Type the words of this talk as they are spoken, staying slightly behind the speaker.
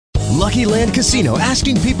Lucky Land Casino,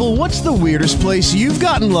 asking people, what's the weirdest place you've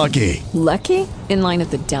gotten lucky? Lucky? In line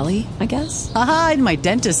at the deli, I guess? Aha, in my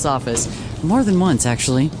dentist's office. More than once,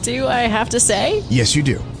 actually. Do I have to say? Yes, you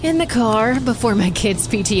do. In the car before my kids'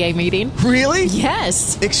 PTA meeting. Really?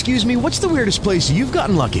 Yes. Excuse me, what's the weirdest place you've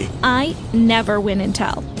gotten lucky? I never win and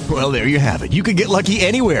tell. Well, there you have it. You can get lucky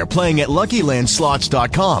anywhere, playing at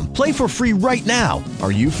LuckyLandSlots.com. Play for free right now.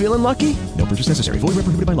 Are you feeling lucky? No purchase necessary. Void where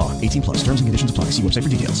prohibited by law. 18 plus. Terms and conditions apply. See website for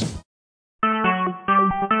details.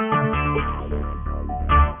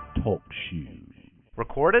 Talk shoes.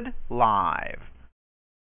 Recorded live.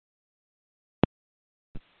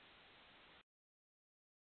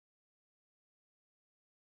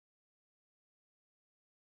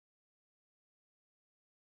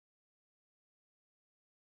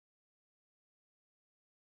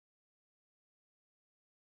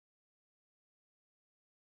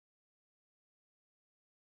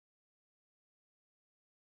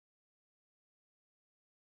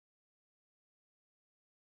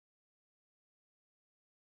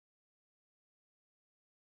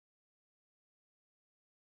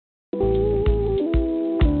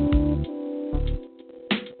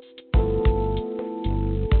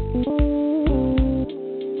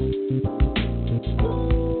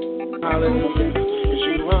 Hallelujah. 'Cause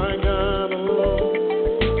you are God alone.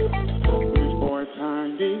 Before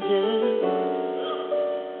time began,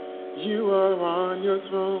 you are on your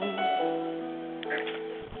throne.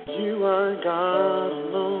 You are God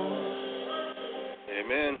alone.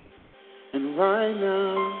 Amen. And right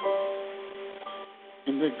now,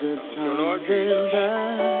 in the good times and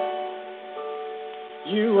bad,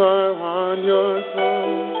 you are on your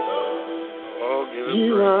throne. Oh, give him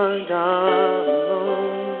You praise. are God alone.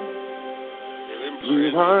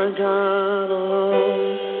 You are God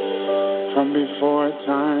alone. From before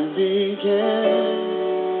time began,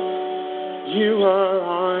 you are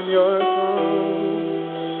on your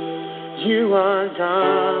throne. You are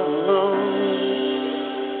God alone.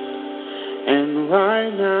 And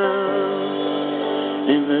right now,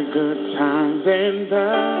 in the good times and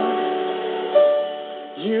bad,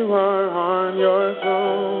 you are on your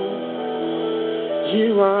throne.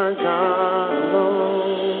 You are God alone.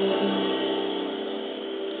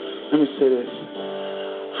 Let me say this.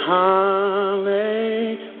 Hallelujah.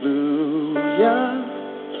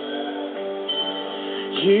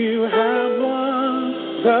 You have won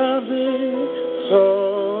the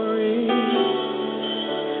victory.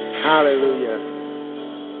 Hallelujah.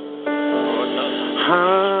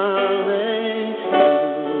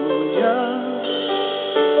 Hallelujah.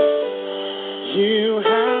 You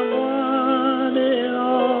have won it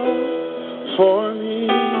all for me.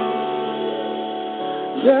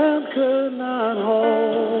 Death could not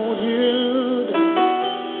hold you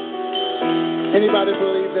down. Anybody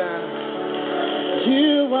believe that?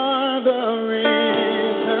 You are the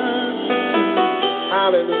reason.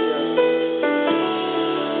 Hallelujah.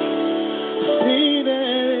 Seated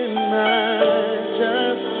in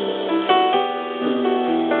majesty.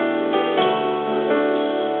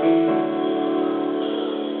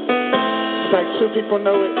 It's like two people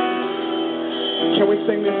know it. Can we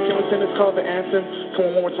sing this? Can we sing this called the anthem? Come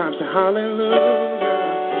on, one more time. Say hallelujah.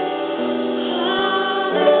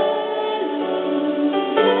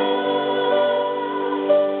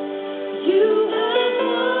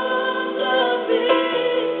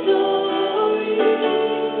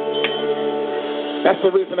 That's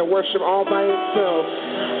the reason to worship all by itself.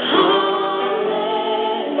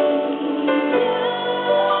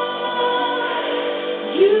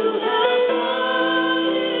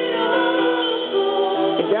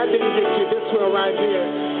 If that didn't get you, this will right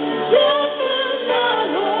here.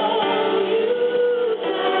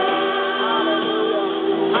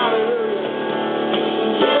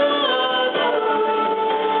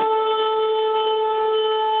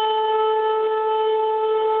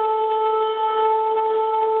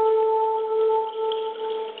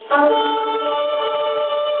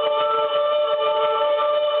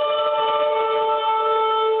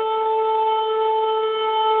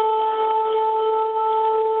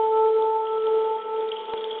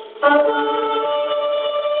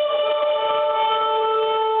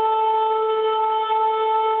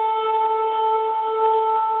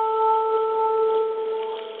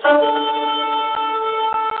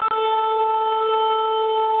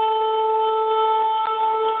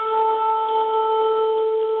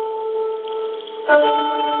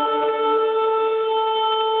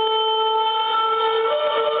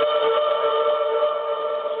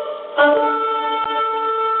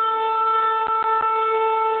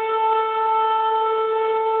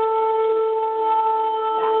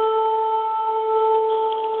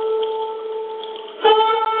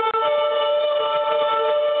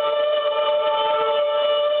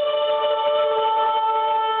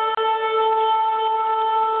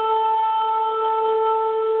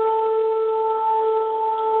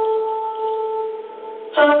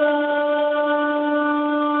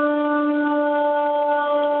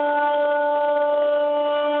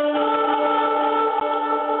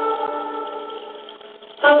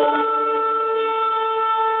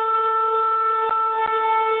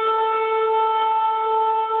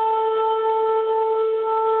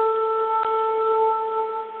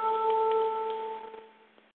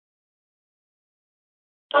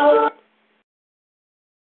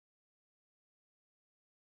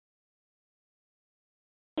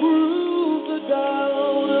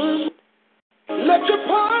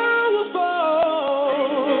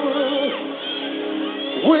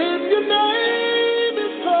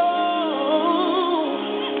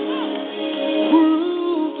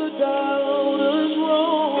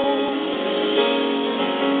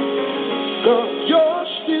 God, you're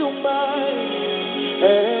still mighty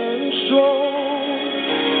and strong.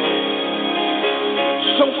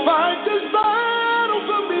 So fight this battle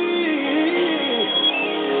for me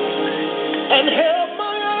and help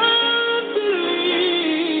my unbelief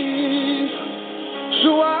so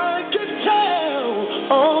I can tell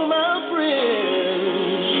all my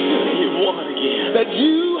friends that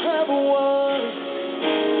you have won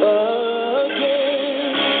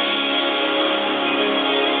again.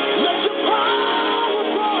 Let your power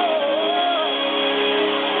fall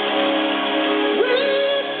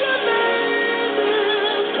when your name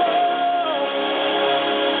is called.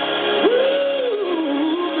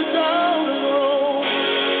 The down and road.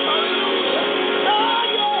 Oh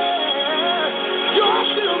yeah, you're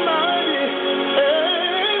still mighty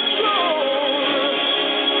and strong.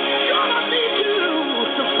 God, I need you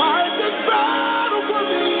to fight this battle for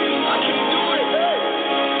me. I can do it, hey.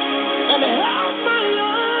 And help my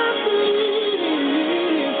unbelief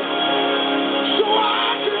so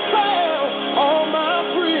I can tell all my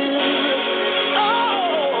friends.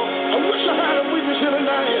 Oh, I wish I had a witness here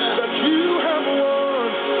tonight that you have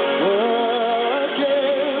won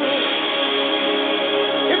again.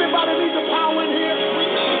 Anybody need the power in here?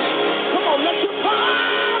 Come on, let your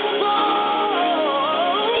power fall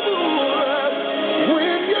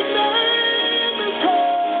when your name is called.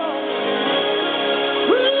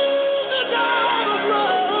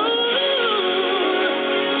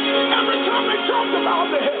 Every time they talked about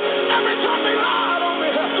me, every time they lied on me,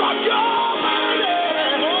 God, you're mighty.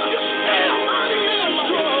 You're still mighty and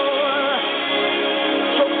strong.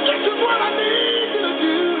 So this is what I need you to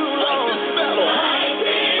do. Fight this battle. Fight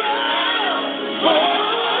this battle for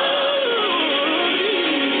me.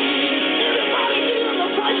 Anybody needing to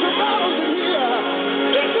fight the battles in here?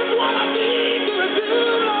 This is what I need you to do,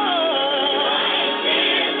 Lord.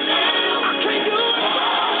 I can't do it by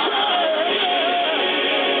myself.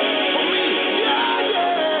 For me, yeah,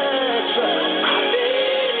 yes. I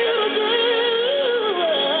need you to do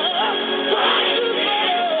it. Fight this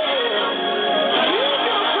battle. You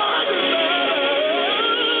can fight this battle.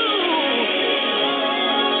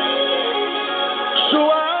 So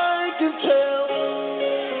I can tell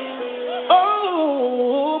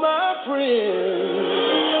all my friends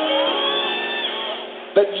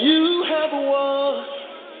that you have won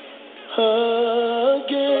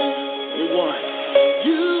again. You won.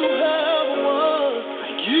 You have won.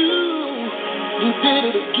 You did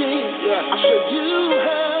it again. Yeah. I said you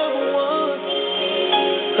have won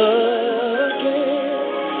again.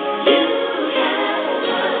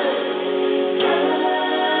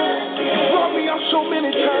 You brought me out so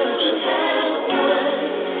many times.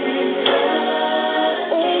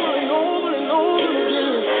 Over and over and over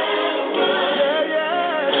again. Yeah,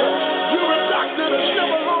 yeah. You're a doctor that's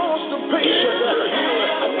never lost a patient.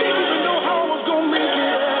 I didn't even know how I was going to make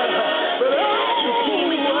it. But you pulled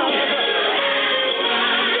me out.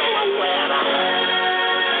 You're a winner.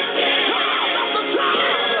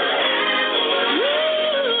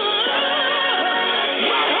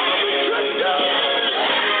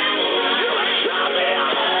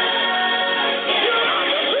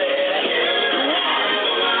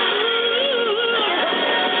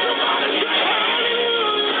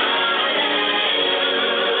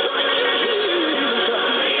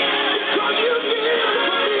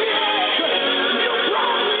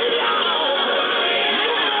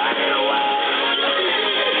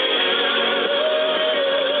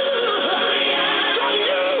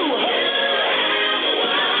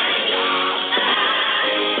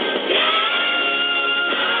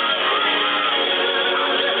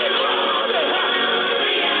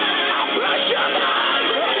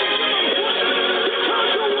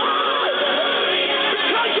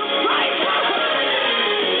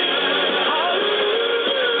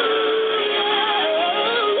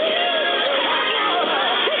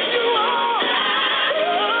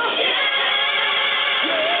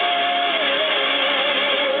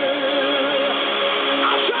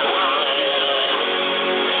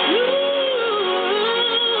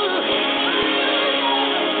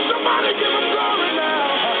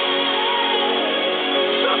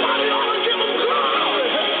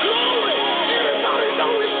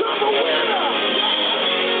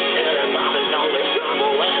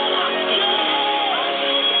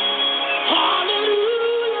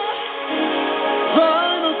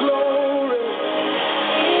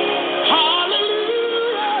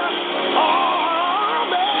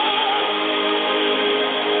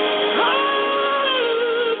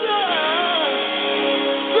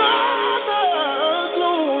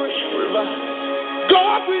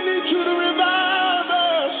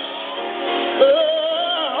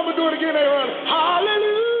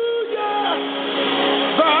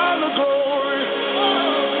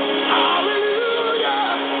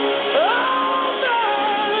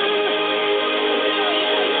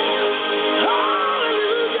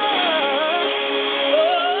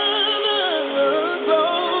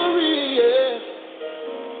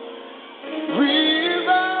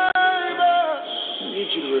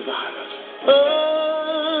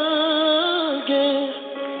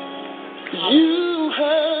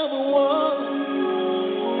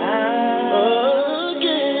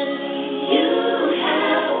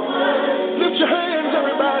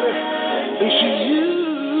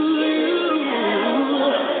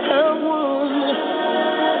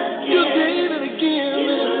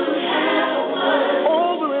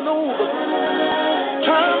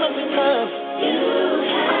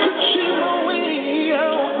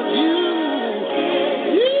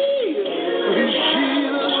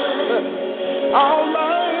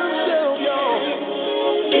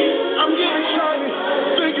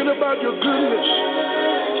 God, your goodness.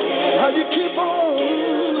 How you keep on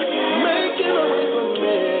making a way for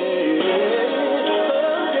me.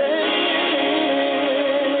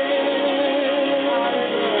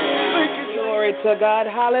 Glory to God.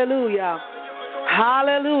 Hallelujah.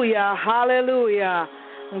 Hallelujah. Hallelujah.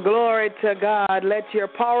 Glory to God. Let your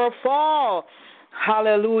power fall.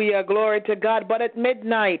 Hallelujah. Glory to God. But at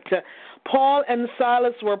midnight, Paul and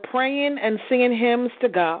Silas were praying and singing hymns to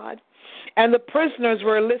God, and the prisoners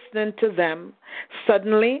were listening to them.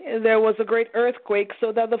 Suddenly, there was a great earthquake,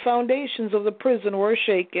 so that the foundations of the prison were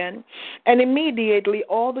shaken, and immediately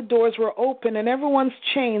all the doors were open and everyone's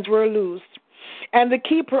chains were loosed. And the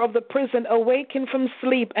keeper of the prison, awakened from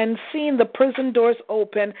sleep and seeing the prison doors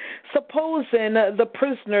open, supposing the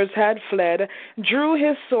prisoners had fled, drew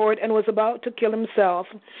his sword and was about to kill himself.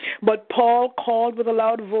 But Paul called with a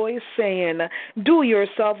loud voice, saying, "Do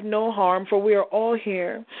yourself no harm, for we are all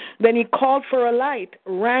here." Then he called for a light,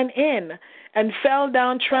 ran in, and fell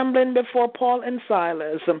down trembling before Paul and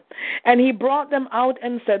Silas. And he brought them out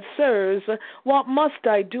and said, "Sirs, what must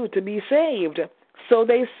I do to be saved?" So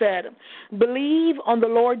they said, "Believe on the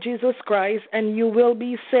Lord Jesus Christ, and you will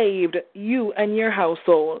be saved, you and your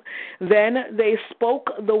household." Then they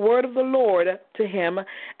spoke the word of the Lord to him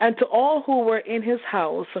and to all who were in his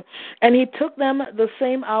house. And he took them the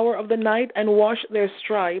same hour of the night and washed their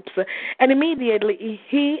stripes. And immediately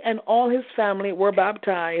he and all his family were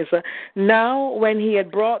baptized. Now, when he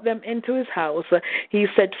had brought them into his house, he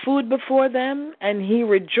set food before them, and he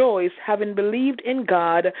rejoiced, having believed in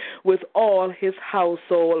God with all his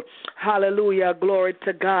household. Hallelujah. Glory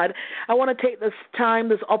to God. I want to take this time,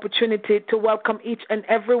 this opportunity to welcome each and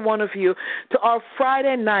every one of you to our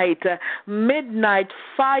Friday night, midnight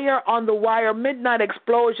fire on the wire, midnight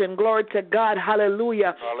explosion. Glory to God.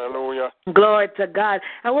 Hallelujah. Hallelujah. Glory to God.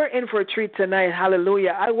 And we're in for a treat tonight.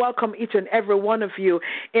 Hallelujah. I welcome each and every one of you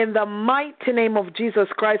in the mighty name of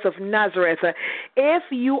Jesus Christ of Nazareth. If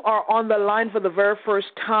you are on the line for the very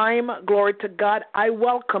first time, glory to God, I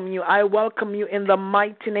welcome you. I welcome you in the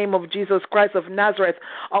mighty name of Jesus Christ of Nazareth,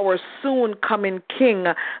 our soon coming King.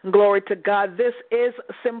 Glory to God. This is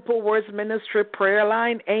Simple Words Ministry Prayer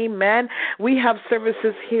Line. Amen. We have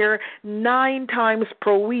services here 9 times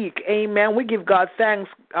per week. Amen. We give God thanks,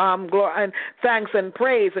 thanks and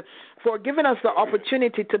praise for giving us the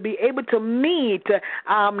opportunity to be able to meet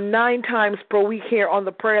 9 times per week here on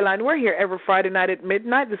the prayer line. We're here every Friday night at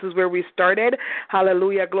midnight. This is where we started.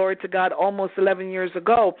 Hallelujah. Glory to God. Almost 11 years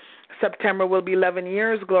ago. September will be 11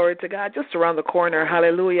 years. Glory to God. Just around the corner.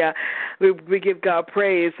 Hallelujah. We give God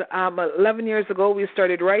praise. 11 years ago, we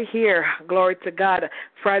started right here. Glory to God.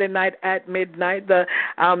 Friday night at midnight. The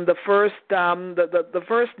first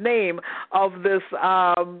name of this,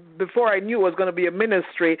 before I knew it was going to be a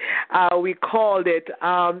ministry, we called it,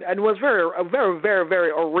 and it was a very, very, very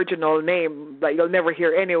original name that you'll never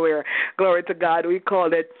hear anywhere. Glory to God. We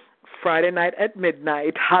called it Friday night at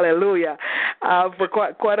midnight. Hallelujah. For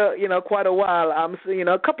quite a while,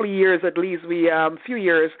 a couple of years at least, few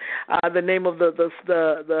years, the name of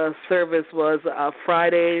the service was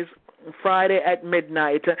Friday at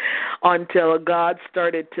midnight, until God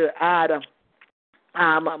started to add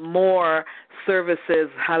more services.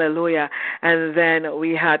 Hallelujah. And then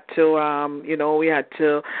we had to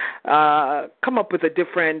come up with a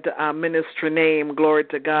different ministry name. Glory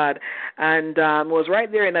to God. And it was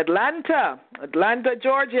right there in Atlanta,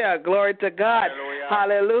 Georgia. Glory to God.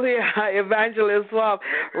 Hallelujah. Evangelist Swap.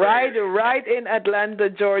 Right in Atlanta,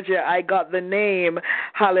 Georgia, I got the name,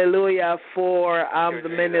 hallelujah, for the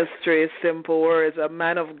ministry, Simple Words. A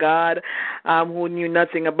man of God who knew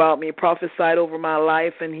nothing about me prophesied over my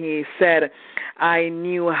life, and he said, I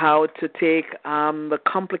knew how to take the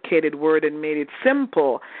complicated word and made it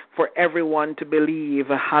simple for everyone to believe,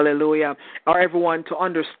 hallelujah, or everyone to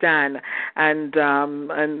understand, and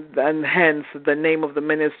hence the name of the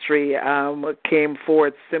ministry came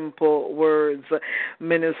forth, Simple Words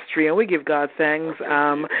Ministry, and we give God thanks.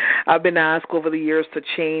 I've been asked over the years to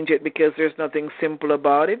change it because there's nothing simple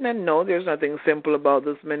about it, and no, there's nothing simple about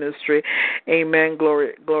this ministry. Amen.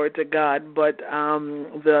 Glory to God. But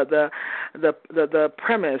the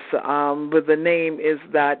premise with the name is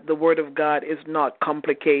that the Word of God is not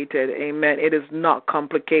complicated. Amen. It is not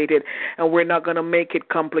complicated, and we're not going to make it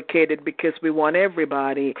complicated because we want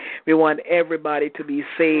everybody. We want everybody to be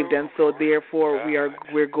saved, and so therefore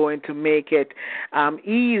we're going to make it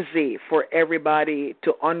easy for everybody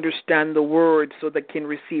to understand the Word, so they can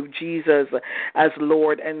receive Jesus as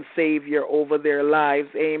Lord and Savior over their lives.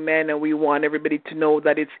 Amen. And we want everybody to know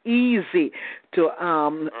that it's easy to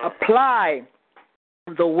apply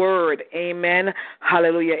the word, amen,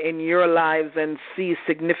 hallelujah, in your lives and see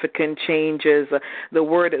significant changes. The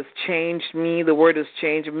word has changed me. The word has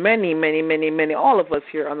changed many, all of us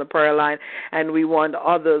here on the prayer line, and we want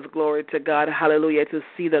others, glory to God, hallelujah, to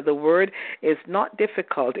see that the word is not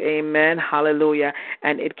difficult, amen, hallelujah,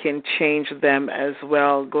 and it can change them as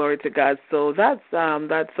well, glory to God. So that's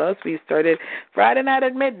us. We started Friday night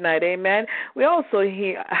at midnight, amen. We also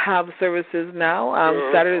have services now,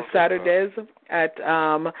 Saturdays at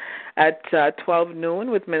 12 noon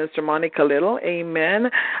with Minister Monica Little. Amen.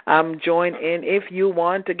 Join in if you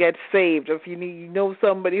want to get saved. If you know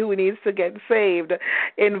somebody who needs to get saved,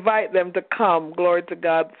 invite them to come. Glory to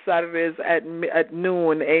God. Saturdays at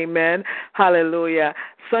noon. Amen. Hallelujah.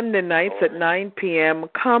 Sunday nights at 9 p.m.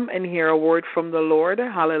 Come and hear a word from the Lord.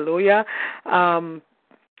 Hallelujah.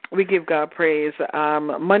 We give God praise.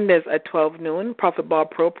 Mondays at 12 noon, Prophet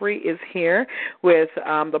Bob Propri is here with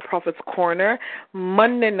the Prophet's Corner.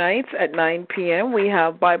 Monday nights at 9 p.m., we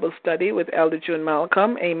have Bible study with Elder June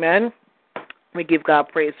Malcolm. Amen. We give God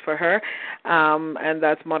praise for her, and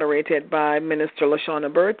that's moderated by Minister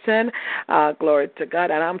LaShawna Burton. Glory to God.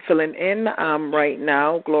 And I'm filling in right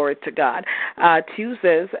now. Glory to God.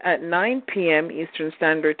 Tuesdays at 9 p.m. Eastern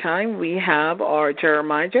Standard Time, we have our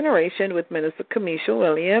Jeremiah Generation with Minister Kamisha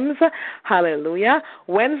Williams. Hallelujah.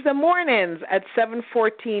 Wednesday mornings at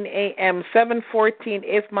 7:14 a.m. 7:14,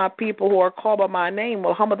 if my people who are called by my name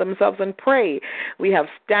will humble themselves and pray. We have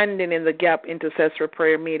Standing in the Gap Intercessory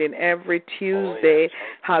Prayer Meeting every Tuesday.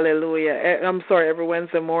 Hallelujah. Every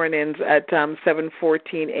Wednesday mornings at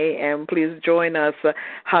 7:14 a.m. Please join us.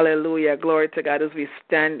 Hallelujah. Glory to God as we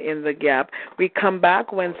stand in the gap. We come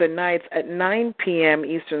back Wednesday nights at 9 p.m.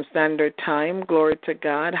 Eastern Standard Time. Glory to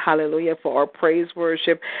God. Hallelujah. For our praise,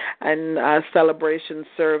 worship, and celebration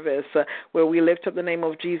service where we lift up the name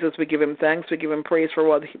of Jesus. We give him thanks. We give him praise for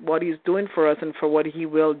what he's doing for us and for what he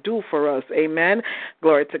will do for us. Amen.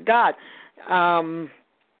 Glory to God.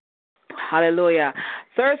 Hallelujah.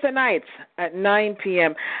 Thursday nights at 9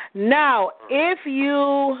 p.m. Now, if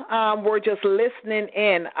you were just listening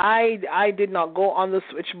in, I did not go on the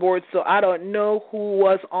switchboard, so I don't know who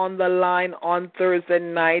was on the line on Thursday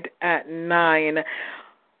night at 9.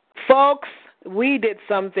 Folks, we did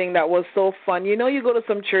something that was so fun. You know, you go to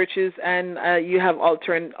some churches and you have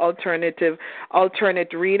alternate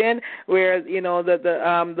reading where, you know,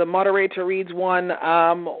 the moderator reads one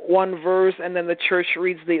verse and then the church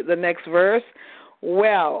reads the next verse.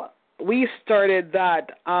 Well, we started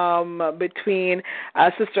that between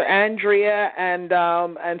Sister Andrea and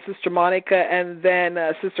Sister Monica, and then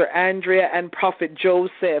Sister Andrea and Prophet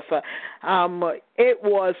Joseph. It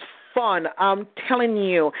was fun. I'm telling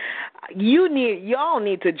you, y'all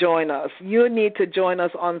need to join us. You need to join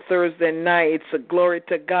us on Thursday nights. Glory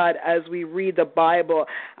to God as we read the Bible.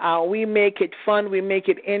 We make it fun. We make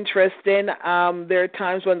it interesting. There are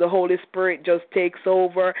times when the Holy Spirit just takes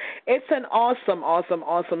over. It's an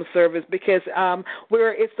awesome service because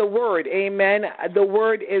it's the Word. Amen. The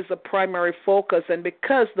Word is the primary focus, and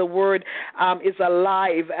because the Word is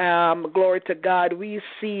alive, glory to God, we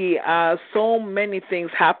see so many things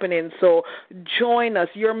happening. So join us.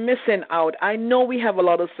 You're missing out. I know we have a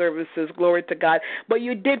lot of services, glory to God, but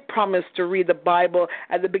you did promise to read the Bible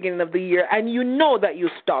at the beginning of the year, and you know that you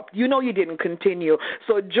stopped. You know you didn't continue.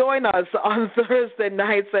 So join us on Thursday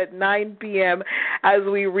nights at 9 p.m. as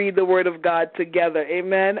we read the Word of God together.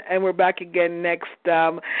 Amen. And we're back again next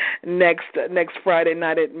Friday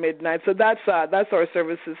night at midnight. So that's our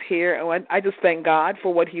services here. And I just thank God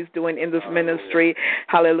for what he's doing in this ministry.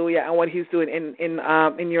 Hallelujah. And what he's doing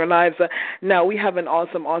in your lives. Now we have an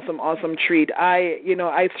awesome treat.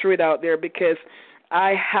 I threw it out there because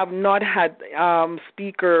I have not had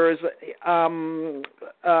speakers, a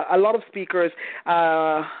lot of speakers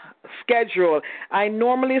schedule. I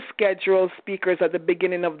normally schedule speakers at the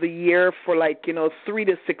beginning of the year for 3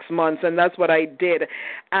 to 6 months, and that's what I did.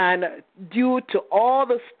 And due to all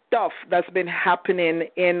the stuff that's been happening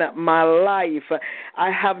in my life,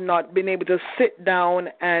 I have not been able to sit down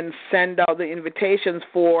and send out the invitations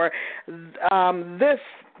for this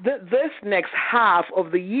next half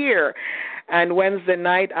of the year. And Wednesday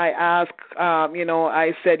night, I asked,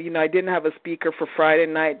 I said, I didn't have a speaker for Friday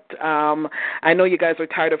night. I know you guys are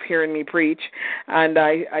tired of hearing me preach. And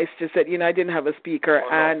I just said, I didn't have a speaker.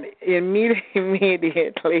 And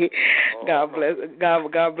immediately, God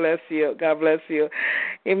bless you.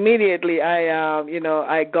 Immediately,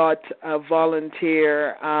 I got a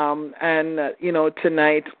volunteer.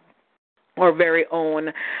 Tonight, our very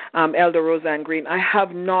own Elder Roseann Green. I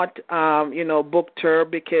have not, booked her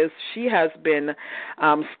because she has been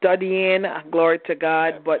studying, glory to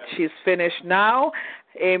God, but she's finished now.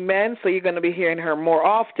 Amen. So you're going to be hearing her more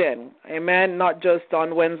often. Amen. Not just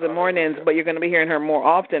on Wednesday mornings, but you're going to be hearing her more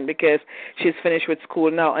often because she's finished with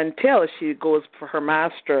school now. Until she goes for her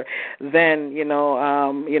master, then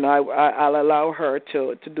I'll allow her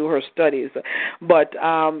to do her studies. But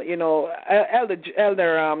Elder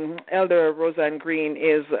Roseann Green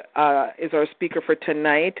is our speaker for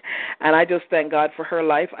tonight, and I just thank God for her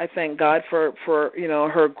life. I thank God for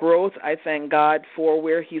her growth. I thank God for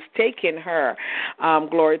where He's taken her.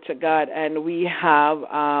 Glory to God. And we have,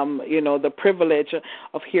 the privilege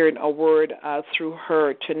of hearing a word through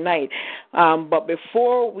her tonight. But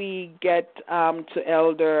before we get to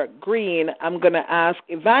Elder Green, I'm going to ask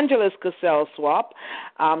Evangelist Cassell Swap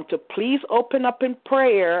to please open up in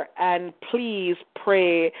prayer and please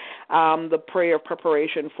pray the prayer of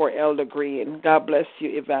preparation for Elder Green. God bless you,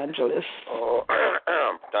 Evangelist. Oh,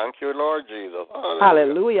 thank you, Lord Jesus.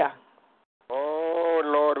 Hallelujah. Oh,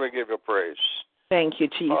 Lord, we give you praise. Thank you,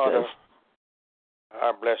 Jesus. Father,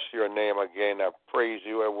 I bless your name again. I praise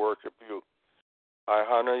you. I worship you. I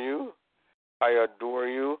honor you. I adore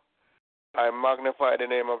you. I magnify the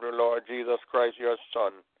name of the Lord Jesus Christ, your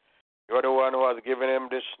Son. You're the one who has given him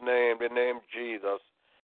this name, the name Jesus.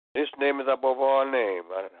 This name is above all names,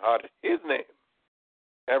 and at his name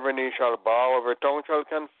every knee shall bow, every tongue shall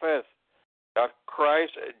confess that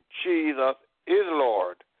Christ Jesus is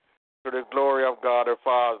Lord, to the glory of God the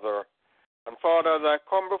Father. And Father, as I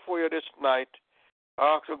come before you this night,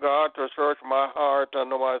 I ask you, God, to search my heart and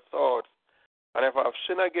know my thoughts. And if I've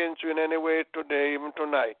sinned against you in any way today, even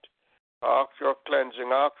tonight, I ask your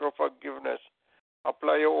cleansing, I ask your forgiveness.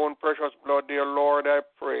 Apply your own precious blood, dear Lord, I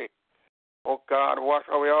pray. Oh God, wash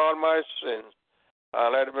away all my sins,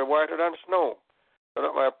 and let it be whiter than snow, so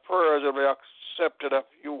that my prayers will be accepted of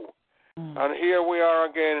you. And here we are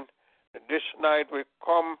again. This night we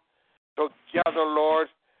come together, Lord,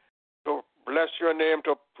 to bless your name,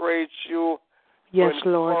 to praise you, yes, to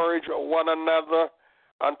encourage Lord. one another,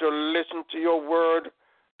 and to listen to your word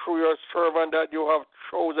through your servant that you have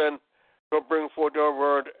chosen to bring forth your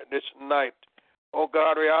word this night. Oh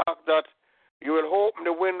God, we ask that you will open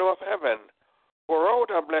the window of heaven, pour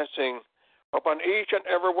out a blessing upon each and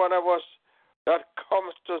every one of us that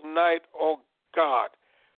comes tonight, oh God.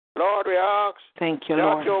 Lord, we ask thank you, that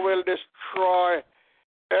Lord. you will destroy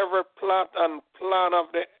every plot and plan of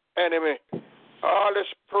the enemy, all the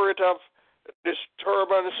spirit of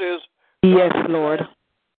disturbances. Yes, Lord.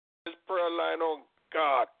 This prayer line, oh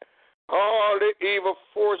God, all the evil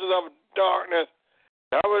forces of darkness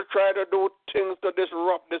that will try to do things to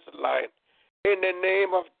disrupt this line. In the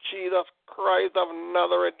name of Jesus Christ of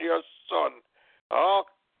Nazareth, your Son, oh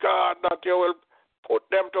God, that you will put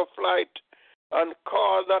them to flight and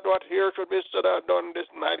cause that what here should be said and done this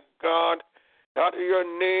night, God, that your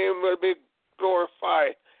name will be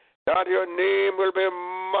glorified, that your name will be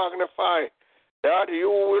magnified, that you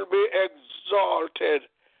will be exalted,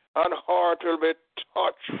 and heart will be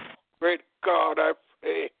touched. Great God, I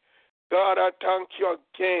pray. God, I thank you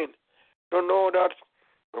again to know that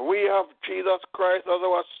we have Jesus Christ as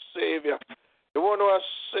our Savior, the one who has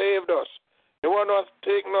saved us, the one who has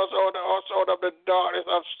taken us out of the darkness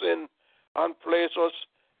of sin and placed us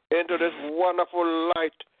into this wonderful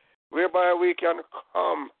light whereby we can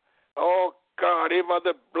come. Oh God, even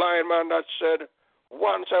the blind man that said,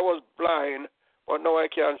 once I was blind, but now I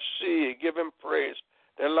can see. Give him praise.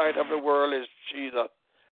 The light of the world is Jesus.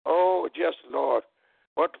 Oh, yes, Lord.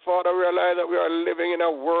 But Father, realize that we are living in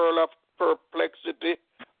a world of perplexity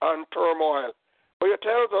and turmoil. But you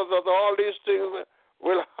tell us that all these things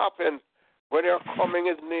will happen when your coming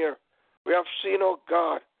is near. We have seen, oh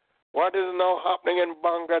God, what is now happening in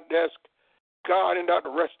Bangladesh, God, in that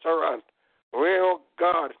restaurant, where, oh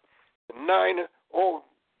God, 9, oh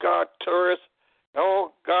God, terrorists,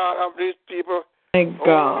 oh God, have these people, thank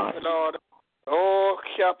God, oh Lord, oh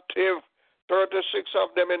captive, 36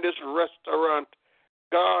 of them in this restaurant.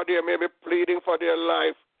 God, they may be pleading for their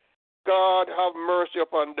life. God, have mercy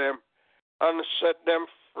upon them and set them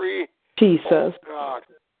free. Jesus. Oh God,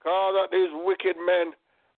 God, that these wicked men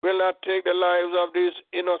will not take the lives of these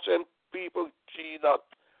innocent people, Jesus.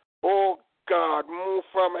 Oh God, move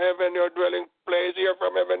from heaven your dwelling place, here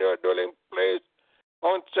from heaven your dwelling place,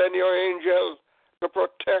 and send your angels to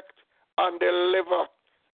protect and deliver.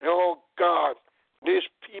 Oh God, these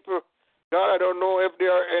people, God, I don't know if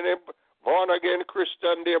there are any born-again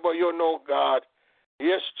Christian there, but you know, God.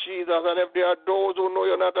 Yes, Jesus, and if there are those who know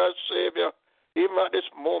you're not as Savior, even at this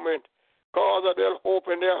moment, cause that they'll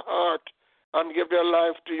open their heart and give their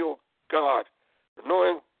life to you, God,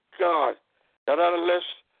 knowing, God, that unless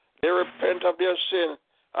they repent of their sin,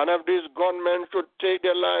 and if these gunmen should take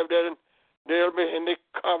their life, then they'll be in the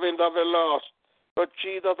cabins of the lost. So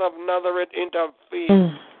Jesus of Nazareth,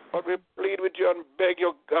 intervene. But we plead with you and beg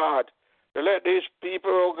you, God, to let these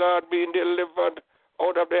people, oh God, be delivered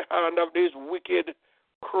out of the hand of these wicked,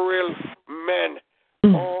 cruel men.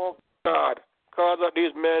 Oh God, cause that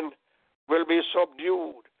these men will be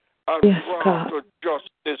subdued and brought to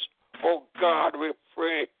justice. Oh God, we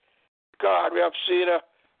pray. God, we have seen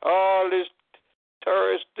all this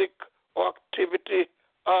terroristic activity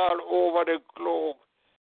all over the globe.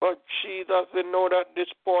 But Jesus, we know that at this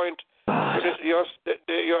point, it is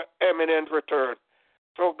your imminent return.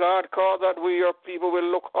 So God, cause that we, your people,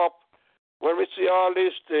 will look up when we see all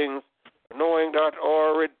these things, knowing that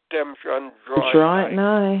our redemption draws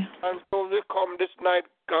nigh. And so we come this night,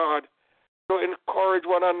 God, to encourage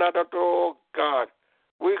one another to, oh God,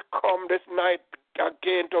 we come this night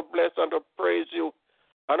again to bless and to praise you.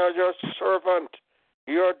 And as your servant,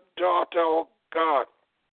 your daughter, oh God,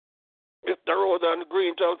 Mr. Roseann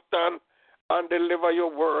Green shall stand and deliver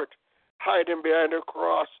your word, hiding behind the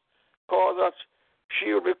cross, cause that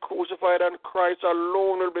she will be crucified and Christ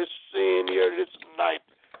alone will be seen here this night.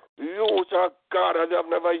 Use her, God, as I've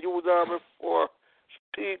never used her before.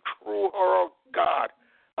 Speak through her, oh God.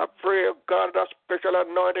 I pray, God, that special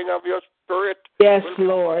anointing of your spirit. Yes,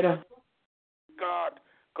 Lord. God,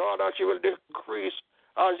 that she will decrease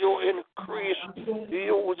as you increase.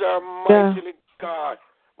 Use her mightily, God.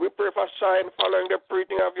 We pray for sign following the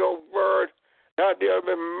preaching of your word, that there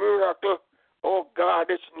will be miracle, oh God,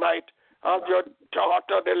 this night, as your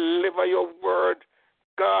daughter deliver your word.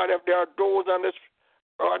 God, if there are those on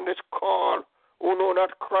this call who know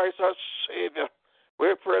not Christ as Savior,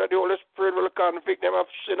 we pray that the Holy Spirit will convict them of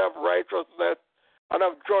sin, of righteousness, and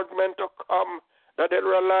of judgment to come, that they'll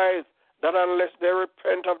realize that unless they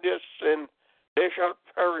repent of their sin, they shall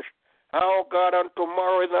perish. Oh God, and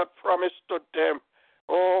tomorrow is not promised to them.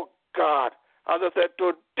 Oh God, as I said,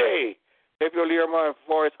 today, if you'll hear my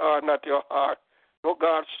voice, harden not your heart. Oh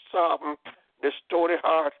God, soften the stony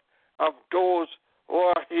heart of those who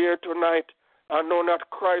are here tonight and know not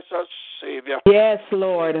Christ as Savior. Yes,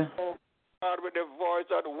 Lord. Oh God, with the voice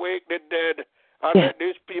that wake the dead, and let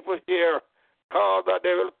these people hear, God, that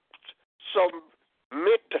they will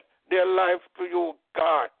submit their life to you,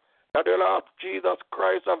 God, that they'll ask Jesus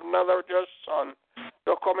Christ of Nazareth, your Son,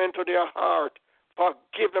 to come into their heart,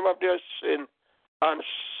 forgive them of their sin, and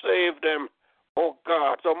save them, oh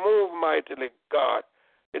God. So move mightily, God,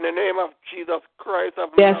 in the name of Jesus Christ of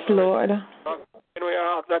Nazareth. Yes, Lord. And we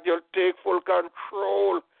ask that you'll take full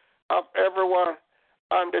control of everyone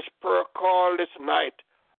on this prayer call this night.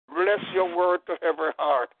 Bless your word to every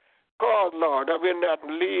heart. God, Lord, that we not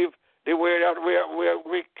leave the way that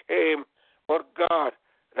we came, but God,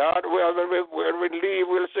 that when we leave,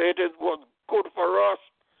 we'll say it was good for us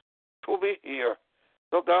to be here.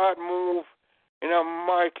 So God, move in a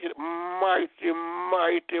mighty,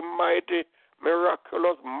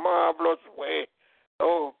 miraculous, marvelous way.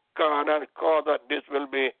 Oh God, and cause that this will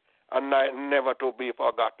be a night never to be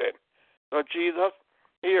forgotten. So Jesus,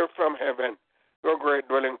 hear from heaven your great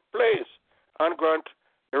dwelling place and grant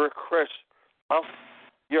the request of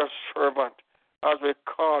your servant as we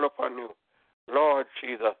call upon you. Lord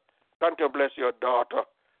Jesus, come to bless your daughter,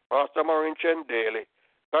 Pastor Maureen Daly.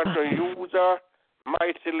 Come to use her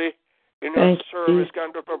mightily in your service.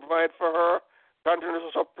 Come to provide for her. Continue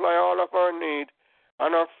to supply all of her need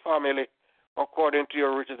and her family according to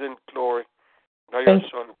your riches in glory. By your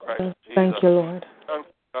Son, Christ Jesus. Thank you, Lord. Thank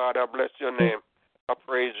God, I bless your name. I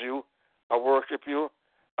praise you. I worship you.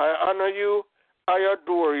 I honor you. I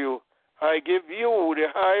adore you. I give you the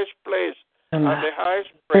highest place and the highest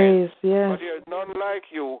praise. Yes. But there is none like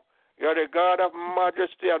you. You are the God of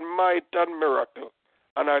majesty and might and miracle.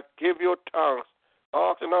 And I give you thanks,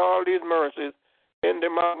 asking all these mercies in the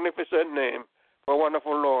magnificent name for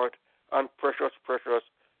wonderful Lord and precious, precious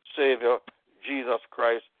Savior, Jesus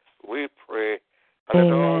Christ. We pray. And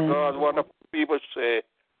let all God's wonderful people say,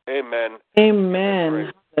 amen.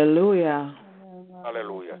 Amen. Hallelujah.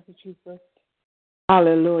 Hallelujah.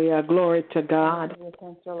 Hallelujah. Glory to God.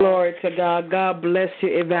 Glory to God. God bless you,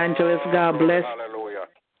 evangelist. God bless. Hallelujah.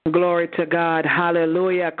 Glory to God.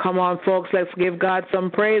 Hallelujah. Come on, folks. Let's give God some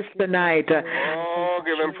praise tonight. Oh,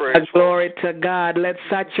 give him praise. Glory to God. Let's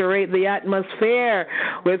saturate the atmosphere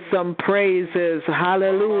with some praises.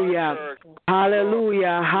 Hallelujah.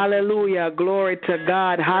 Hallelujah. Hallelujah. Glory to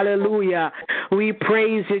God. Hallelujah. We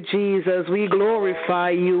praise you, Jesus. We glorify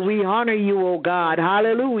you. We honor you, oh God.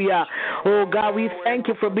 Hallelujah. Oh God, we thank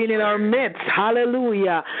you for being in our midst.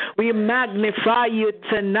 Hallelujah. We magnify you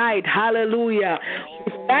tonight. Hallelujah.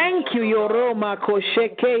 Thank you, Yoroma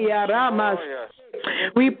Kosheke Yaramas.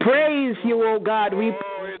 We praise you, oh God. We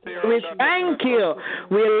We thank you.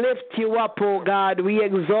 We lift you up, oh God. We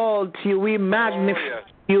exalt you. We magnify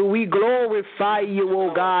you. We glorify you,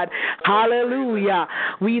 oh God. Hallelujah.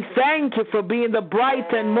 We thank you for being the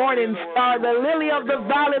bright and morning star, the lily of the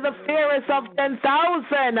valley, the fairest of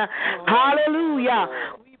 10,000. Hallelujah.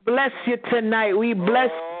 We bless you tonight. We bless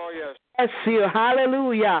you.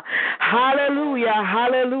 Hallelujah. Hallelujah.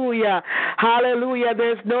 Hallelujah. Hallelujah.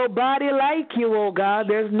 There's nobody like you, oh God.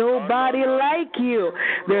 There's nobody like you.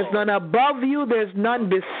 There's none above you. There's none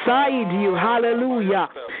beside you. Hallelujah.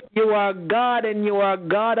 You are God and you are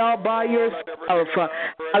God all by yourself.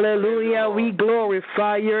 Hallelujah. We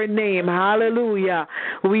glorify your name. Hallelujah.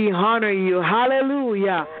 We honor you.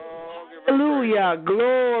 Hallelujah. Hallelujah.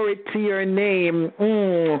 Glory to your name.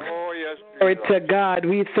 Glory to God.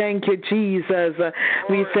 We thank you, Jesus.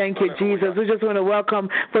 We thank you, Jesus. We just want to welcome,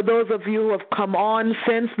 for those of you who have come on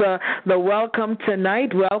since the welcome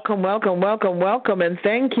tonight, welcome, welcome, welcome, welcome, and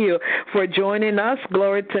thank you for joining us.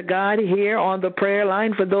 Glory to God here on the prayer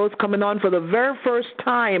line. For those coming on for the very first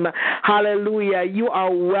time, hallelujah, you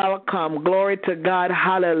are welcome. Glory to God,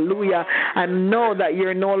 hallelujah. I know that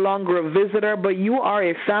you're no longer a visitor, but you are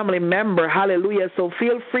a family member, hallelujah. So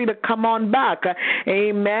feel free to come on back.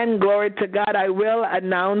 Amen. Glory to God. I will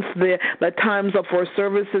announce the times of our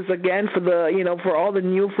services again for all the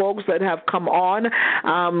new folks that have come on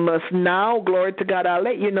now. Glory to God. I'll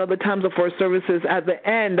let you know the times of our services at the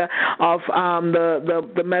end of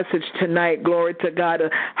the message tonight. Glory to God.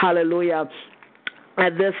 Hallelujah.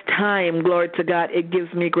 At this time, glory to God, it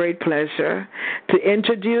gives me great pleasure to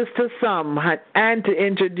introduce to some and to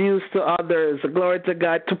introduce to others, glory to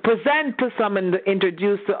God, to present to some and to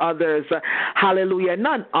introduce to others, hallelujah,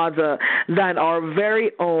 none other than our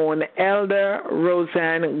very own Elder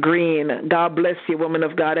Roseann Green. God bless you, woman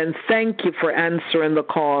of God, and thank you for answering the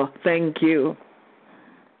call. Thank you.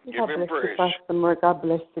 God bless you, Pastor Mark. God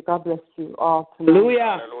bless you. God bless you all tonight.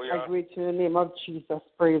 Hallelujah. I greet you in the name of Jesus.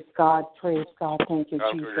 Praise God. Praise God. Thank you,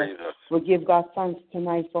 Jesus. We give God thanks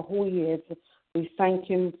tonight for who He is. We thank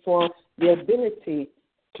Him for the ability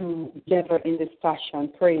to gather in this fashion.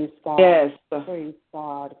 Praise God. Yes. Praise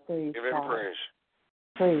God. Praise Give Him God. praise.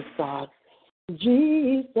 Praise God.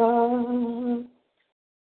 Jesus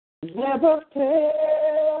never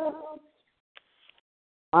fails.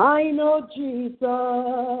 I know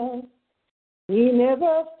Jesus, He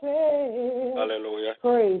never fails. Hallelujah.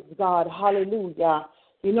 Praise God. Hallelujah.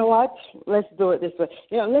 You know what? Let's do it this way.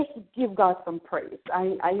 Let's give God some praise.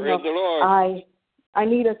 Praise the Lord. I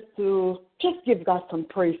need us to just give God some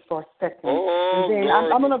praise for a second. Oh, and then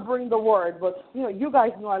I'm going to bring the word, but you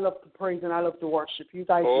guys know I love to praise and I love to worship. You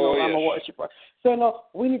guys know I'm a worshiper. So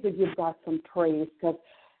we need to give God some praise, because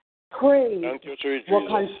praise will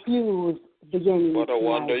confuse the enemy. What a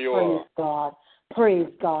wonder you are. God. Praise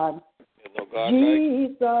God.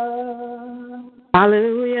 Jesus.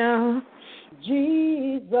 Hallelujah.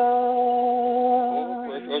 Jesus.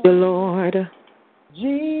 The Lord.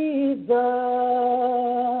 Jesus.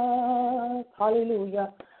 Hallelujah.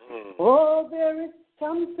 Oh, there is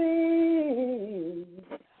something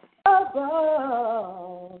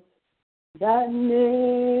about that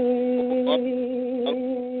name.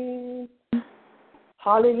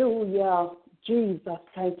 Hallelujah. Jesus.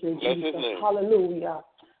 Thank you, Jesus. Hallelujah.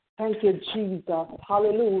 Thank you, Jesus.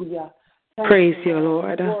 Hallelujah. Praise you,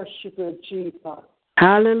 Lord. Worship you, Jesus.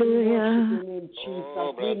 Hhallelujah. We worship your name,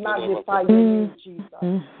 Jesus. We magnify your name, Jesus.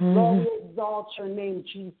 Lord, we exalt your name,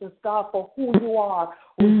 Jesus. God, for who you are,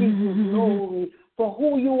 we give you glory. For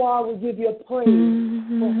who you are, we give you praise.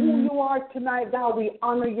 For who you are tonight, God, we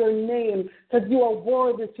honor your name, because you are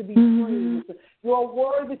worthy to be praised. You are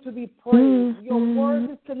worthy to be praised. You are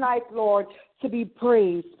worthy tonight, Lord, to be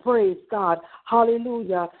praised. Praise God.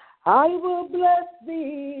 Hallelujah. I will bless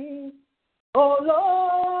thee, O Lord.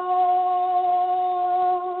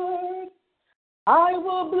 I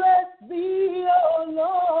will bless thee, O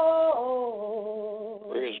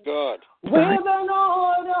Lord. Praise God. With an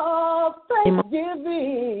order of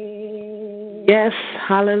thanksgiving. Yes,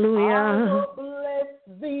 hallelujah. I will bless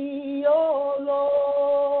thee, O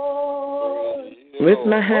Lord. With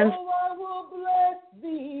my hands. Oh, I will bless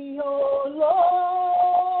thee, O Lord.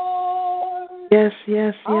 Yes,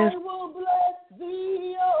 yes, yes. I will bless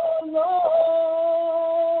thee, O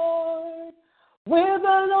Lord. With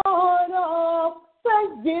an order of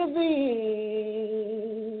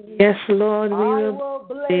thanksgiving. Yes, Lord, we will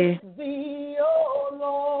bless thee, O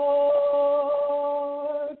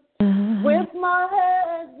Lord, with my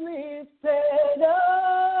hands lifted up,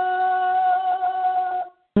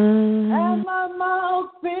 and my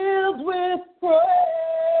mouth filled with praise,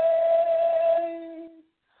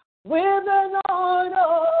 with an order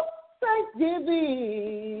of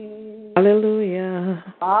thanksgiving.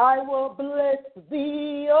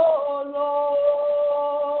 thee, O Lord.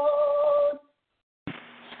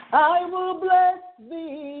 I will bless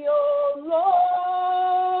thee, O Lord.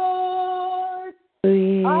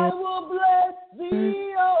 I will bless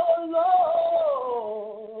thee, O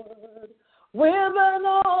Lord, with an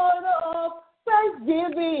heart of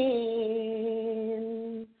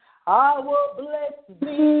thanksgiving. I will bless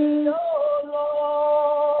thee, O Lord.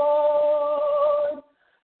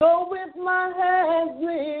 So with my hands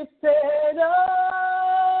lifted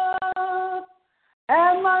up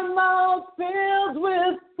and my mouth filled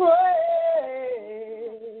with praise,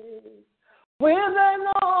 with an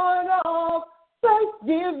heart of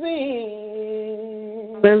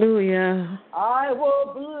thanksgiving. Hallelujah. I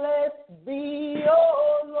will bless thee, O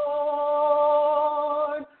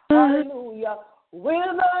Lord. Hallelujah. With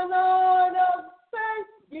an heart of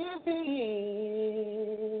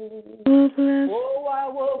thanksgiving. Oh, I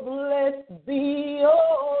will bless thee, O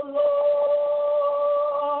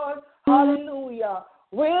Lord. Hallelujah.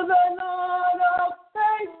 With an heart of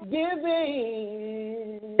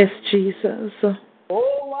thanksgiving. Yes, Jesus.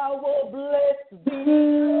 Oh, I will bless thee,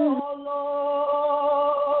 O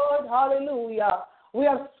Lord. Hallelujah. We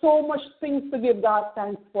have so much things to give God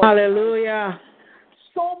thanks for. Hallelujah.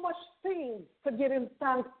 So much things to give him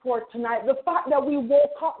thanks for tonight. The fact that we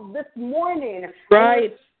woke up this morning right.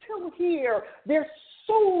 and we're still here, there's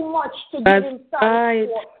so much to give him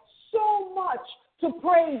thanks for. So much to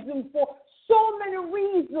praise him for. So many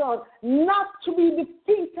reasons not to be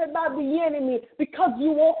defeated by the enemy because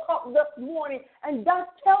you woke up this morning. And that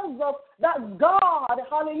tells us that God,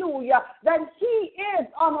 hallelujah, that he is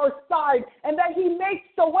on our side and that he makes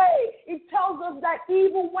the way. It tells us that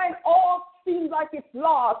even when all seems like it's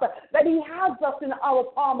lost, that he has us in our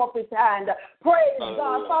palm of his hand. Praise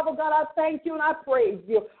God. Father God, I thank you and I praise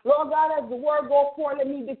you. Lord God, as the word goes forth, let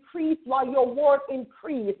me decrease while your word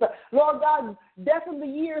increase. Lord God, deafen the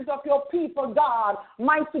ears of your people, God.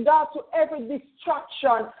 Mighty God, to every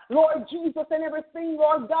distraction, Lord Jesus, and everything,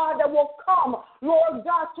 Lord God, that will come, Lord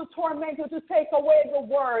God, to torment you, to take away the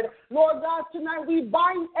word. Lord God, tonight we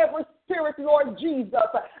bind every spirit, Lord Jesus.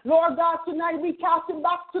 Lord God, tonight we cast him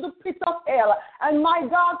back to the pit of hell. And my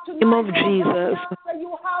God, tonight, Lord God, that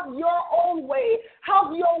you have your own way.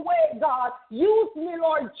 Have your way, God. Use me,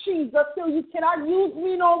 Lord Jesus, till you cannot use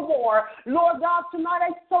me no more. Lord God, tonight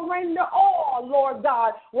I surrender all, Lord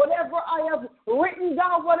God. Whatever I have written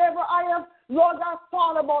down, whatever I have, Lord God,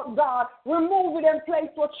 thought about, God, remove it and place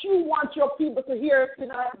what you want your people to hear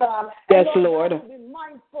tonight, God. Yes, and Lord. God, to be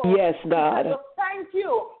mindful. Yes, God. Thank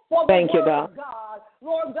you for the word, God.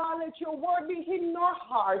 Lord God, let your word be hidden in our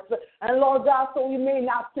hearts. And Lord God, so we may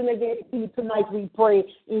not sin against you tonight, we pray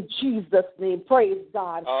in Jesus' name. Praise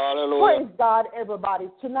God. Hallelujah. Praise God, everybody.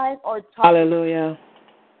 Tonight our topic, hallelujah,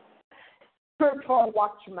 spiritual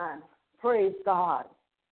watchman. Praise God.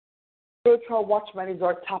 Spiritual watchman is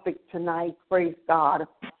our topic tonight. Praise God.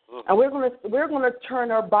 And we're gonna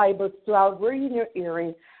turn our Bibles to our reading your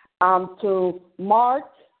hearing to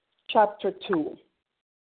Mark chapter 2.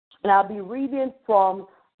 And I'll be reading from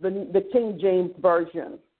the King James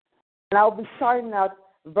Version. And I'll be starting at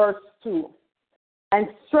verse 2. And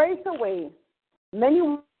straightway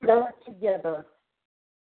many gathered together,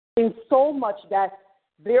 in so much that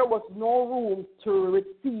there was no room to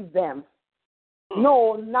receive them.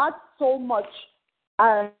 No, not so much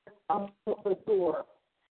as the door.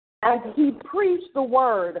 And he preached the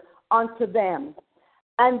word unto them.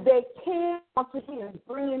 And they came unto him,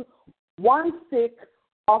 bringing one sick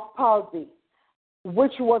of palsy,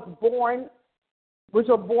 which was born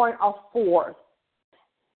of 4.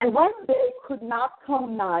 And when they could not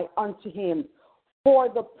come nigh unto him for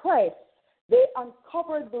the press, they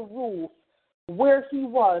uncovered the roof where he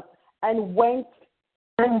was, and went.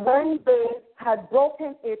 And when they had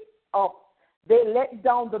broken it up, they let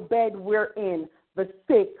down the bed wherein the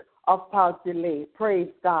sick of palsy lay.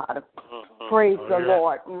 Praise God. Praise the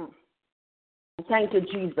Lord. Thank you,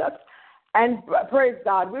 Jesus. And praise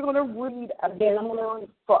God. We're going to read again. I'm going to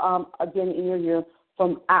read again in here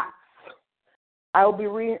from Acts. I will be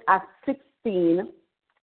reading Acts 16,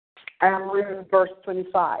 and I'm reading verse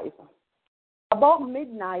 25. About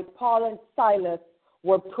midnight, Paul and Silas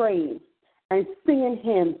were praying and singing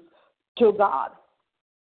hymns to God,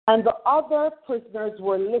 and the other prisoners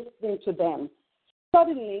were listening to them.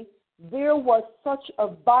 Suddenly, there was such a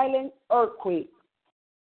violent earthquake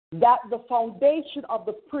that the foundation of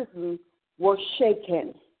the prison was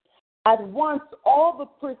shaken. At once, all the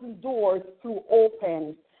prison doors flew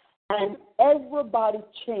open, and everybody's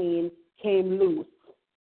chain came loose.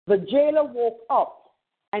 The jailer woke up,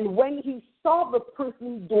 and when he saw the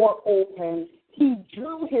prison door open, he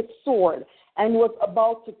drew his sword and was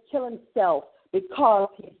about to kill himself, because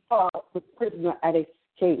he thought the prisoner had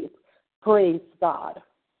escaped. Praise God.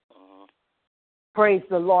 Praise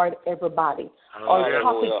the Lord, everybody. Our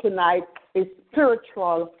topic tonight is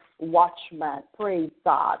spiritual watchman. Praise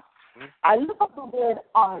God. I look up the word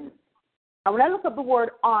army. And when I look up the word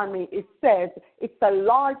army, it says it's a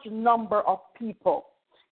large number of people,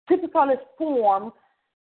 typically form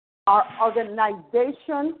our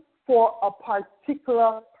organization for a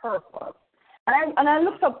particular purpose. And I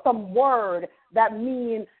looked up some word that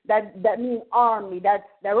mean army, that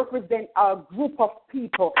represent a group of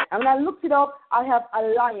people. And when I looked it up, I have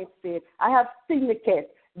alliances, I have syndicates,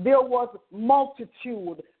 there was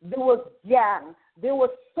multitude, there was gang, there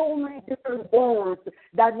were so many different words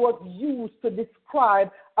that was used to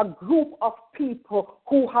describe a group of people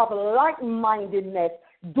who have like-mindedness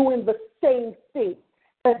doing the same thing.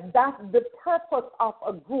 But that's the purpose of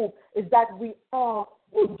a group, is that we all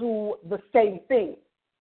will do the same thing.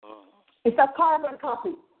 It's a carbon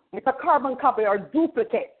copy. It's a carbon copy or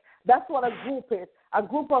duplicate. That's what a group is. A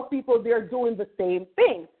group of people, they're doing the same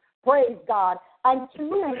thing. Praise God. And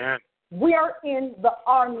tonight, we are in the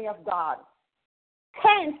army of God.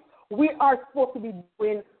 Hence, we are supposed to be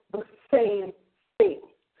doing the same thing.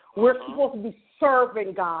 We're supposed to be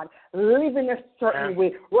serving God, living a certain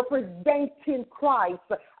way, representing Christ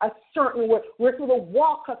a certain way. We're supposed to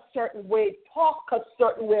walk a certain way, talk a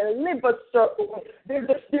certain way, live a certain way.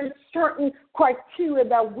 There's certain criteria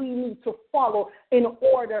that we need to follow in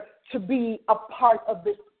order to be a part of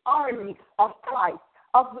this army of Christ.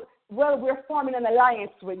 We're forming an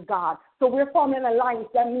alliance with God. So we're forming an alliance.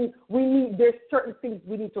 That means there's certain things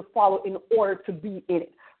we need to follow in order to be in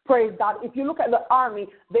it. Praise God. If you look at the army,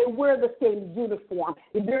 they wear the same uniform.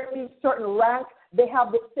 If they're in certain ranks, they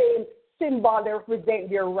have the same symbol that represent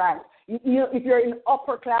their rank. If you're in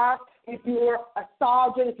upper class, if you're a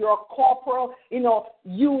sergeant, if you're a corporal,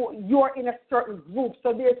 you're in a certain group.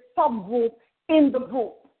 So there's subgroup in the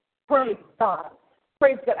group. Praise God.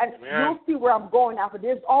 Praise God. And you'll see where I'm going after.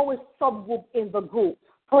 There's always subgroup in the group.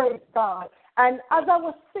 Praise God. And as I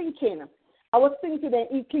was thinking that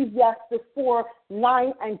Ecclesiastes 4,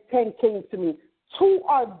 9, and 10 came to me. 2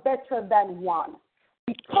 are better than 1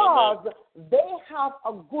 because they have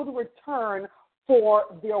a good return for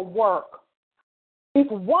their work.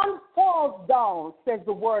 If one falls down, says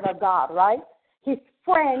the word of God, right, his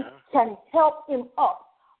friend can help him up.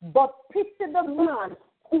 But picture the man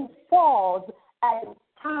who falls and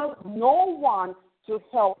has no one to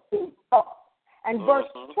help him up. And verse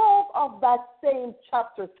 12 of that same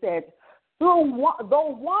chapter said, though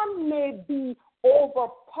one may be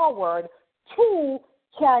overpowered, 2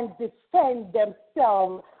 can defend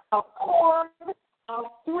themselves. A cord of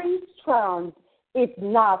 3 strands is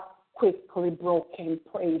not quickly broken.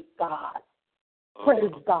 Praise God.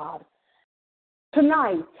 Praise God.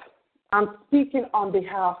 Tonight, I'm speaking on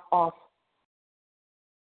behalf of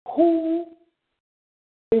who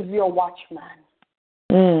is your watchman?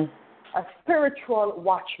 A spiritual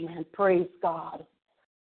watchman. Praise God.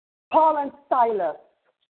 Paul and Silas,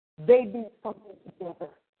 they did something together.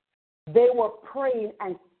 They were praying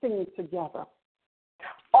and singing together.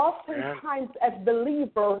 Oftentimes, as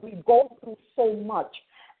believers, we go through so much,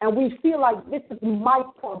 and we feel like this is my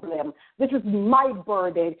problem, this is my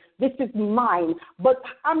burden, this is mine. But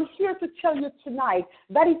I'm here to tell you tonight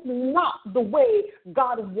that is not the way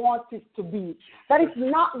God wants it to be. That is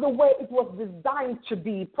not the way it was designed to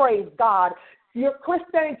be. Praise God. Your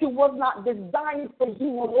Christianity was not designed for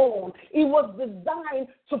you alone. It was designed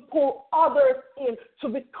to pull others in, to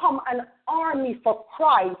become an army for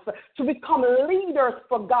Christ, to become leaders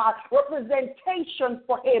for God, representation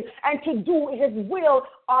for Him, and to do His will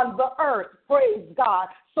on the earth. Praise God.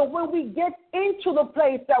 So when we get into the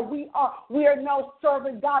place that we are now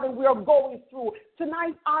serving God and we are going through,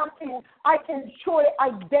 tonight I can surely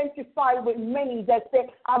identify with many that say,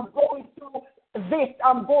 I'm going through this,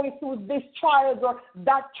 I'm going through this trials or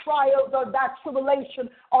that tribulation,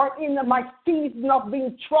 or in my season of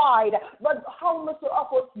being tried. But how much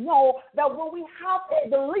of us know that when we have a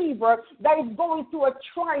believer that is going through a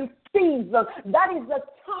trying season, that is the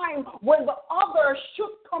time when the others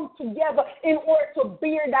should come together in order to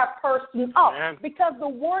bear that person up. Amen. Because the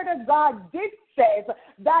Word of God did say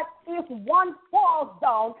that if one falls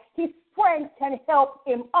down, his friend can help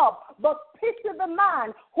him up. But picture the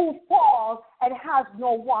man who falls and has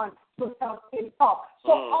no one to help him up.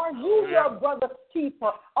 So are you your brother's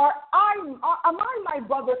keeper? Am I my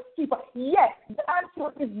brother's keeper? Yes. The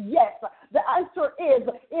answer is yes. The answer is,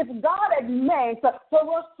 if God had meant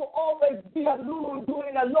for us to always be alone,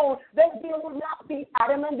 doing alone, then there would not be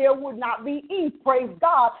Adam and there would not be Eve. Praise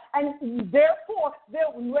God. And therefore,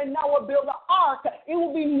 when Noah built the ark, it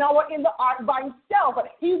would be Noah in the ark by himself.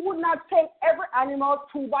 He would not take every animal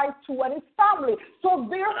 2 by 2 and his family. So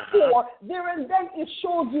therefore, there and then it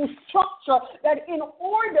shows you structure that in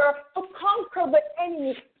order to conquer the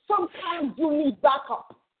enemy, sometimes you need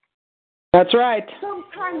backup. That's right.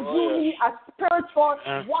 Sometimes you need a spiritual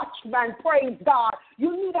watchman, praise God.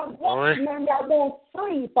 You need a watchman that won't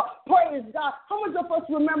sleep, praise God. How much of us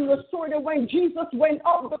remember the story that when Jesus went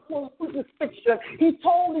up before crucifixion, he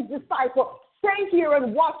told his disciples, stay here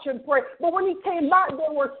and watch and pray. But when he came back,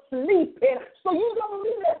 they were sleeping. So you don't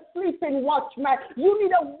need a sleeping watchman. You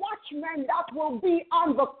need a watchman that will be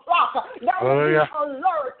on the clock, that will be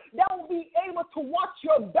alert, that will be able to watch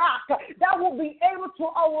your back, that will be able to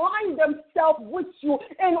align themselves with you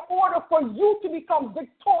in order for you to become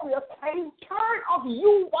victorious. And in turn of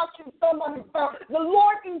you watching somebody, the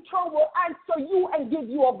Lord in turn will answer you and give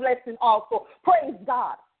you a blessing also. Praise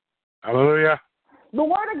God. Hallelujah. The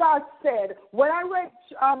Word of God said, when I read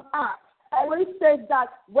Acts, and it said that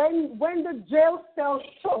when the jail cell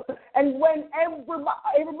shook and when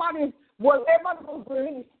everybody was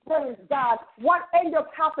released, praise God, what ended up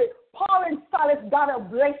happening? Paul and Silas got a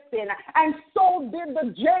blessing, and so did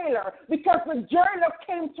the jailer, because the jailer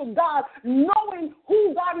came to God knowing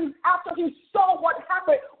who God is after he saw what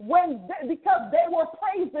happened because they were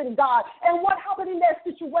praising God. And what happened in that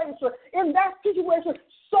situation? In that situation,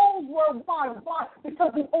 souls were won. Why?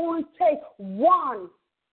 Because it only takes one.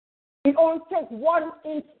 It only takes one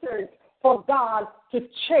instant for God to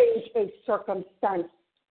change a circumstance.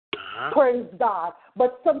 Praise God.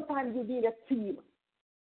 But sometimes you need a team.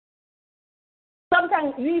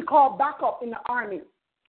 Sometimes you need to call backup in the army.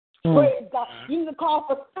 Praise God. You need to call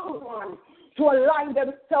for someone to align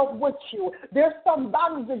themselves with you. There's some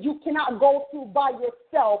battles that you cannot go through by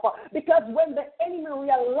yourself, because when the enemy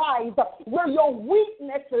realizes where your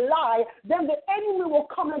weakness lies, then the enemy will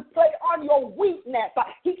come and play on your weakness.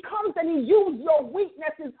 He comes and he uses your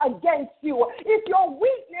weaknesses against you. If your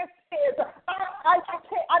weakness is,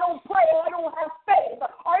 I don't pray, or I don't have faith,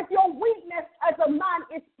 or if your weakness as a man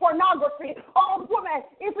is pornography, or woman,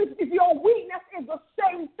 if your weakness is the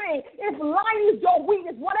same thing, if lying is your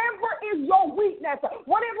weakness, whatever is your weakness,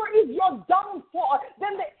 whatever is your downfall,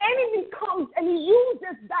 then the enemy comes and he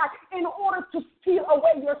uses that in order to steal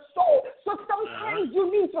away your soul. So sometimes you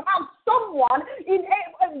need to have someone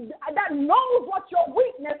that knows what your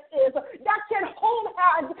weakness is, that can hold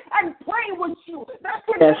hands and pray with you, that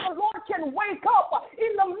can, the Lord can wake up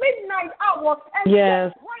in the midnight hour and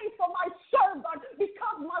pray for my servant,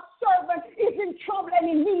 because my servant is in trouble and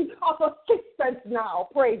in need of assistance now.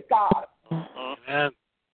 Praise God. Amen.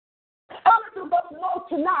 Some of us know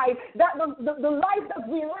tonight that the life that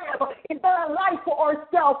we live is not a life for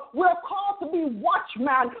ourselves. We're called to be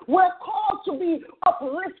watchmen. We're called to be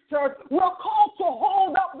uplifters. We're called to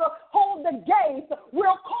hold the gates.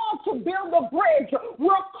 We're called to build the bridge.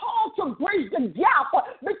 We're called to bridge the gap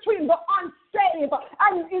between the unsaved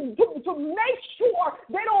and to make sure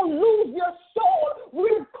they don't lose their soul.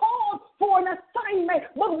 We're called for an assignment,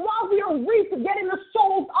 but while we are getting the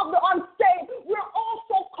souls of the unsaved, we're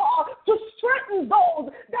also called to strengthen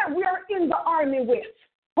those that we are in the army with.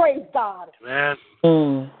 Praise God. Amen.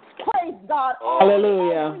 Praise God.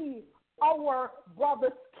 Hallelujah. Our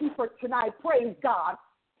brother's keeper tonight. Praise God.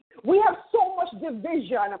 We have so much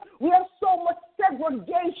division. We have so much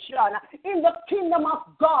segregation in the kingdom of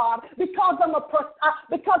God because I'm a Baptist.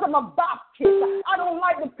 I don't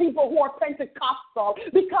like the people who are Pentecostal,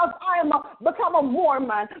 because I am a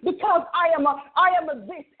Mormon, because I am a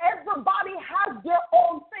this. Everybody has their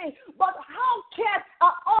own thing. But how can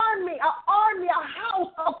an army, a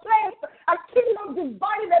house, a place, a kingdom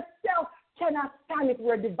divided itself cannot stand if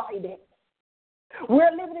we're divided?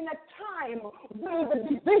 We're living in a time where the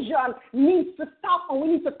division needs to stop, and we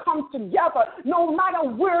need to come together. No matter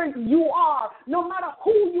where you are, no matter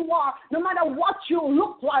who you are, no matter what you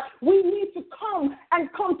look like, we need to come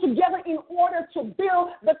together in order to build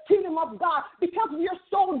the kingdom of God, because we are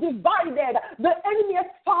so divided. The enemy has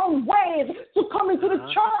found ways to come into the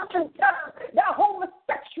church and tell us that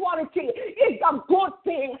homosexuality is a good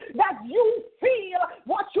thing, that you feel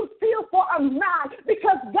what you feel for a man,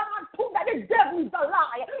 because God put that the devil is a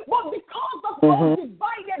lie. But because of how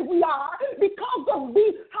divided we are, because of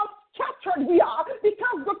how scattered we are,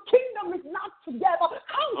 because the kingdom is not together,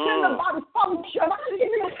 how can the body function if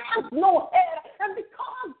it has no head? And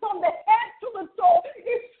because from the head to the toe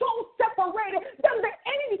is so separated, then the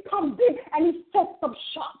enemy comes in and he sets up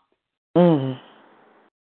shop.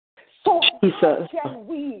 So Jesus. How can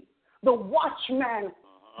we, the watchman,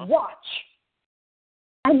 watch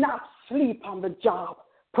and not sleep on the job?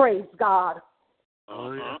 Praise God.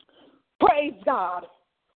 Praise God.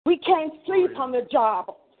 We can't sleep on the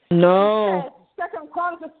job. No. Second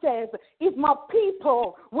Chronicles says, if my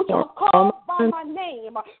people, which are called by my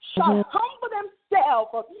name, shall humble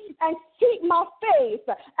themselves and seek my face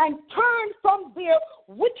and turn from their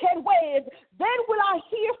wicked ways, then will I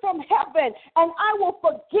hear from heaven and I will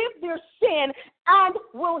forgive their sin and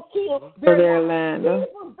will heal their land.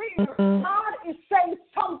 God is saying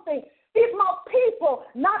something. If my people,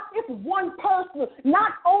 not if one person,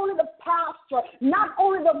 not only the pastor, not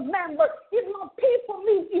only the member, if my people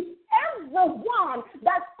mean if everyone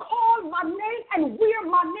that's called my name and wear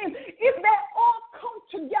my name, if they all come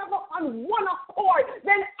together on one accord,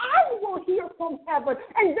 then I will hear from heaven,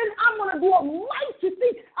 and then I'm going to do a mighty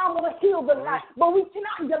thing. I'm going to heal the land. But we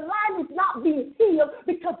cannot, the land is not being healed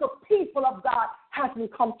because the people of God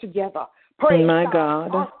hasn't come together. Praise my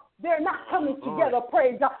God. God. They're not coming together,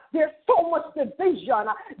 praise God. There's so much division.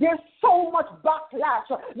 There's so much backlash.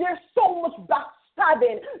 There's so much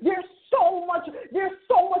backstabbing. There's so much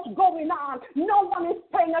going on. No one is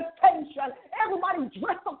paying attention. Everybody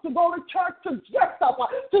dressed up to go to church, to dress up,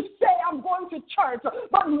 to say I'm going to church.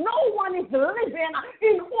 But no one is living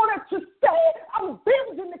in order to say I'm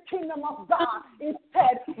building the kingdom of God.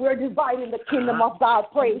 Instead, we're dividing the kingdom of God.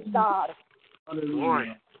 Praise God.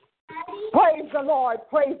 Hallelujah. Praise the Lord.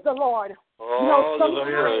 Praise the Lord.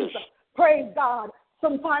 Sometimes, praise God.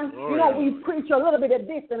 Sometimes, we preach a little bit of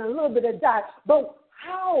this and a little bit of that. But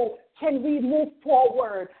how can we move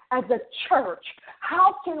forward as a church?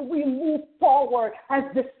 How can we move forward as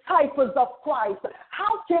disciples of Christ?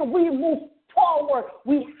 How can we move forward?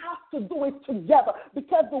 We have to do it together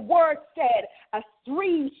because the word said a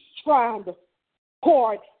three-strand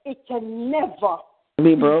cord, it can never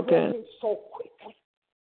be broken so quickly.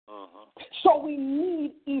 So we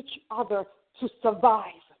need each other to survive.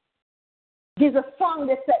 There's a song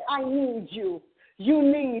that said, I need you. You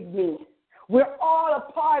need me. We're all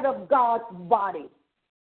a part of God's body.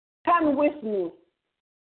 Come with me.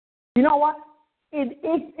 You know what? It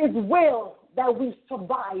is will that we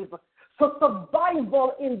survive. So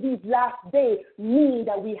survival in these last days means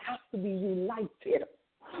that we have to be united.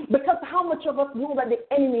 Because how much of us know that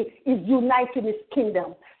the enemy is united in his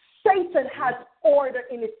kingdom? Satan has order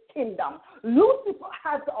in his kingdom. Lucifer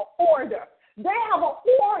has an order. They have an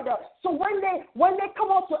order. So when they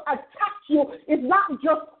come out to attack you, it's not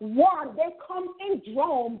just one. They come in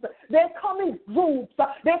droves. They come in groups.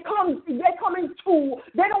 They come in two.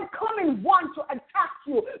 They don't come in one to attack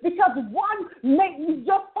you because one makes you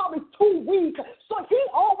just probably too weak. So he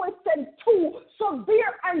always sends two. So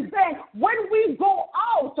there and then, when we go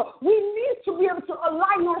out, we need to be able to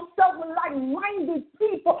align ourselves with like-minded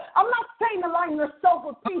people. I'm not saying align yourself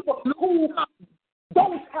with people who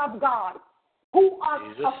don't have God, who are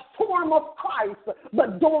a form of Christ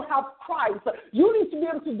but don't have Christ. You need to be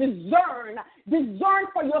able to discern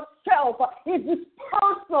for yourself. Is this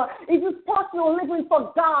person living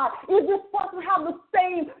for God? Is this person have the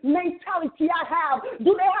same mentality I have?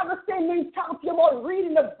 Do they have the same mentality about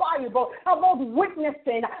reading the Bible, about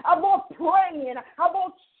witnessing, about praying,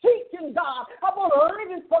 about seeking God, about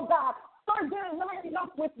living for God? Start lining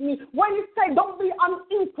up with me. When you say don't be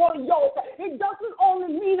unequal yoke, it doesn't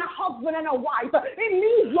only mean a husband and a wife. It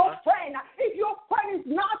means your friend. If your friend is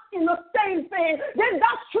not in the same thing, then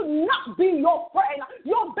that should not be your friend.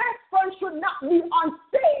 Your best friend should not be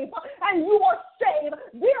unsaved, and you are saved.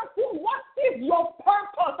 Therefore, what is your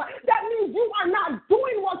purpose? That means you are not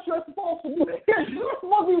doing what you're supposed to do. You're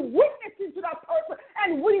supposed to be witnessing to that person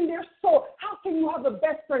and winning their soul. How can you have a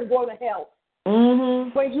best friend go to hell?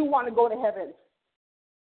 When you want to go to heaven?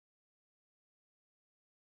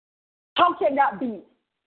 How can that be?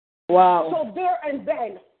 Wow. So there and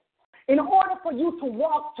then, in order for you to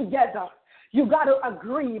walk together, you got to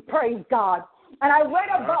agree, praise God. And I read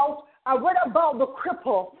about the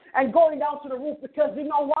cripple and going down to the roof because you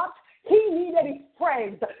know what? He needed his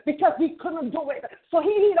friends because he couldn't do it. So he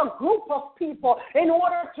needed a group of people in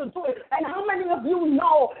order to do it. And how many of you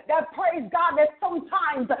know that, praise God, that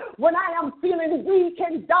sometimes when I am feeling weak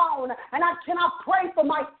and down and I cannot pray for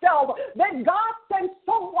myself, then God sends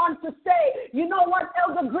someone to say, you know what,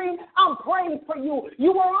 Elder Green, I'm praying for you.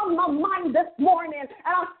 You were on my mind this morning and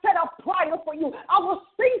I said a prayer for you. I was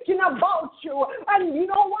thinking about you. And you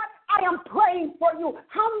know what? I am praying for you.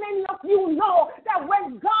 How many of you know that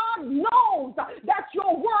when God knows that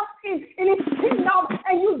your work is in his kingdom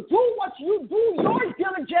and you do what you do, your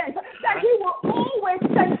diligence, that he will always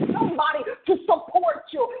send somebody to support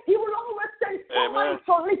you. He will always send somebody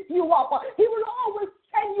to lift you up. He will always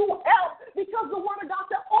send you help because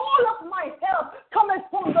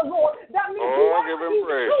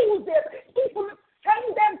chooses. He will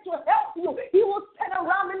send them to help you. He will stand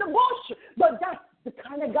around in the bush. But that's the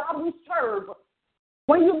kind of God we serve.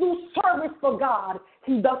 When you do service for God,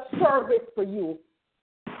 He does service for you.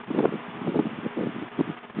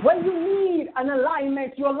 When you need an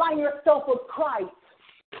alignment, you align yourself with Christ.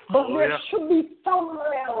 But there should be someone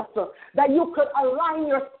else that you could align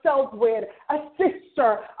yourself with, a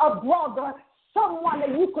sister, a brother, someone that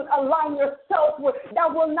you could align yourself with that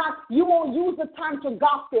will not, you won't use the time to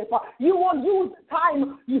gossip. You won't use the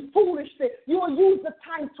time, you foolishly. You will use the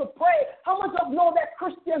time to pray. How much of know that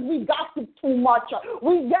Christians, we gossip too much?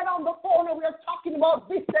 We get on the phone and we're talking about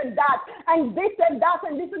this and that, and this and that,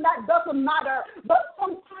 and this and that doesn't matter. But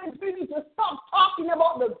sometimes we need to stop talking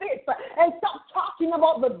about the this and stop talking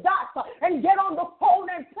about the that and get on the phone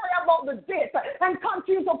and pray about the this and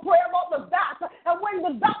continue to pray about the that. And when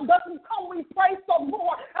the that doesn't come, we pray some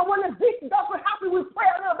more. And when the this doesn't happen, we pray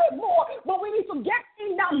a little bit more. But we need to get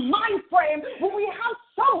in that mind frame when we have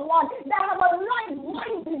someone that have a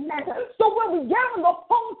like-mindedness. So when we get on the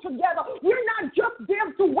phone together, we're not just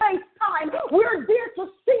there to waste time. We're there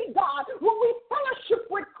to see God. When we fellowship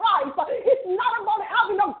with Christ, it's not about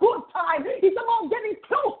having a good time. It's about getting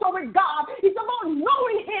closer with God. It's about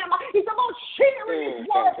knowing Him. It's about sharing His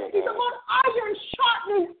word. It's about iron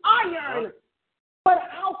sharpening iron. But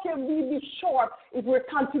how can we be sharp if we're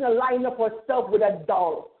continuing to line up ourselves with a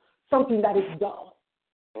dull, something that is dull?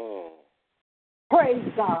 Praise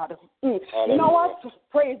God. You know what?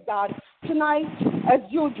 Praise God. Tonight, as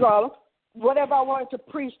usual, whatever I wanted to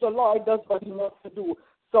preach, the Lord does what He wants to do.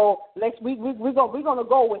 So we're going to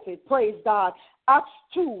go with it. Praise God. Acts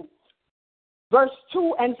 2, verse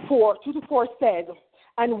 2 and 4, 2 to 4 says,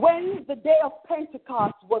 and when the day of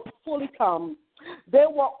Pentecost was fully come, they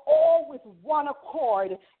were all with one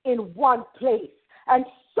accord in one place. And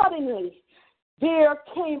suddenly there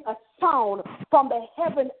came a sound from the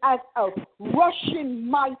heaven as a rushing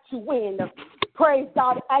mighty wind. Praise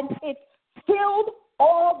God. And it filled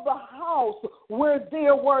all the house where they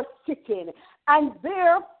were sitting. And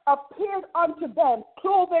there appeared unto them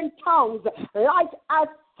cloven tongues like as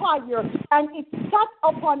fire, and it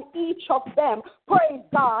sat upon each of them, praise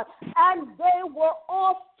God, and they were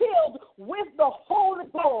all filled with the Holy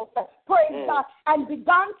Ghost, praise God, and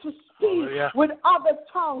began to speak with other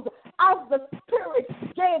tongues as the Spirit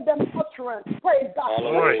gave them utterance, praise God.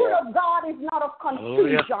 The Spirit of God is not of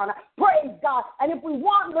confusion, praise God, and if we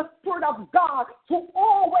want the Spirit of God to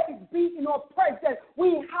always be in our presence,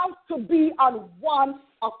 we have to be on one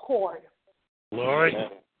accord. Glory.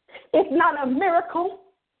 It's not a miracle.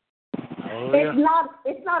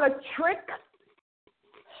 It's not a trick.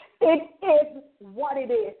 It is what it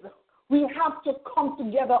is. We have to come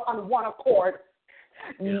together on one accord.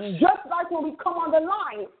 Just like when we come on the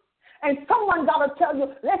line and someone got to tell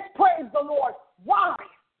you, let's praise the Lord. Why?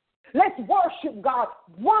 Let's worship God.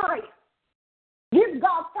 Why? Give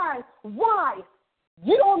God thanks. Why?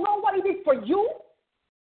 You don't know what He did for you?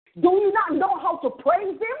 Do you not know how to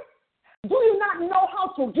praise Him? Do you not know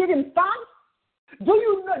how to give Him thanks? Do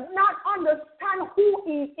you not understand who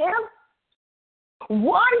He is?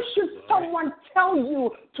 Why should someone tell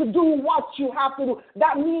you to do what you have to do?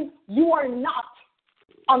 That means you are not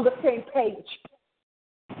on the same page.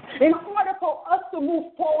 In order for us to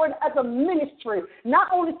move forward as a ministry, not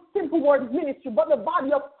only simple word ministry, but the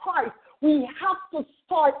body of Christ, we have to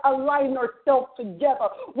start aligning ourselves together.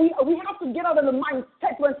 We have to get out of the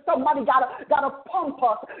mindset when somebody got to pump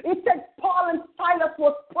us. It said Paul and Silas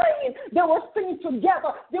was praying. They were singing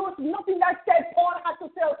together. There was nothing that said Paul had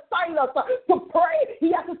to tell Silas to pray.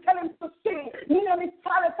 He had to tell him to sing. Neither did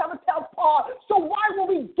Silas have to tell Paul. So why when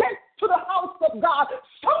we get to the house of God,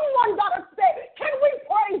 someone got to say, can we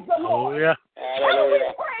praise the Lord? Can we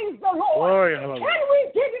praise the Lord? Can we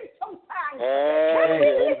give Him some thanks? Can we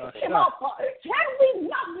lift Him up? Can we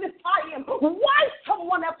magnify Him? Why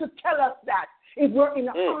someone have to tell us that if we're in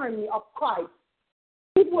the army of Christ?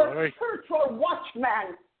 If we're spiritual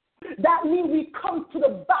watchmen, that means we come to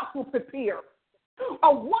the battle prepared.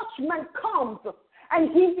 A watchman comes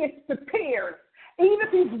and he is prepared. Even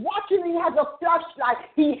if he's watching, he has a flashlight,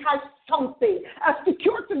 he has something. As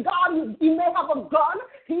secure to God, he may have a gun,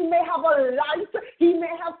 he may have a light, he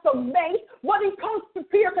may have some mace, but he comes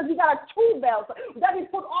prepared because he got a tool belt that he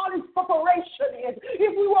put all his preparation in.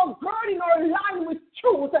 If we were girding our line with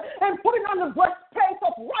truth and putting on the breastplate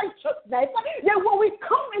of righteousness, then when we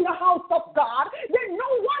come in the house of God, then no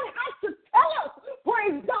one has to tell us,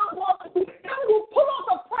 praise God, what to do. And we'll pull out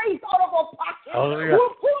the praise out of our pocket.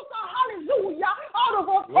 We'll pull out the hallelujah out of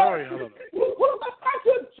our pocket. We'll pull out the thank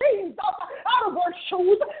you, Jesus, out of our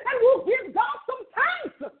shoes, and we'll give God some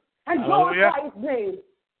thanks and glorify His name.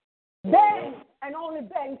 Then and only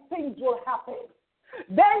then things will happen.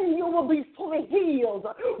 Then you will be fully healed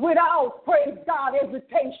without, praise God,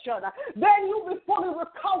 hesitation. Then you'll be fully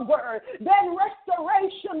recovered. Then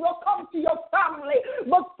restoration will come to your family.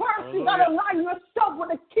 But first you got to align yourself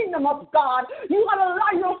with the kingdom of God. You got to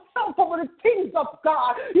align yourself with the things of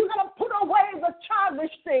God. You got to put away the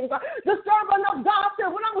childish things. The servant of God said,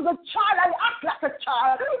 when I was a child, I act like a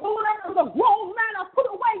child. But when I was a grown man, I put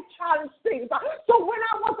away childish things. So when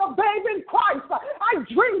I was a baby in Christ, I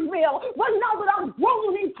drink milk. But now that I'm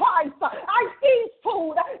grown in Christ, I eat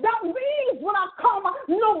food. That means when I come,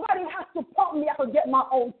 nobody has to pump me. I can get my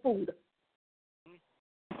own food.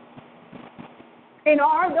 In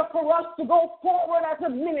order for us to go forward as a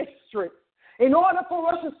ministry, in order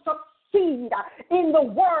for us to succeed in the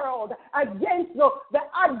world against the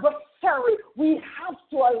adversary, we have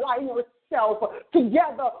to align ourselves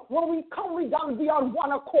together. When we come, we got to be on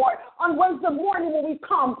one accord. On Wednesday morning when we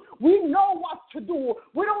come, we know what to do.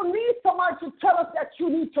 We don't need somebody to tell us that you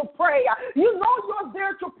need to pray. You know you're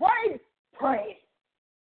there to pray. Pray.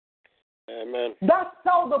 Amen. That's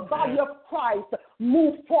how the body of Christ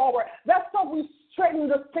move forward. That's how we strengthen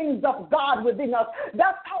the things of God within us.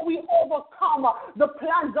 That's how we overcome the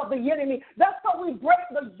plans of the enemy. That's how we break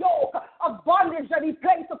the yoke of bondage that he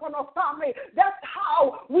placed upon our family. That's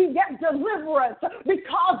how we get deliverance,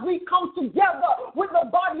 because we come together with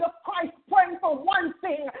the body of Christ praying for one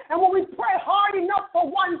thing. And when we pray hard enough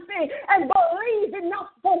for one thing and believe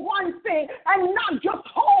enough for one thing and not just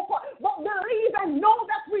hope, but believe and know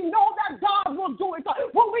that we know that God will do it.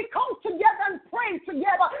 When we come together and pray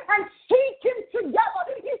together and seek him together,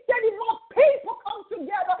 he said if more people come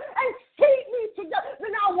together and seek me together,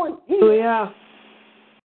 then I will heal. Oh, yeah.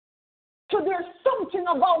 So there's something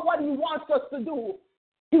about what he wants us to do.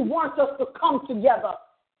 He wants us to come together.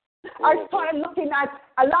 I started looking at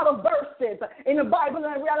a lot of verses in the Bible, and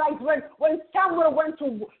I realized when Samuel went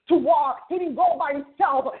to war, he didn't go by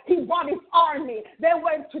himself. He brought his army. They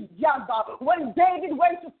went together. When David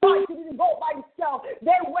went to fight, he didn't go by himself.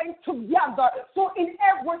 They went together. So in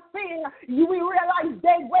everything, we realize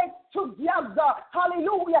they went together.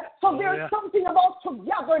 Hallelujah. So there's something about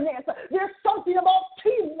togetherness. There's something about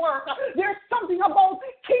teamwork. There's something about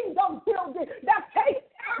kingdom building that takes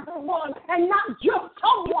everyone, and not just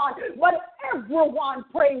someone, but everyone.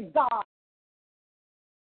 Praise God.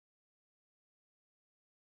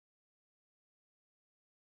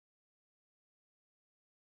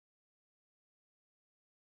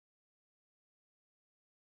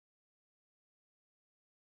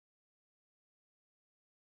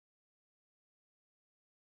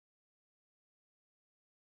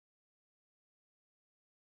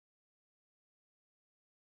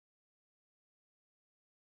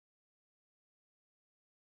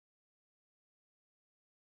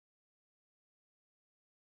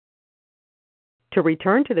 To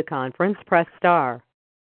return to the conference, press star.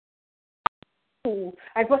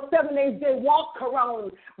 And for 7 days, they walked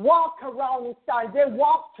around inside. They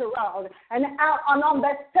walked around. And on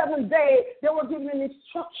that 7th day, they were given an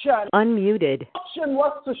instruction. Unmuted. Instruction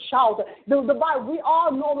was to shout. The Bible, we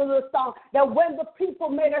all know the song that when the people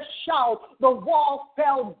made a shout, the wall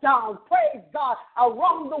fell down. Praise God.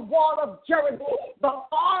 Around the wall of Jericho, the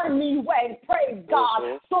army went. Praise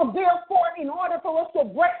God. So therefore, in order for us to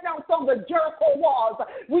break down some of the Jericho walls,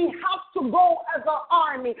 we have to go as an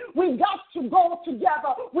army. We got to go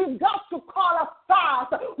together. We've got to call a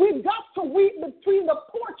fast. We've got to weep between the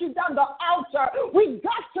porches and the altar. We've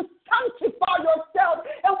got to sanctify yourself,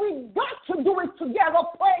 and we've got to do it together.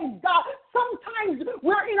 Praise God. Sometimes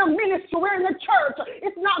we're in a ministry, we're in a church.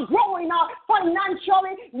 It's not growing up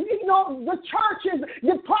financially. You know, the church is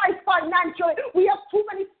deprived financially. We have too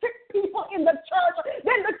many sick people in the church.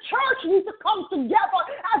 Then the church needs to come together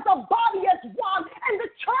as a body, as one, and the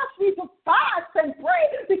church needs to fast and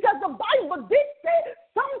pray, because the Bible did say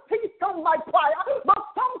some things come by prayer, but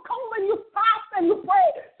some come when you fast and you pray.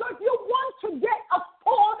 So if you want to get a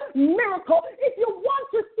full miracle, if you want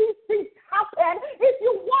to see things happen, if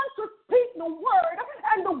you want to speak the word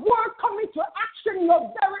and the word come into action in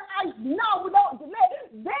your very eyes now without delay,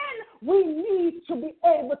 then we need to be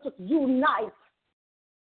able to unite.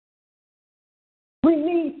 We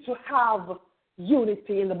need to have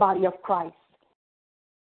unity in the body of Christ.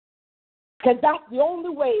 Because that's the only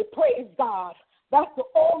way, praise God, that's the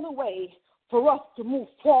only way for us to move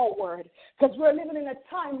forward. Because we're living in a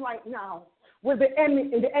time right now where the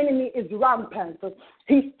enemy is rampant.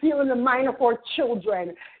 He's stealing the mind of our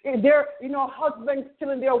children. Their, husbands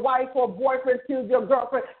stealing their wife or boyfriend stealing their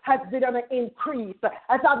girlfriend has been on an increase.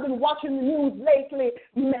 As I've been watching the news lately,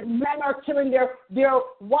 men are killing their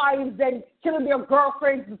wives and killing their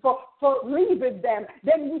girlfriends for leaving them.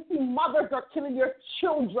 Then we see mothers are killing their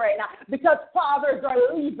children because fathers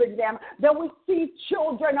are leaving them. Then we see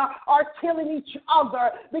children are killing each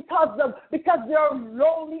other because they're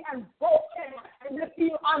lonely and broken and they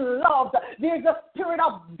feel unloved. There's a spirit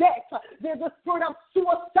of death. There's a spirit of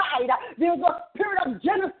suicide. There's a spirit of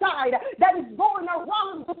genocide that is going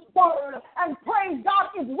around this world. And praise God,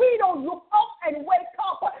 if we don't look up and wake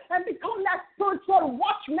up and become that spiritual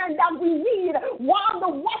watchman that we need while the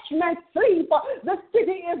watchmen sleep, the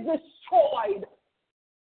city is destroyed.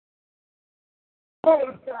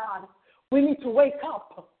 Praise God. We need to wake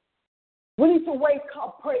up. We need to wake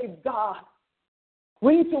up, praise God.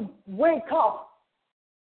 We need to wake up.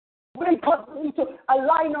 Wake up. We need to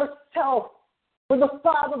align ourselves with the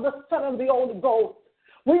Father, the Son, and the Holy Ghost.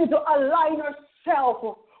 We need to align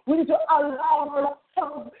ourselves. We need to align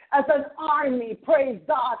ourselves as an army, praise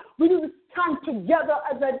God. We need to stand together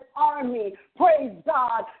as an army, praise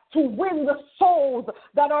God, to win the souls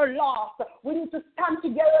that are lost. We need to stand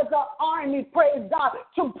together as an army, praise God,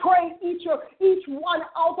 to pray each one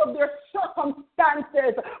out of their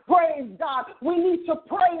circumstances, praise God. We need to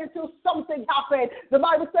pray until something happens. The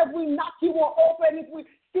Bible says we knock, He will open. If we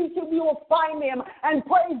seek Him, we will find Him. And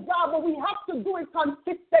praise God, but we have to do it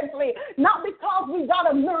consistently, not because we got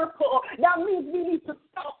a miracle. That means we need to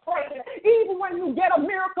stop praying. Even when you get a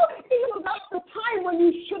miracle, even that's the time when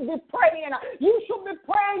you should be praying. You should be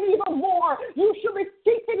praying even more. You should be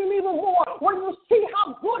seeking Him even more. When you see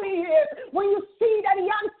how good He is, when you see that He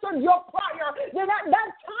answered your prayer, then at that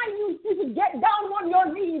time you need to get down on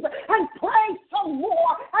your knees and pray some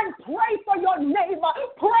more, and pray for your neighbor,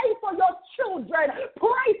 pray for your children,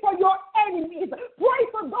 pray for your enemies, pray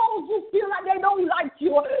for those who feel like they don't like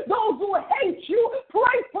you, those who hate you,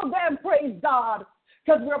 pray for them, praise God,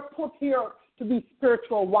 because we're put here to be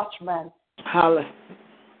spiritual watchmen. Hallelujah.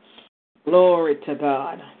 Glory to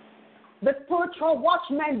God. The spiritual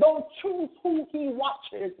watchman don't choose who he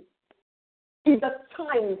watches. He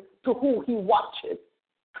assigns to who he watches.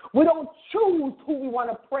 We don't choose who we want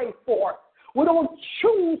to pray for. We don't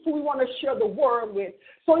choose who we want to share the word with.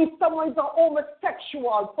 So if someone is a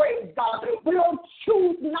homosexual, praise God, we don't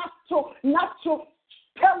choose not to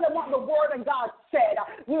tell them what the word of God said.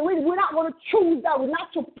 We're not going to choose that. We're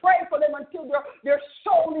not to pray for them until their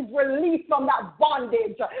soul is released from that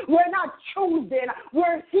bondage. We're not choosing.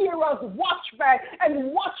 We're here as watchmen,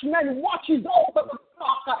 and watchmen watches over the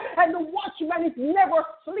flock, and the watchman is never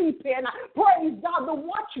sleeping. Praise God. The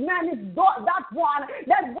watchman is that one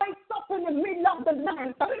that wakes up in the middle of the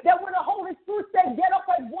night, that when the Holy Spirit says get up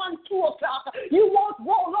at 1, 2 o'clock, you won't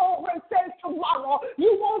roll over and say tomorrow.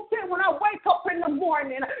 You won't say when I wake up in the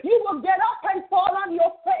morning. You will get up and fall on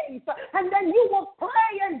your face, and then you will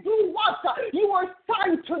pray and do what you are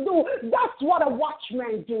assigned to do. That's what a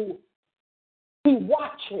watchman do. He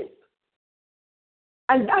watches.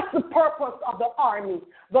 And that's the purpose of the army.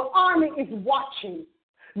 The army is watching.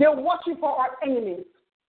 They're watching for our enemies.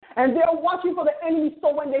 And they're watching for the enemy,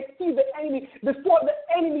 so when they see the enemy, before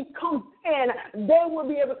the enemy comes in, they will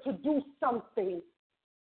be able to do something.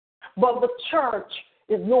 But the church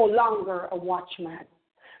is no longer a watchman.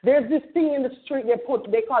 There's this thing in the street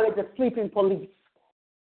they call it the sleeping police.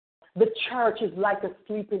 The church is like a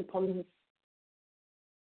sleeping police.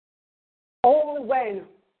 Only when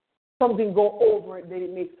something goes over it, then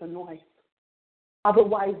it makes a noise.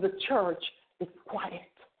 Otherwise, the church is quiet.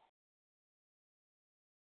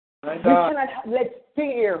 We cannot let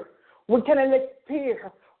fear. We cannot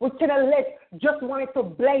let just wanting to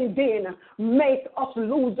blend in make us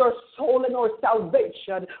lose our soul and our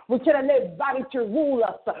salvation. We cannot let vanity rule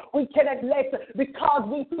us. We cannot let, because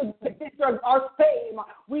we forget our fame,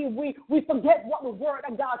 we forget what the word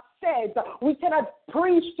of God says. We cannot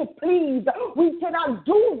preach to please. We cannot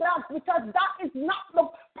do that, because that is not the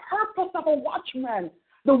purpose of a watchman.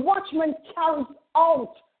 The watchman carries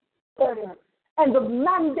out prayer. And the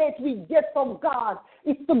mandate we get from God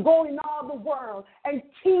is to go in all the world and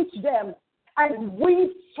teach them and win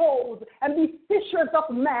souls and be fishers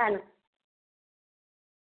of men.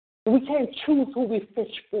 We can't choose who we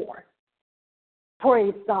fish for.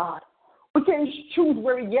 Praise God. We can't choose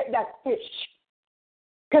where we get that fish.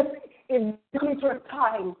 Because it's coming to a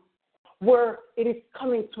time where it is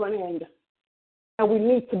coming to an end. And we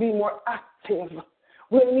need to be more active.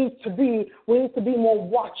 We need to be more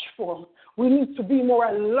watchful. We need to be more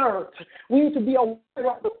alert. We need to be aware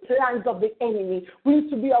of the plans of the enemy. We need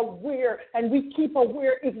to be aware, and we keep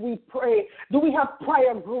aware if we pray. Do we have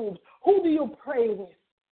prayer groups? Who do you pray with?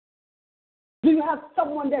 Do you have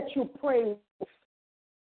someone that you pray with?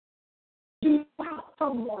 Do you have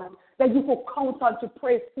someone that you can count on to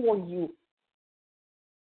pray for you?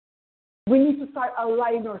 We need to start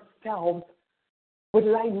aligning ourselves with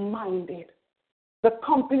like-minded. The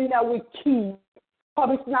company that we keep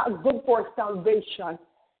probably is not good for salvation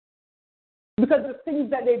because the things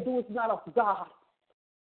that they do is not of God.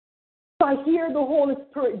 So I hear the Holy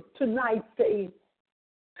Spirit tonight saying,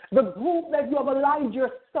 the group that you have aligned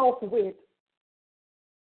yourself with,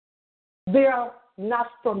 they are not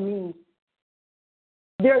from me.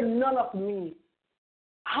 They're none of me.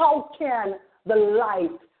 How can the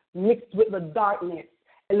light mix with the darkness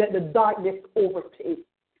and let the darkness overtake?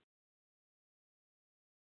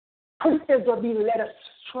 Christians are being led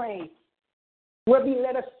astray. We're being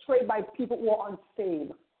led astray by people who are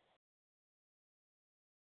unsaved.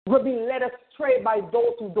 We're being led astray by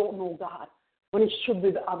those who don't know God, when it should be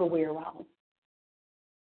the other way around.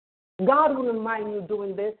 God wouldn't mind you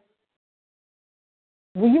doing this.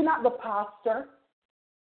 Were you not the pastor?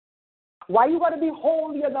 Why you got to be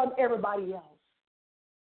holier than everybody else?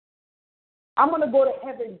 I'm going to go to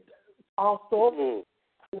heaven also.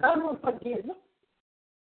 God will forgive me.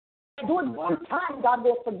 If I do it one time, God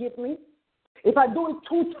will forgive me. If I do it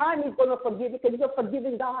 2 times, He's going to forgive me because He's a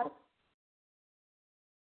forgiving God.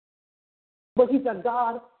 But He's a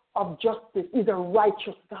God of justice. He's a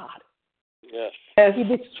righteous God. Yes. He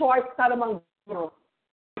destroyed Sodom and Gomorrah.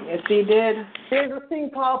 Yes, He did. There's a thing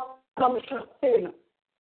called presumptuous sin.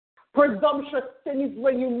 Presumptuous sin is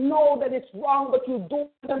when you know that it's wrong, but you do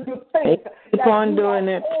it and you think Keep on doing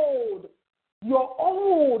it. You're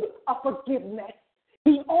owed a forgiveness.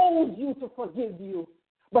 He owes you to forgive you,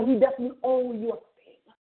 but He doesn't owe you a thing.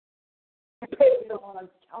 He paid it all on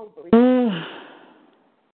Calvary.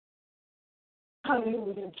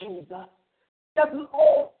 Hallelujah, Jesus. He doesn't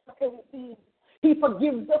owe us anything. He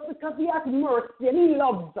forgives us because He has mercy and He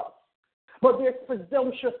loves us. But there's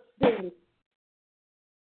presumptuous sin.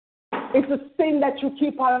 It's a sin that you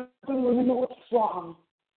keep on doing when you know it's wrong.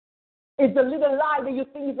 It's a little lie that you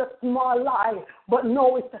think is a small lie, but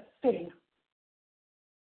no, it's a sin.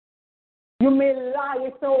 You may lie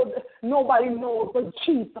so nobody knows, but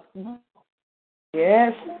Jesus knows.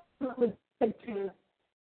 Yes. You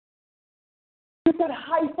can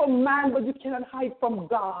hide from man, but you cannot hide from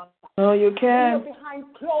God. No, you can't. You're behind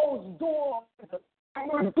closed doors. And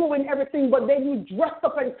you're doing everything, but then you dress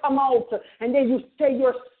up and come out, and then you say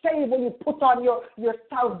you're saved when you put on your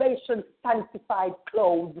salvation sanctified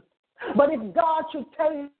clothes. But if God should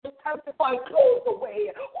tell you to sanctify clothes away,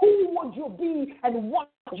 who would you be and what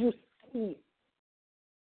would you see?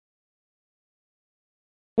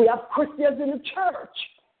 We have Christians in the church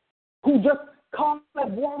who just come at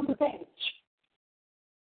one bench.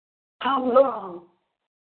 How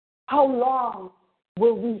long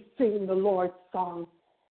will we sing the Lord's song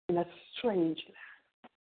in a strange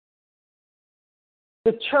land?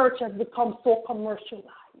 The church has become so commercialized.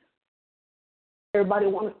 Everybody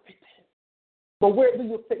wants to fit in. But where do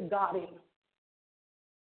you fit God in?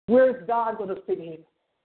 Where is God going to fit in?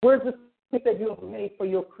 Where's the space that you have made for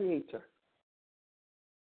your Creator?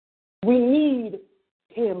 We need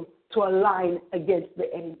Him to align against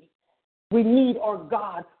the enemy. We need our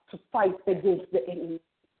God to fight against the enemy.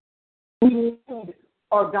 We need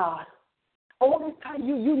our God. All the time,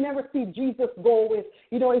 you never see Jesus go with,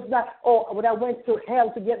 it's not, when I went to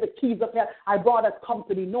hell to get the keys of hell, I brought a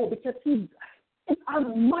company. No, because He's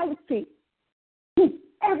almighty. He's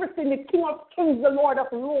everything, the King of Kings, the Lord of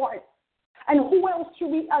Lords. And who else should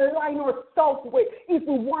we align ourselves with if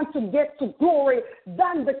we want to get to glory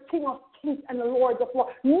than the King of Kings and the Lord of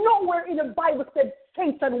Lords? Nowhere in the Bible said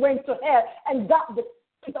Satan went to hell and got the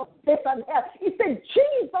key of death and hell. It said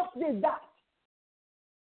Jesus did that.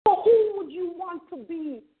 So who would you want to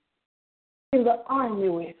be in the army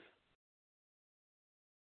with?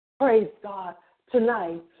 Praise God.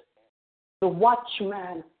 Tonight, the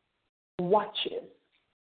watchman watches.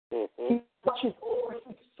 He watches over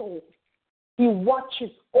his soul. He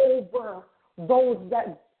watches over those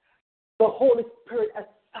that the Holy Spirit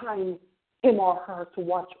assigned him or her to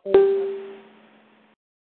watch over.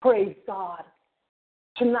 Praise God.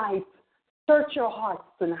 Tonight, search your hearts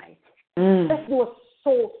tonight. Let's do a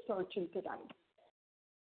soul searching tonight.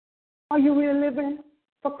 Are you really living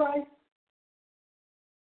for Christ?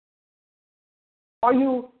 Are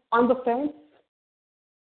you on the fence?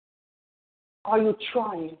 Are you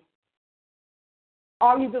trying?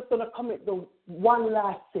 Are you just going to commit the one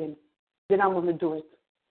last sin? Then I'm going to do it.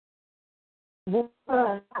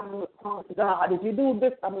 God, if you do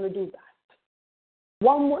this, I'm going to do that.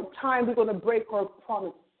 One more time, we're going to break our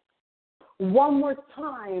promise. One more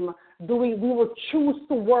time, we will choose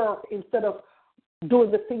to work instead of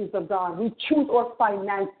doing the things of God. We choose our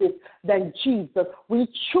finances than Jesus. We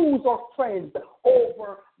choose our friends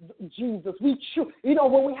over Jesus. We choose. You know,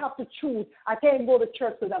 when we have to choose, I can't go to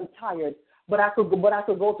church because I'm tired, but I could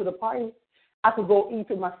go to the party. I could go eat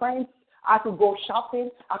with my friends. I could go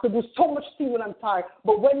shopping. I could do so much things when I'm tired.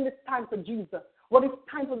 But when it's time for Jesus, when it's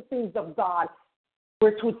time for the things of God,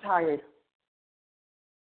 we're too tired.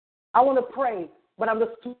 I want to pray, but I'm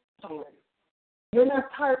just too tired. You're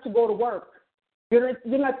not tired to go to work. You're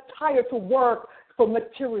not tired to work for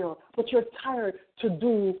material, but you're tired to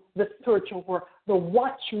do the spiritual work. The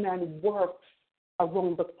watchman works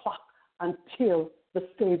around the clock until the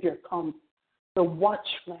Savior comes. The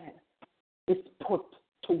watchman is put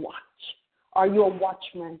to watch. Are you a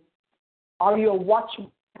watchman? Are you a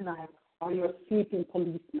watchman tonight? Are you a sleeping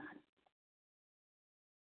policeman?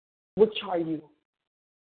 Which are you?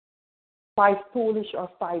 5 foolish or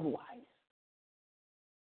 5 wise?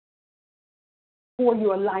 Who are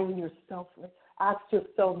you aligning yourself with? Ask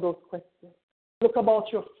yourself those questions. Look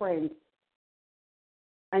about your friends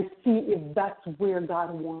and see if that's where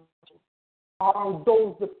God wants you. Are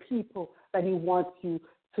those the people that He wants you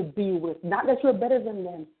to be with? Not that you're better than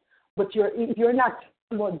them, but if you're not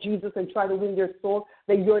talking about Jesus and trying to win their soul,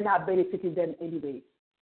 then you're not benefiting them anyway.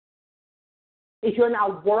 If you're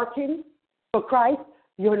not working for Christ,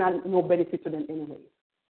 you're not no benefit to them anyway.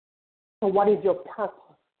 So what is your purpose?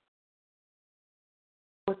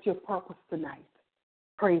 What's your purpose tonight?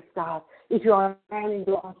 Praise God. If you're a man and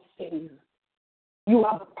you're unsaved, you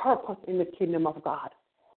have a purpose in the kingdom of God.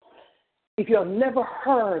 If you have never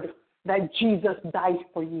heard that Jesus died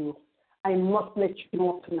for you, I must let you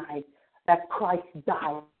know tonight that Christ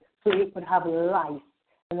died so you could have life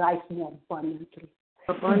more abundantly.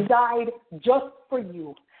 He died just for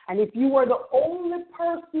you. And if you were the only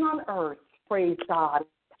person on earth, praise God,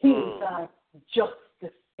 He died just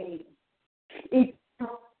the same. If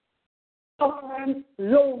you're suffering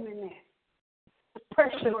loneliness,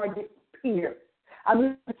 depression, or despair, I'm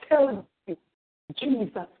going to tell you,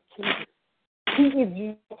 Jesus came. He is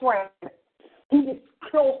your friend. He is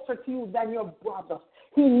closer to you than your brother.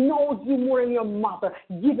 He knows you more than your mother.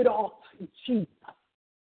 Give it all to Jesus.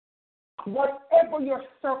 Whatever your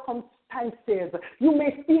circumstances, you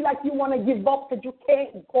may feel like you want to give up, that you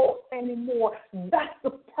can't go anymore. That's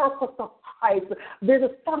the purpose of Christ. There's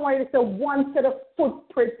a song where it says one set of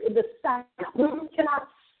footprints in the sand. You cannot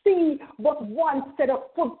see but one set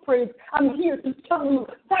of footprints. I'm here to tell you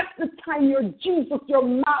that's the time your Jesus, your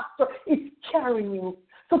master, is carrying you.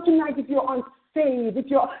 So tonight, if you're unsaved,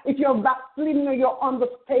 if you're backsliding or you're on the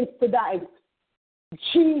faith tonight,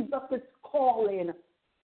 Jesus is calling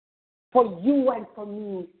for you and for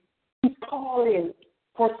me. He's calling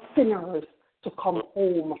for sinners to come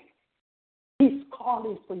home. He's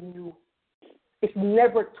calling for you. It's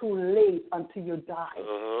never too late until you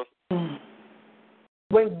die.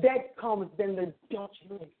 When death comes, then the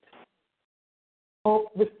judgment. Oh,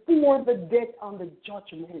 before the death on the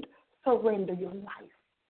judgment, surrender your life.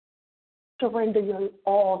 Surrender your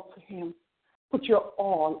all to Him. Put your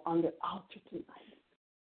all on the altar tonight.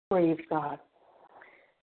 Praise God.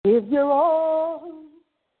 Give your all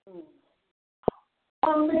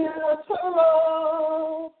on the altar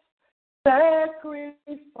of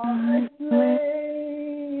sacrifice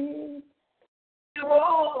laid. Your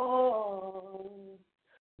all.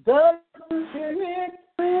 The Spirit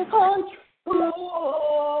control.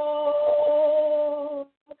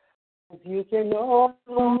 You can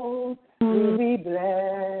all be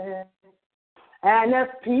blessed and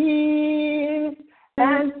have peace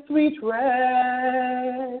and sweet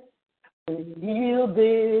rest.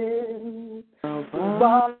 Yielding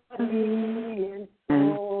body and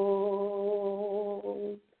soul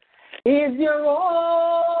is your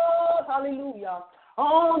all. Hallelujah.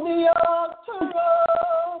 On the altar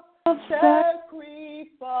of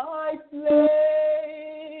sacrifice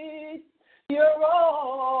laid, your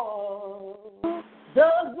all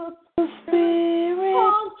does the Spirit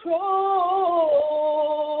control.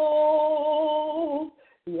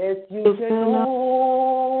 Yes, you can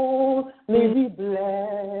only be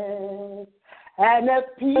blessed and have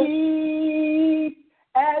peace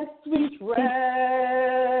and sweet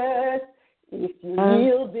rest if you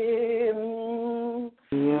yield Him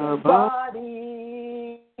your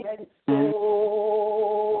body and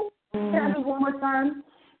soul. Can I do one more time?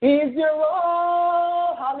 Is your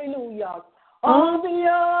all, hallelujah, on the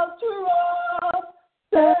altar of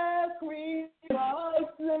sacrifice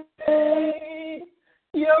laid,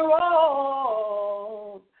 your all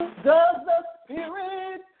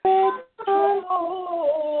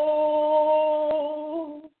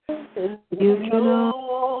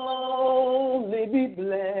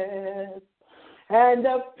blessed, and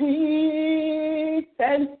a peace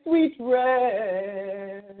and sweet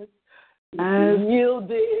rest as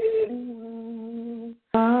yielding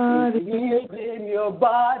your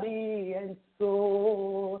body and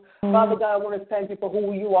soul. Father God, I want to thank you for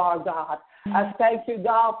who you are, God. I thank you,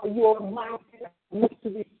 God, for your mighty to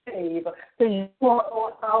be saved. So you are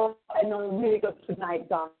our Alpha and Omega tonight,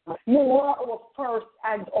 God. You are our first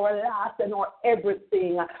and our last and our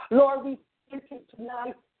everything. Lord, we thank you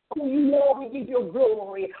tonight. Who you are, we give you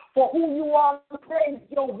glory. For who you are, praise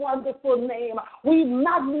your wonderful name. We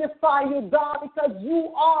magnify you, God, because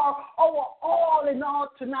you are our all in all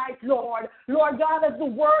tonight, Lord. Lord God, as the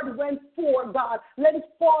word went forth, God, let it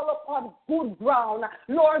fall upon good ground.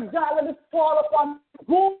 Lord God, let it fall upon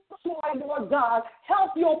good soil, Lord God.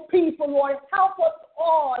 Help your people, Lord. Help us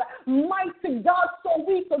all, mighty God, so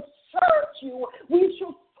we could search you. We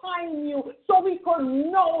should find you, so we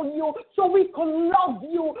can know you, so we can love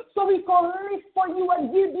you, so we can live for you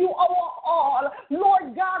and give you our all.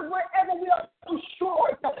 Lord God, wherever we are too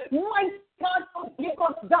short, mighty God, forgive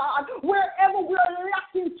us, God. Wherever we are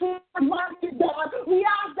lacking to, mighty God, we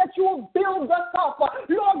ask that you will build us up.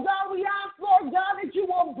 Lord God, we ask, Lord God, that you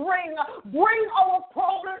will bring our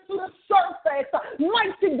problems to the surface,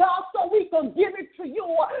 mighty God, so we can give it to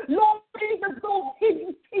you. Lord, Jesus, those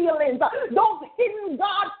hidden feelings, those hidden,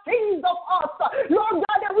 God, things of us, Lord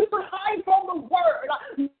God, that we could hide from the word.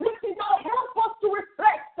 Mighty God, help us to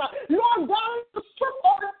reflect, Lord God, to strip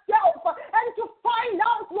ourselves and to find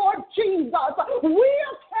out, Lord Jesus,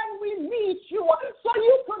 where can we meet you so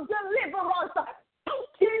you could deliver us.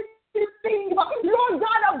 Lord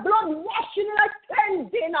God, a blood washing and a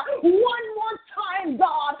cleansing one more time,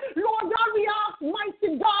 God. Lord God, we ask,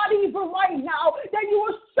 mighty God, even right now, that you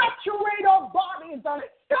will saturate our bodies,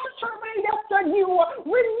 saturate us anew,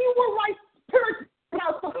 renew our right spirit,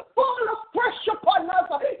 fall afresh upon us,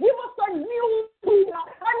 give us a new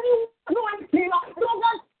anointing. Lord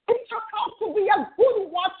God, teach us how to be a good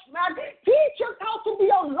watchman. Teach us how to be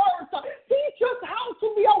alert. Teach us how to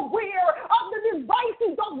be aware of the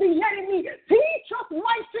devices of the enemy. Teach us,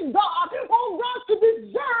 mighty God, oh God, to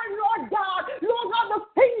discern, Lord God, the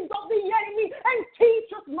things of the enemy, and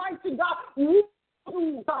teach us, mighty God,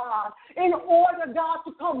 God, in order, God,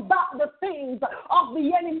 to combat the things of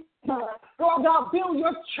the enemy. Lord God, build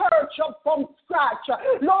your church up from scratch.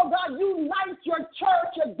 Lord God, unite your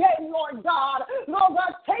church again, Lord God. Lord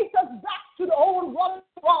God, take us back to the old one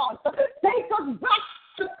cross. Take us back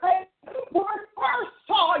to the place where we first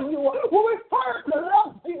saw you, where we first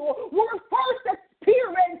loved you, where we first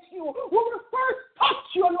experienced you, where we first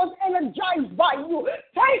touched you and was energized by you.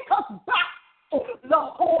 Take us back the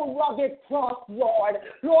whole rugged cross, Lord.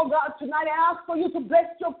 Lord God, tonight I ask for you to bless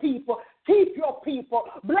your people. Keep your people.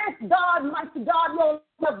 Bless God, mighty God, Lord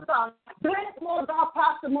God. Bless, Lord God,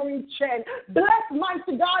 Pastor Maureen Chen. Bless,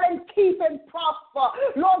 mighty God, and keep and prosper.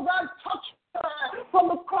 Lord God, touch her from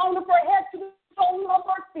the crown of her head to the sole of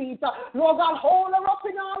her feet. Lord God, hold her up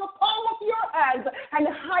in all the palm of your hands and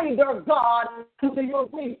hide her, God, into your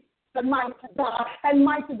wings. And mighty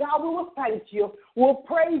God, we will thank you. We'll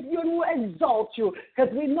praise you and we'll exalt you,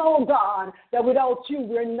 because we know, God, that without you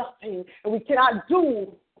we're nothing and we cannot do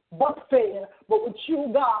but fail. But with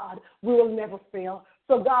you, God, we will never fail.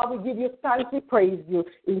 So, God, we give you thanks. We praise you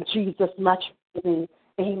in Jesus' mighty name.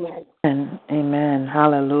 Amen. Amen.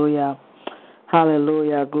 Hallelujah.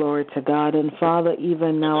 Hallelujah. Glory to God. And Father,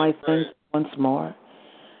 even now I thank you once more.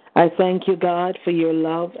 I thank you, God, for your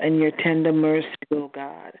love and your tender mercy, oh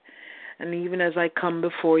God. And even as I come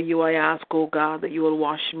before you, I ask, oh God, that you will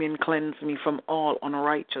wash me and cleanse me from all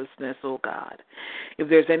unrighteousness, oh God. If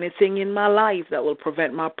there's anything in my life that will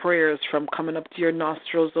prevent my prayers from coming up to your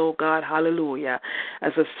nostrils, oh God, hallelujah,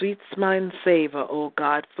 as a sweet smelling savor, oh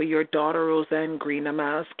God, for your daughter Roseann Green, I'm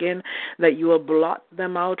asking that you will blot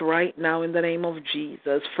them out right now in the name of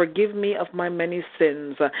Jesus. Forgive me of my many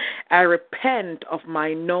sins. I repent of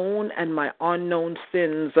my known and my unknown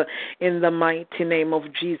sins in the mighty name of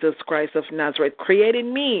Jesus Christ of Nazareth. Create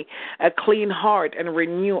in me a clean heart and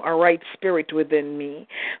renew a right spirit within me.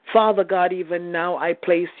 Father God, even now I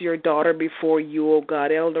place your daughter before you, O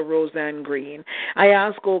God, Elder Roseann Green. I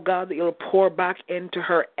ask, O God, that you'll pour back into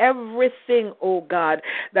her everything, O God,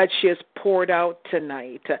 that she has poured out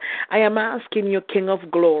tonight. I am asking you, King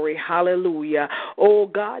of Glory, hallelujah, O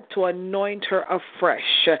God, to anoint her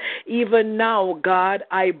afresh. Even now, God,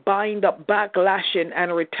 I bind up backlashing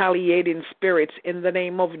and retaliating spirits in the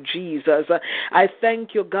name of Jesus. Jesus. I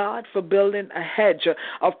thank you, God, for building a hedge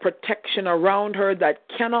of protection around her that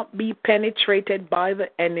cannot be penetrated by the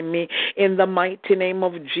enemy in the mighty name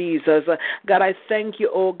of Jesus. God, I thank you,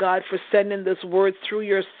 oh God, for sending this word through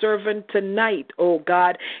your servant tonight, oh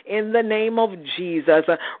God, in the name of Jesus.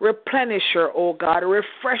 Replenish her, oh God,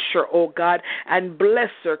 refresh her, oh God, and bless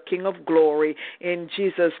her, King of glory. In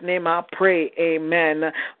Jesus' name I pray,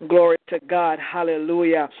 amen. Glory to God,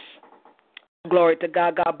 hallelujah. Glory to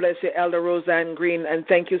God. God bless you, Elder Roseann Green, and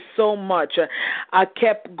thank you so much. I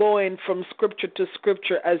kept going from scripture to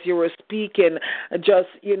scripture as you were speaking, just,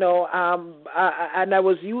 and I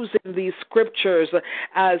was using these scriptures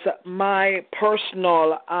as my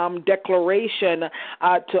personal declaration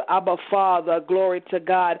to Abba Father. Glory to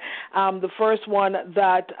God. The first one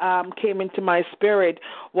that came into my spirit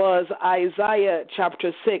was Isaiah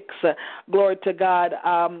chapter 6. Glory to God,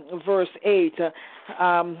 verse 8.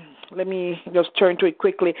 Let me just turn to it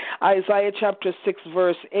quickly. Isaiah chapter 6,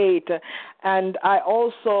 verse 8. And I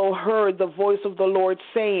also heard the voice of the Lord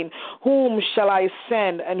saying, whom shall I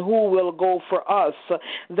send, and who will go for us?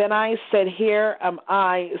 Then I said, here am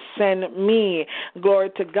I, send me. Glory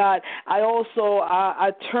to God. I also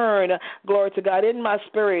I turn, glory to God, in my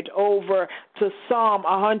spirit over to Psalms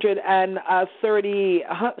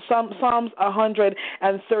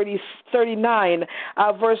 139,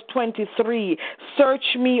 verse 23.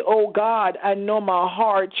 Search me, O God, and know my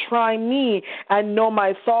heart. Try me and know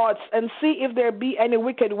my thoughts, and see if there be any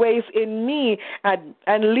wicked ways in me, and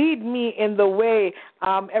lead me in the way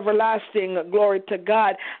everlasting. Glory to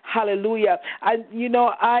God. Hallelujah. I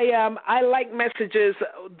like messages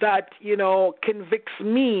that convicts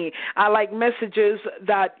me. I like messages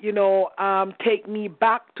that take me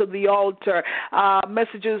back to the altar.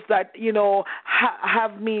 Messages that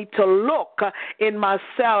have me to look in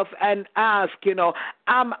myself and ask,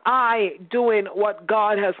 am I doing what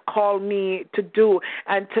God has called me to do?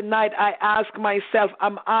 And tonight I ask myself,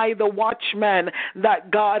 am I the watchman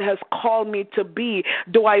that God has called me to be?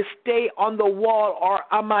 Do I stay on the wall, or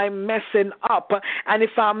am I messing up? And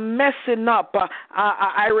if I'm messing up,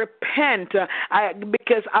 I repent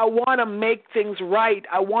because I want to make things right.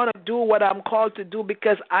 I want to do what I'm called to do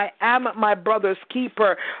because I am my brother's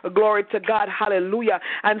keeper. Glory to God. Hallelujah.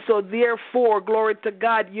 And so therefore, glory to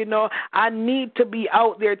God, I need to be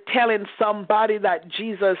out there telling somebody that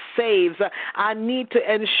Jesus saves. I need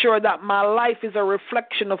to ensure that my life is a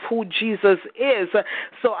reflection of who Jesus is.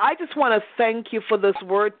 So I just want to thank you for this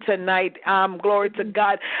word tonight. Glory to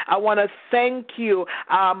God. I want to thank you,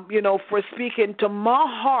 for speaking to my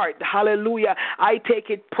heart. Hallelujah. I take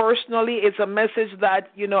it personally. It's a message that,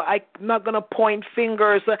 I'm not going to point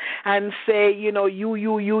fingers and say, you. No,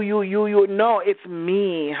 it's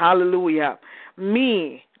me. Hallelujah.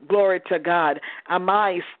 Me. Glory to God. Am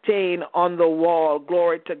I staying on the wall?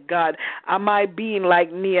 Glory to God. Am I being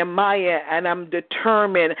like Nehemiah, and I'm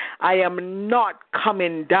determined I am not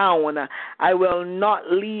coming down. I will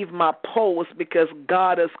not leave my post because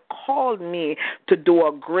God has called me to do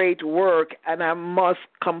a great work, and I must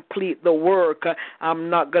complete the work. I'm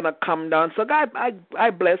not going to come down. So God, I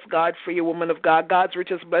bless God for you, woman of God. God's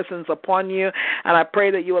richest blessings upon you, and I pray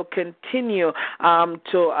that you will continue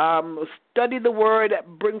to study the word,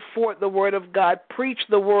 bring forth the word of God, preach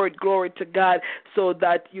the word, glory to God, so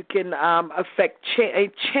that you can affect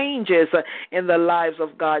changes in the lives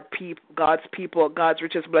of God's people. God's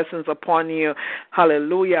richest blessings upon you.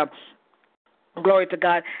 Hallelujah. Glory to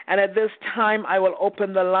God. And at this time, I will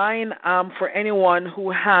open the line for anyone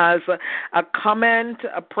who has a comment,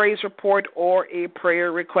 a praise report, or a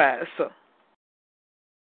prayer request.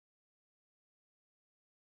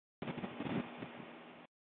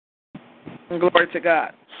 Glory to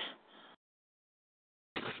God.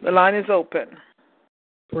 The line is open.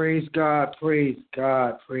 Praise God, praise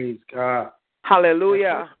God, praise God.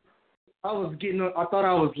 Hallelujah. I thought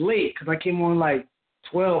I was late because I came on like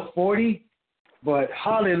 12:40, but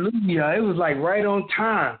hallelujah, it was like right on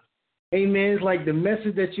time. Amen. It's like the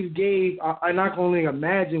message that you gave, I not only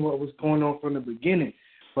imagine what was going on from the beginning,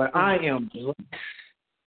 but I am blessed.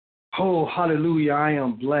 Oh, hallelujah, I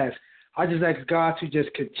am blessed. I just ask God to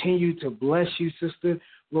just continue to bless you, Sister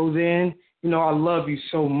Roseann. I love you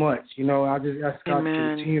so much. I just ask God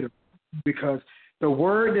to continue to, because the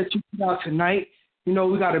word that you put out tonight, we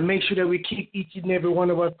got to make sure that we keep each and every one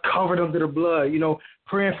of us covered under the blood,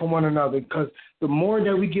 praying for one another, because the more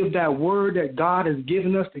that we give that word that God has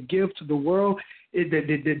given us to give to the world,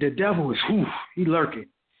 the devil is, he lurking.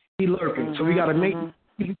 He lurking. Mm-hmm, so we got to make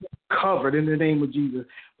you covered in the name of Jesus.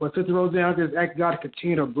 But Sister Roseann, I just ask God to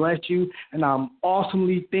continue to bless you, and I'm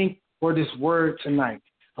awesomely thankful for this word tonight.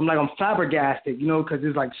 I'm flabbergasted, because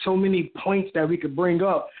there's like so many points that we could bring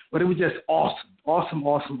up, but it was just awesome.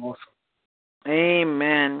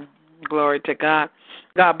 Amen. Glory to God.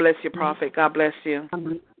 God bless you, Prophet. God bless you.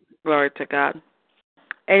 Glory to God.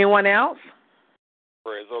 Anyone else?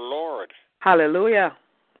 Praise the Lord. Hallelujah.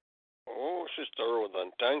 Oh, Sister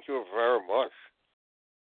Roseann, thank you very much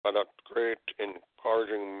for that great,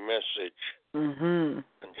 encouraging message and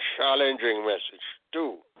challenging message,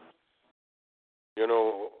 too.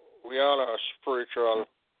 We all are spiritual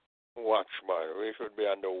watchmen. We should be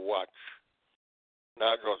on the watch,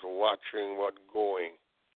 not just watching what's going.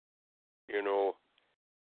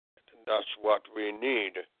 That's what we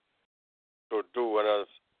need to do. And as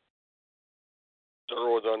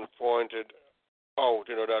Roseann pointed out,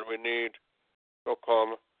 that we need to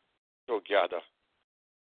come together.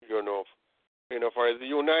 For the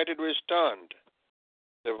united we stand,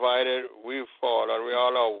 divided we fall, and we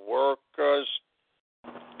all are workers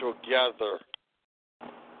together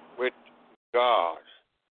with God.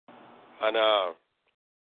 And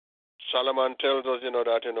Solomon tells us,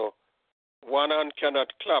 that, one hand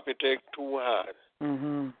cannot clap, it takes two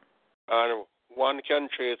hands. And one can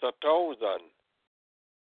chase 1,000,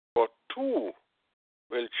 but two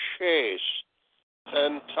will chase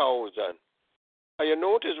 10,000. And you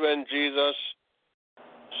notice when Jesus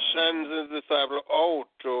sends his disciples out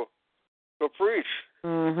to preach,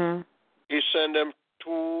 he sent them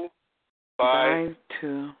two by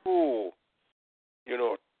two.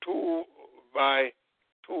 Two by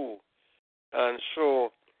two. And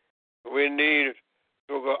so we need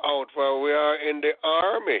to go out, for we are in the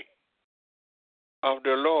army of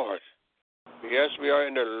the Lord. Yes, we are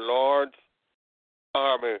in the Lord's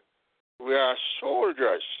army. We are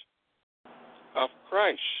soldiers of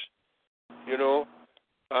Christ, and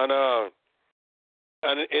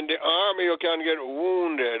in the army you can get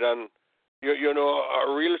wounded, and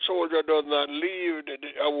a real soldier does not leave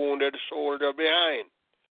a wounded soldier behind.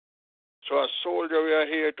 So as soldiers, we are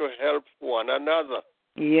here to help one another.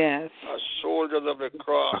 Yes. As soldiers of the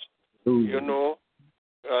cross,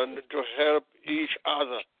 and to help each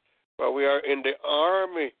other. But we are in the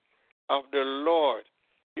army of the Lord.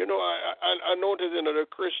 I noticed, the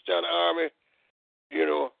Christian army,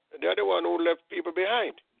 they're the one who left people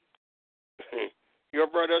behind. Your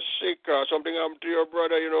brother's sick or something happened to your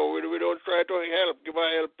brother, we don't try to help, give a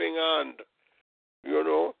helping hand.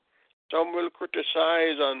 Some will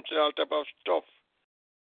criticize and say all type of stuff.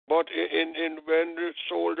 But when the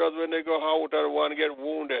soldiers, when they go out and one get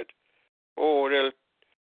wounded, they'll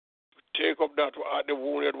take up the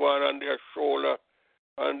wounded one on their shoulder,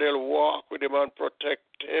 and they'll walk with him and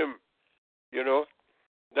protect him.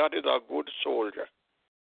 That is a good soldier.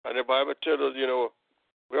 And the Bible tells us,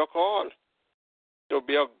 we are called to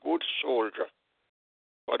be a good soldier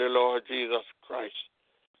for the Lord Jesus Christ.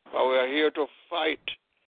 But we are here to fight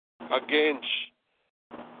against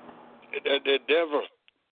the devil.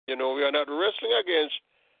 We are not wrestling against,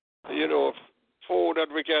 foe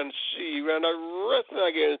that we can see. We are not wrestling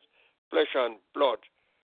against flesh and blood,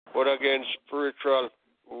 but against spiritual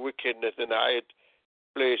wickedness in high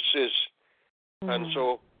places. And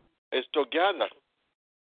so it's together,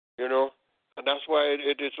 and that's why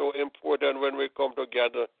it is so important when we come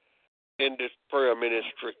together in this prayer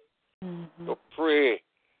ministry to pray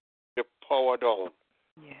the power down,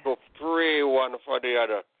 to pray one for the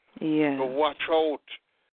other, to watch out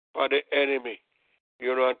for the enemy,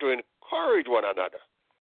 and to encourage one another,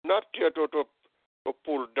 not here to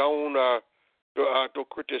pull down or to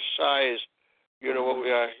criticize. We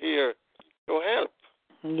are here to help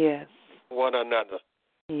one another.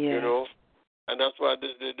 And that's what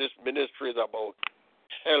this ministry is about,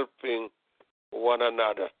 helping one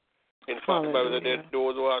another. In fact, the Bible says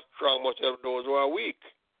those who are strong must help those who are weak.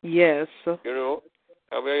 Yes. And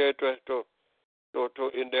we're here to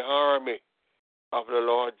in the army of the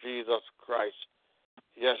Lord Jesus Christ.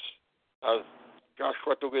 Yes, as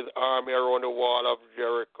Joshua took his army around the wall of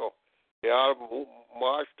Jericho, they all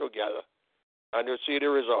marched together, and you see the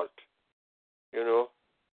result. We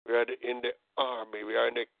are in the army. We are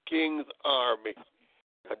in the King's army.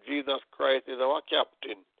 And Jesus Christ is our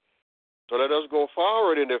captain. So let us go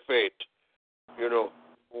forward in the faith,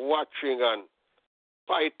 watching and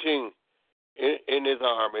fighting in his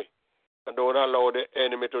army. And don't allow the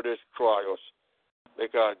enemy to destroy us.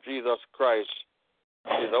 Because Jesus Christ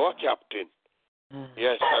is our captain.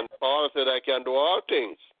 Yes, and Paul said, I can do all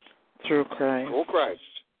things through Christ. Through Christ.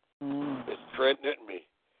 It strengthened me.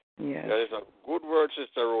 Yes. That is a good word,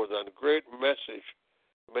 Sister Roseann. Great message.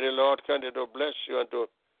 May the Lord continue to bless you and to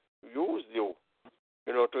use you,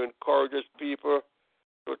 to encourage his people,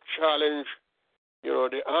 to challenge,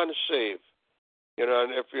 the unsaved, You know,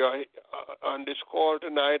 and if you're on this call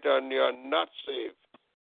tonight and you're not saved,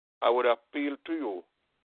 I would appeal to you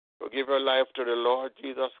to give your life to the Lord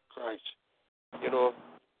Jesus Christ. You know,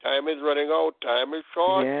 time is running out. Time is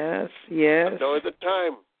short. Yes, yes. And now is the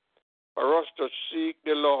time for us to seek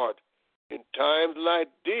the Lord. In times like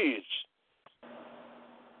these,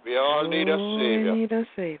 we all need a Savior. We need a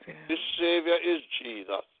Savior. This Savior is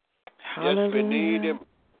Jesus. Hallelujah. Yes, we need Him.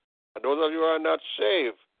 And those of you who are not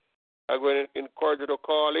saved, I'm going to encourage you to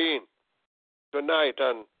call in tonight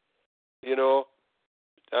and, you know,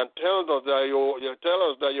 and tell us that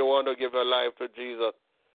you want to give your life to Jesus.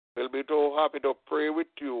 We'll be so happy to pray with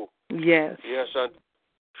you. Yes. Yes, and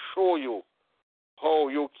show you how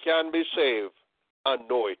you can be saved and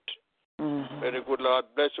know it. Mm-hmm. May the good Lord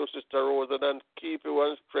bless you, Sister Roseann, and keep you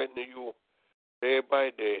and strengthen you day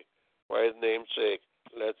by day for His name's sake.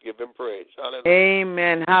 Let's give Him praise. Hallelujah.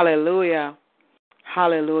 Amen. Hallelujah.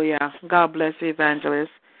 Hallelujah. God bless you,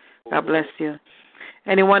 Evangelist. God bless you.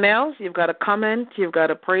 Anyone else? You've got a comment, you've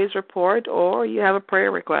got a praise report, or you have a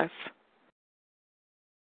prayer request?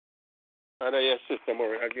 And yes, Sister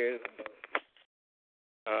Murray, again,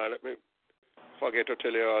 let me forget to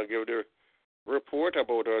tell you, I'll give the report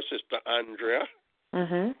about our Sister Andrea.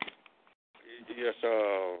 Mm-hmm. Yes,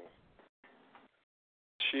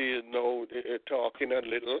 she is now talking a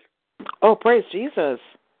little. Oh, praise Jesus.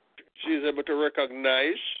 She's able to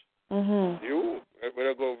recognize you. When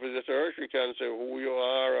I go visit her, she can say who you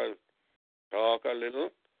are and talk a little,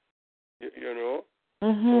 you know.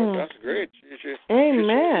 So that's great.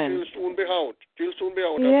 Amen. She'll soon be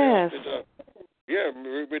out. Yes.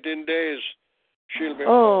 Within days, she'll be out.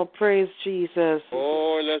 Oh, praise Jesus.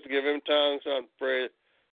 Oh, let's give Him thanks and praise.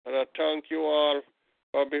 And I thank you all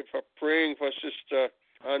for praying for Sister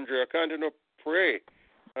Andrea. Continue to pray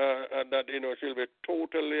and that, you know, she'll be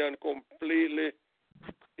totally and completely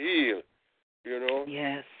healed. You know?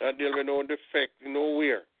 Yes. That there'll be no defect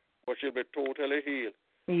nowhere, but she'll be totally healed.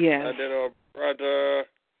 Yes. And then our brother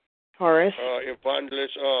Horace,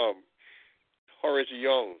 evangelist Horace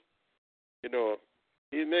Young, you know,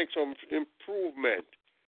 he makes some improvement.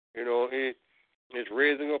 You know, he's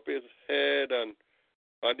raising up his head and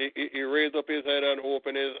he raised up his head and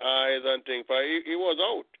opened his eyes and things. But he was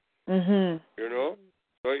out. You know,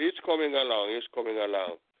 so he's coming along.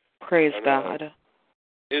 Praise and, God.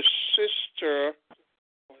 His sister,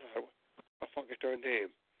 I forget her name.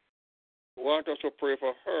 Want us to pray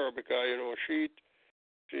for her because, you know, she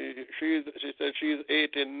said she's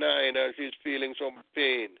 89 and she's feeling some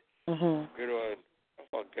pain. You know, and I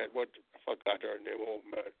forgot her name. Oh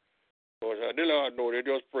man! So the Lord knows. They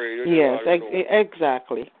just pray. Yes,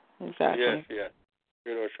 exactly. Yes.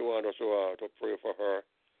 You know, she wants us to pray for her.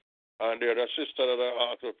 And the other sister that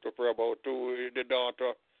I asked to pray about too is the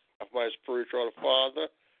daughter of my spiritual father,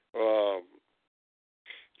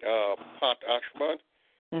 Pat Ashman.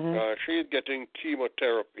 She's getting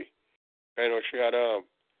chemotherapy. You know, she had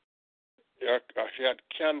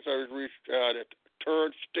cancer, reached the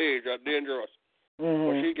third stage, dangerous.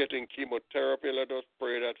 But she's getting chemotherapy. Let us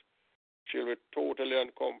pray that she'll be totally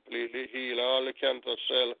and completely healed. All the cancer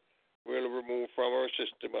cell will remove from her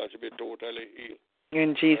system and she'll be totally healed.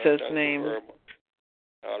 In Jesus' Thank name. you very much.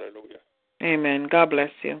 Hallelujah. Amen. God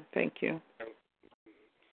bless you. Thank you.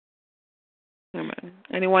 Amen.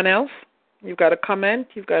 Anyone else? You've got a comment,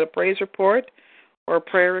 you've got a praise report, or a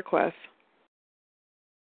prayer request?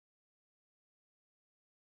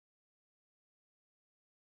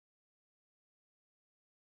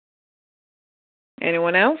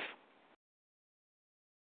 Anyone else?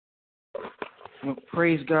 Well,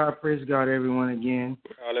 praise God, everyone, again.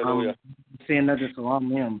 Hallelujah. Saying nothing, so I'm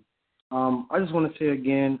him. I just want to say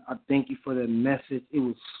again, I thank you for that message. It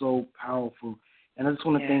was so powerful. And I just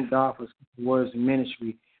want to thank God for words and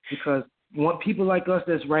ministry, because people like us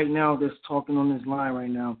that's talking on this line right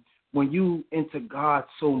now, when you into God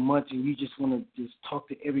so much and you just want to just talk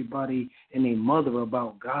to everybody and their mother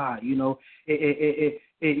about God, you know,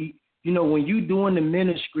 you know, when you doing the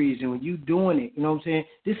ministries and when you doing it, you know what I'm saying,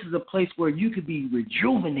 this is a place where you could be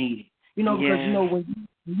rejuvenated, you know, because, you know, when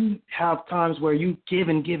you have times where you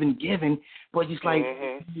giving, but just like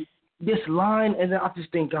this line, and I just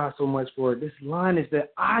thank God so much for it. This line is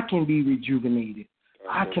that I can be rejuvenated.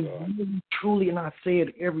 I can really, truly, and I say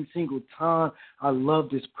it every single time, I love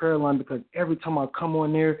this prayer line because every time I come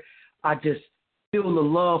on there, I just feel the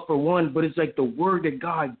love for one, but it's like the word that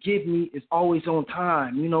God give me is always on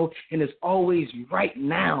time, and it's always right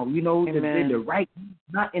now, the right,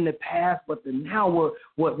 not in the past, but the now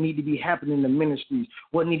what need to be happening in the ministries,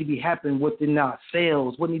 what need to be happening within our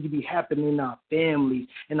sales, what need to be happening in our families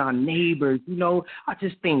and our neighbors, I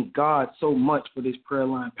just thank God so much for this prayer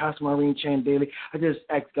line. Pastor Maureen Chan Daly, I just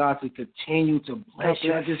ask God to continue to bless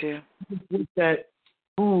you. I just think that,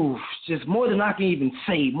 just more than I can even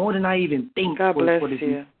say, more than I even think. God bless for this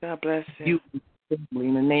you. God bless you.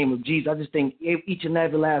 In the name of Jesus, I just think each and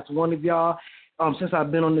every last one of y'all, since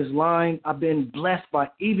I've been on this line, I've been blessed by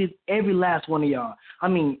every last one of y'all. I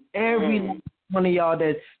mean, every last one of y'all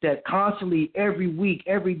that constantly, every week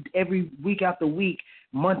after week,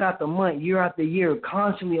 month after month, year after year,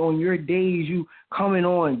 constantly on your days, you coming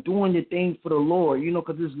on, doing your thing for the Lord,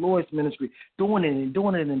 because this Lord's ministry, doing it and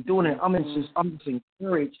doing it and doing it. I'm just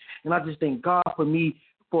encouraged, and I just thank God for me,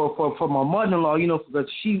 for my mother-in-law, because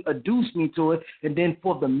she induced me to it, and then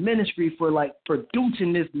for the ministry, for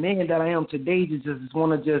producing this man that I am today, to just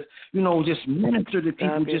want to just minister to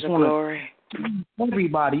people, just want to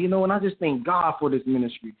everybody, and I just thank God for this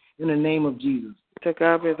ministry in the name of Jesus. To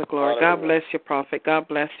God be the glory. God bless you, prophet. God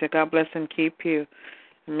bless you. God bless and keep you.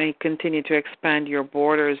 And may continue to expand your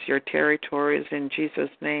borders, your territories in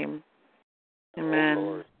Jesus' name.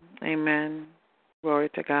 Amen. Amen. Glory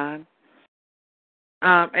to God.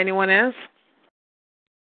 Anyone else?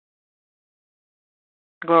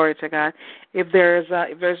 Glory to God. If there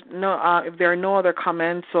are no other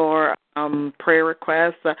comments or prayer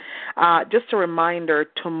requests, just a reminder: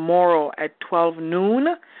 tomorrow at 12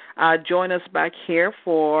 noon. Join us back here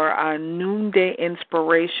for our noonday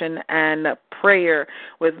inspiration and prayer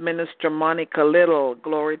with Minister Monica Little.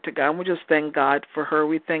 Glory to God. And we just thank God for her.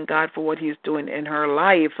 We thank God for what he's doing in her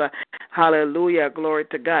life. Hallelujah. Glory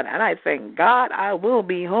to God. And I thank God I will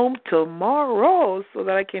be home tomorrow so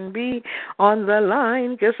that I can be on the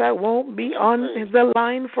line, because I won't be on the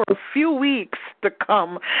line for a few weeks to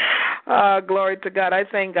come. Glory to God. I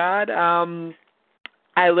thank God.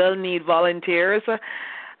 I will need volunteers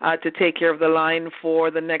to take care of the line for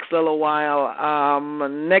the next little while.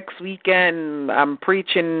 Next weekend, I'm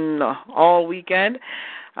preaching all weekend.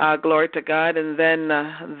 Glory to God. And then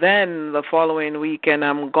the following weekend,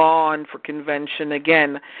 I'm gone for convention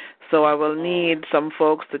again. So I will need some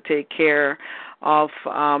folks to take care of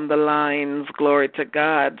the lines. Glory to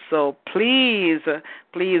God. So please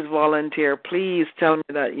volunteer. Please tell me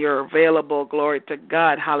that you're available. Glory to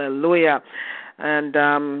God. Hallelujah. And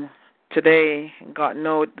today got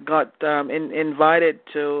invited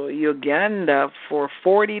to Uganda for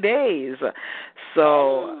 40 days.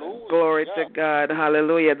 So Hallelujah. Glory to God.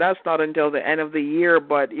 Hallelujah. That's not until the end of the year,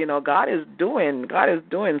 but God is doing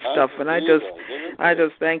stuff, and I just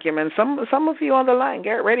thank him. And some of you on the line,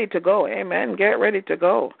 get ready to go. Amen. Get ready to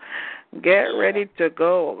go. Get ready to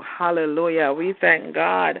go. Hallelujah. We thank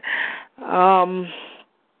God.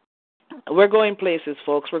 We're going places,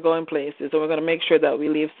 folks. We're going places, and we're going to make sure that we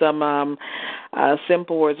leave some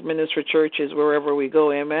simple words ministry churches wherever we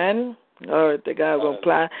go. Amen. Glory to God.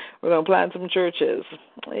 We're going to plant some churches.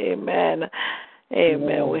 Amen.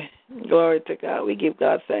 Amen. Glory to God. We give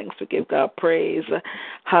God thanks. We give God praise.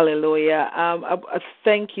 Hallelujah. I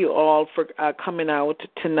thank you all for coming out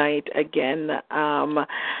tonight again. I'm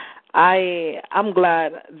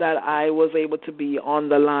glad that I was able to be on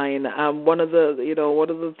the line. One of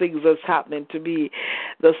the things that's happening to me,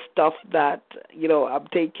 the stuff that I'm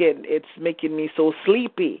taking, it's making me so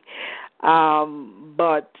sleepy.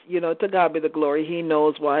 But to God be the glory. He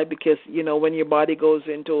knows why, because when your body goes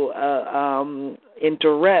into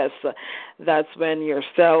rest, that's when your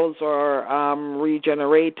cells are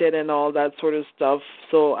regenerated and all that sort of stuff.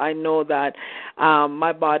 So I know that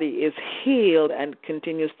my body is healed and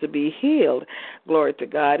continues to be healed. Glory to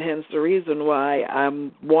God. Hence the reason why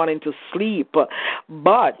I'm wanting to sleep.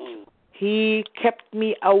 But he kept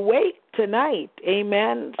me awake tonight,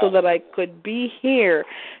 amen, so that I could be here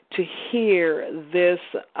to hear this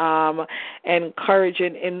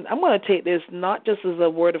encouraging. And I'm going to take this not just as a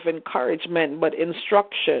word of encouragement, but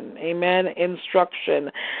instruction, amen,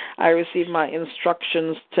 instruction. I received my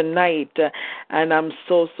instructions tonight, and I'm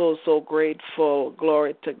so grateful.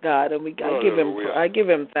 Glory to God. And I give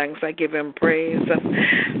him thanks. I give him praise.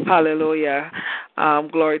 Hallelujah.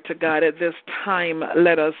 Glory to God. At this time,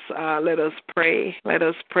 let us pray. Let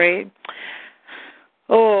us pray.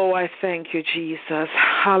 Oh, I thank you, Jesus.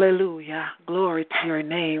 Hallelujah. Glory to your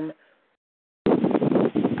name.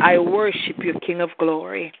 I worship you, King of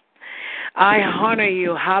glory. I honor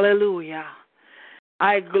you. Hallelujah.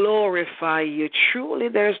 I glorify you. Truly,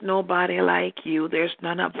 there's nobody like you. There's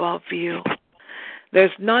none above you.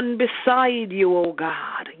 There's none beside you, O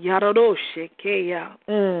God.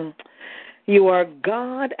 Yaradoshekeya. You are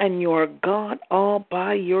God, and you are God all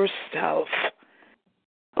by yourself.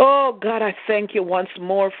 Oh, God, I thank you once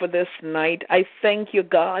more for this night. I thank you,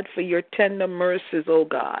 God, for your tender mercies, oh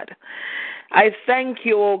God. I thank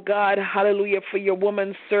you, oh God, hallelujah, for your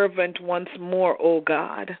woman servant once more, oh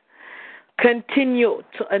God. Continue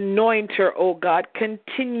to anoint her, oh God.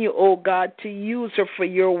 Continue, oh God, to use her for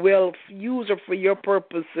your will, use her for your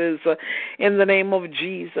purposes in the name of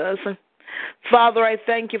Jesus. Father, I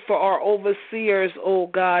thank you for our overseers, oh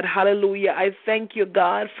God. Hallelujah. I thank you,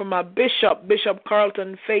 God, for my bishop, Bishop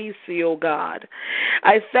Carlton Facey, oh God.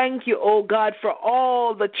 I thank you, oh God, for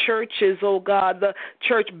all the churches, oh God, the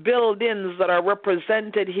church buildings that are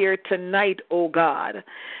represented here tonight, oh God.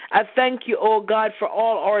 I thank you, oh God, for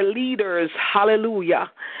all our leaders. Hallelujah.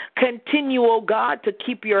 Continue, oh God, to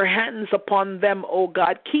keep your hands upon them, oh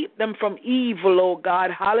God. Keep them from evil, oh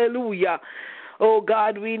God. Hallelujah. Oh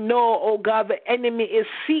God, we know, oh God, the enemy is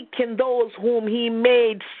seeking those whom he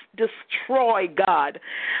may destroy, God.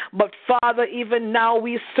 But Father, even now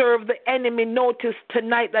we serve the enemy. Notice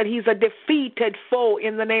tonight that he's a defeated foe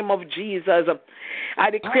in the name of Jesus. I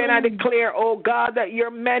decree and I declare, oh God, that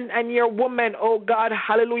your men and your women, oh God,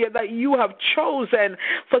 hallelujah, that you have chosen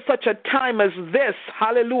for such a time as this,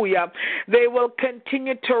 hallelujah. They will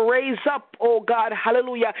continue to raise up, oh God,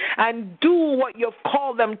 hallelujah, and do what you've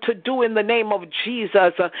called them to do in the name of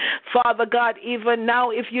Jesus. Father God, even now,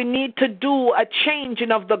 if you need to do a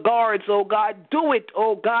changing of the guards, oh God, do it,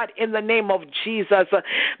 oh God, in the name of Jesus.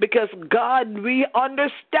 Because God, we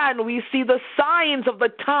understand, we see the signs of the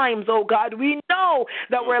times, oh God. We know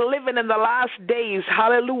that we're living in the last days,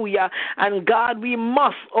 hallelujah. And God, we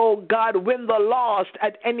must, oh God, win the lost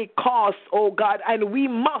at any cost, oh God, and we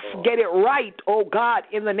must get it right, oh God,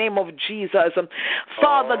 in the name of Jesus.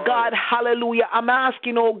 Father God, hallelujah, I'm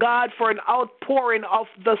asking, oh God, for an outpouring of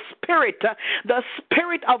the Spirit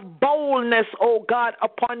of boldness, oh God,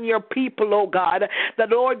 upon your people, oh God, that,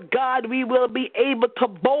 Lord God, we will be able to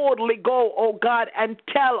boldly go, oh God, and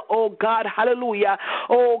tell, oh God, hallelujah,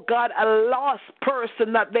 oh God, a lost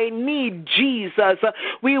person that they need Jesus.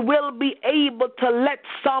 We will be able to let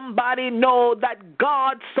somebody know that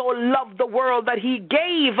God so loved the world that he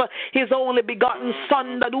gave his only begotten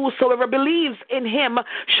Son, that whosoever believes in him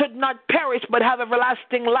should not perish but have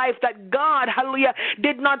everlasting life, that God, hallelujah,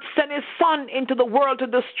 did not send his Son into the world to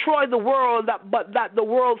destroy the world, but that the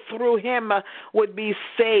world through him would be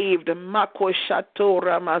saved.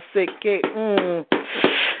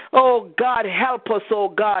 Oh God, help us, oh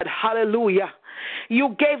God, hallelujah.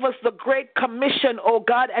 You gave us the great commission, oh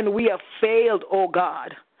God, and we have failed, oh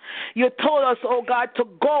God. You told us, oh God, to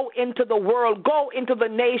go into the world, go into the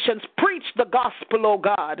nations, preach the gospel, oh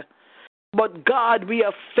God. But God, we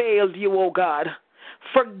have failed you, oh God.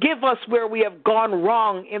 Forgive us where we have gone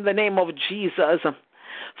wrong in the name of Jesus.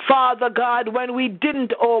 Father God, when we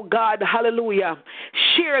didn't, oh God, hallelujah,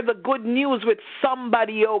 share the good news with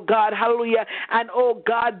somebody, oh God, hallelujah, and oh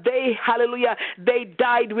God, they, hallelujah, they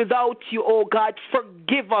died without you, oh God.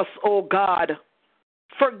 Forgive us, oh God.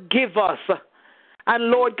 Forgive us. And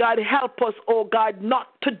Lord God, help us, oh God, not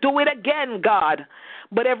to do it again, God.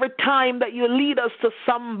 But every time that you lead us to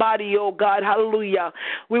somebody, oh God, hallelujah,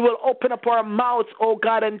 we will open up our mouths, oh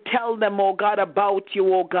God, and tell them, oh God, about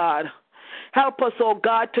you, oh God. Help us, oh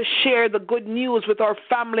God, to share the good news with our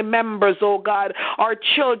family members, oh God, our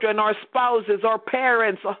children, our spouses, our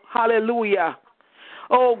parents, hallelujah.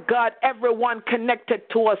 Oh God, everyone connected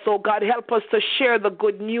to us, oh God, help us to share the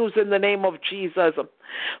good news in the name of Jesus.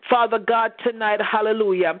 Father God, tonight,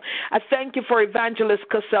 hallelujah, I thank you for Evangelist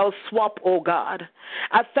Cassell Swap, oh God.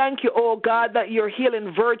 I thank you, oh God, that your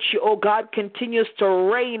healing virtue, oh God, continues to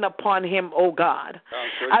reign upon him, oh God.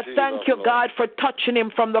 I thank you, God, for touching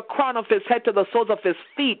him from the crown of his head to the soles of his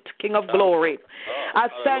feet, King of glory. I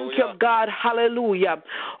thank you, God, hallelujah.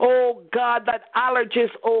 Oh God, that allergies,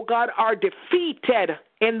 oh God, are defeated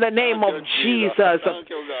in the name of Jesus.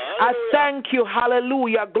 I thank you,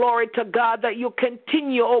 hallelujah, glory to God, that you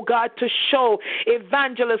continue, oh God, to show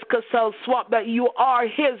Evangelist Cassell Swap that you are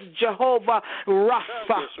his Jehovah Rapha.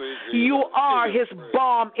 You are his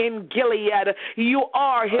balm in Gilead. You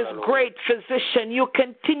are his great physician. You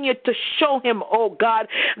continue to show him, oh God,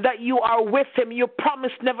 that you are with him. You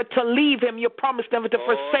promised never to leave him. You promised never to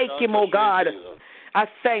forsake him, oh God. I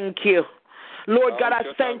thank you. Lord God, I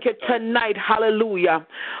thank you tonight, hallelujah.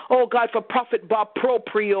 Oh God, for Prophet Bob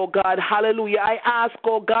Propri, oh God, hallelujah. I ask,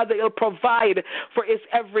 oh God, that you'll provide for his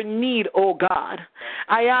every need, oh God.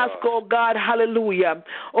 I ask, oh God, hallelujah,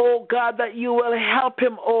 oh God, that you will help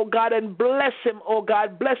him, oh God, and bless him, oh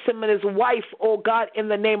God. Bless him and his wife, oh God, in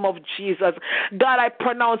the name of Jesus. God, I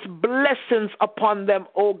pronounce blessings upon them,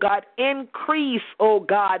 oh God. Increase, oh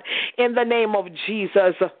God, in the name of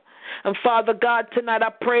Jesus. And Father God, tonight I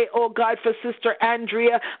pray, oh God, for Sister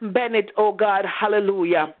Andrea Bennett, oh God,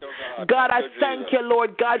 hallelujah. God, I thank you,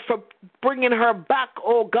 Lord God, for bringing her back,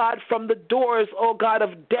 oh God, from the doors, oh God,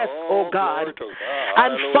 of death, oh God.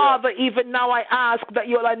 And Father, even now I ask that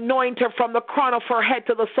you'll anoint her from the crown of her head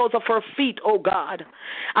to the soles of her feet, oh God.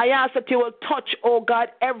 I ask that you will touch, oh God,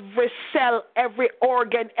 every cell, every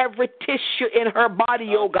organ, every tissue in her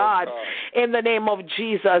body, oh God, in the name of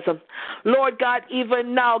Jesus. Lord God,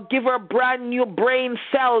 even now, give her brand new brain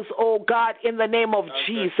cells, oh God, in the name of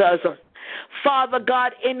Jesus. Father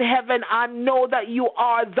God in heaven, I know that you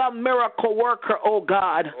are the miracle worker, oh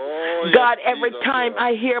God. God, every time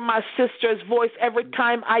I hear my sister's voice, every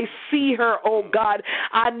time I see her, oh God,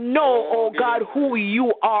 I know, oh God, who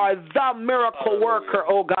you are, the miracle worker,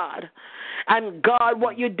 oh God. And God,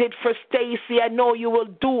 what you did for Stacy, I know you will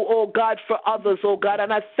do, oh God, for others, oh God.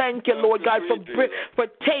 And I thank you, Lord God, for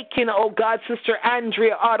taking, oh God, Sister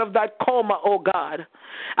Andrea out of that coma, oh God.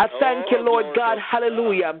 I thank you, Lord God,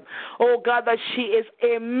 hallelujah. Oh God, that she is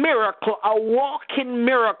a miracle, a walking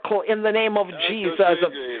miracle in the name of Jesus.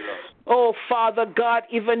 Oh, Father God,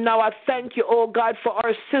 even now I thank you, oh God, for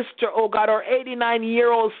our sister, oh God, our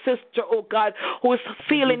 89-year-old sister, oh God, who is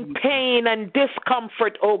feeling pain and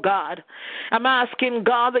discomfort, oh God. I'm asking,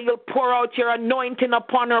 God, that you'll pour out your anointing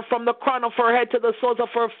upon her from the crown of her head to the soles of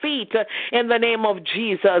her feet in the name of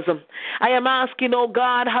Jesus. I am asking, oh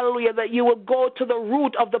God, hallelujah, that you will go to the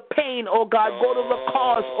root of the pain, oh God, go to the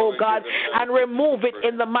cause, oh God, and remove it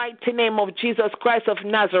in the mighty name of Jesus Christ of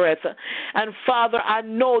Nazareth. And Father, I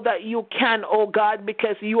know that you can, oh God,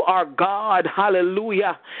 because you are God.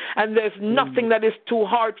 Hallelujah. And there's nothing that is too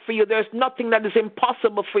hard for you. There's nothing that is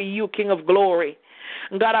impossible for you, King of Glory.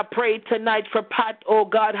 God, I pray tonight for Pat, oh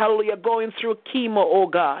God, hallelujah, going through chemo, oh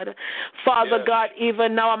God. Father God,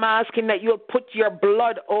 even now I'm asking that you'll put your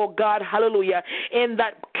blood, oh God, hallelujah, in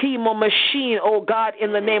that chemo machine, oh God,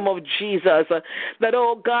 in the name of Jesus. That,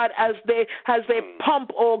 oh God, as they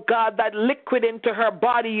pump, oh God, that liquid into her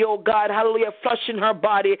body, oh God, hallelujah, flushing her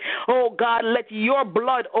body, oh God, let your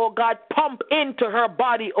blood, oh God, pump into her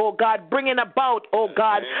body, oh God, bringing about, oh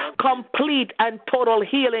God, complete and total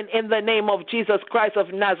healing in the name of Jesus Christ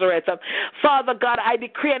of Nazareth. Father God, I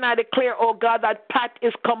decree and I declare, oh God, that Pat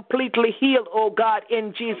is completely healed, oh God,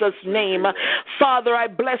 in Jesus' name. Father, I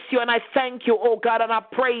bless you and I thank you, oh God, and I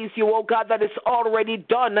praise you, oh God, that it's already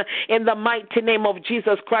done in the mighty name of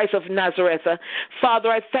Jesus Christ of Nazareth. Father,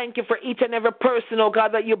 I thank you for each and every person, oh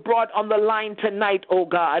God, that you brought on the line tonight, oh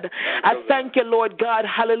God. I thank you, Lord God,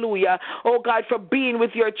 hallelujah, oh God, for being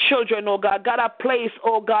with your children, oh God. God, I place,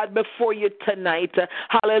 oh God, before you tonight,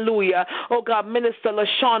 hallelujah, oh God, Minister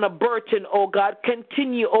LaShawna Burton, oh God,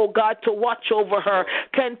 continue, oh God, to watch over her,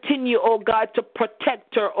 continue, oh God, to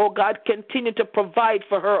protect her, oh God, continue to provide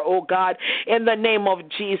for her, oh God, in the name of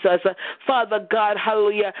Jesus. Father God,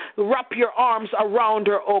 hallelujah, wrap your arms around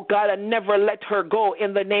her, oh God, and never let her go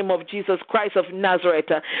in the name of Jesus Christ of Nazareth.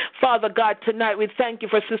 Father God, tonight we thank you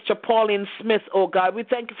for Sister Pauline Smith, oh God. We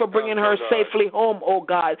thank you for bringing her safely home, oh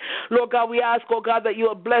God. Lord God, we ask, oh God, that you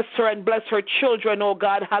will bless her and bless her children, oh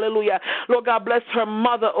God, hallelujah. Lord God, bless her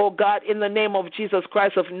mother, oh God, in the name of Jesus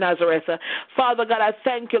Christ of Nazareth. Father God, I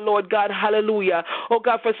thank you, Lord God, hallelujah. Oh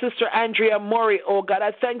God, for Sister Andrea Murray, oh God.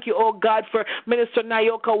 I thank you, oh God, for Minister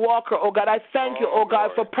Nayoka Walker, oh God. I thank you, oh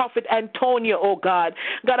God, for Prophet Antonio, oh God.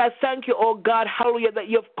 God, I thank you, oh God, hallelujah, that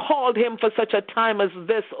you've called him for such a time as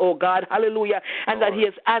this, oh God, hallelujah, and that he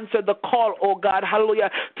has answered the call, oh God, hallelujah,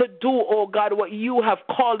 to do, oh God, what you have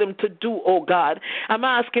called him to do, oh God. I'm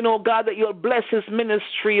asking, oh God, that you'll bless his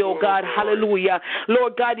ministry, oh God, hallelujah.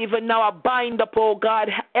 Lord God, even now I bind up, oh God,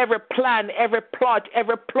 every plan, every plot,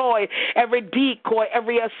 every ploy, every decoy,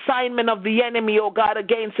 every assignment of the enemy, oh God,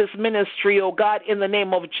 against his ministry, oh God, in the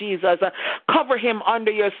name of Jesus. Cover him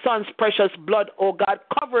under your son's precious blood, oh God.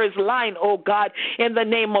 Cover his line, oh God, in the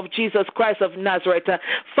name of Jesus Christ of Nazareth.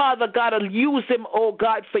 Father God, use him, oh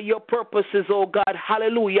God, for your purposes, oh God,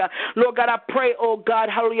 hallelujah. Lord God, I pray, oh God,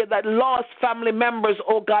 hallelujah, that lost family members,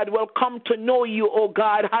 oh God, will come to know you, oh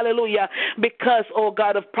God, hallelujah, because, oh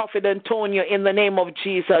God, of Prophet Antonio, in the name of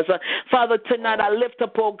Jesus. Father, tonight I lift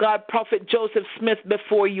up, oh God, Prophet Joseph Smith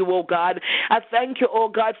before you, oh God. I thank you, oh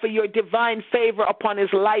God, for your divine favor upon upon his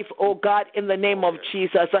life, oh God, in the name of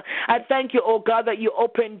Jesus. I thank you, oh God, that you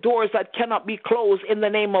open doors that cannot be closed in the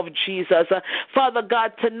name of Jesus. Father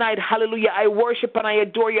God, tonight, hallelujah, I worship and I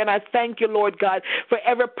adore you, and I thank you, Lord God, for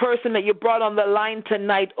every person that you brought on the line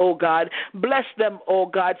tonight, oh God. Bless them, oh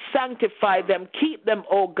God. Sanctify them. Keep them,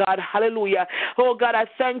 oh God. Hallelujah. Oh God, I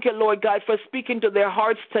thank you, Lord God, for speaking to their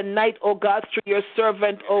hearts tonight, oh God, through your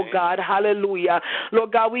servant, oh God. Hallelujah.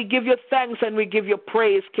 Lord God, we give you thanks and we give you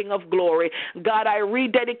praise, King of glory. God, I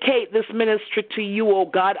rededicate this ministry to you, oh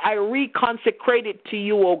God. I reconsecrate it to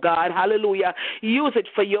you, oh God. Hallelujah. Use it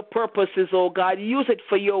for your purposes, oh God. Use it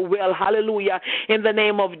for your will. Hallelujah. In the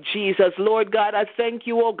name of Jesus. Lord God, I thank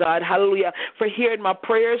you, oh God. Hallelujah. For hearing my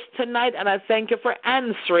prayers tonight, and I thank you for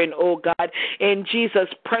answering, oh God. In Jesus'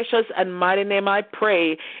 precious and mighty name I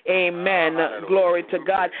pray. Amen. Glory to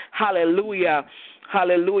God. Hallelujah.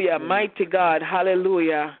 Hallelujah. Mighty God.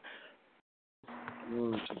 Hallelujah.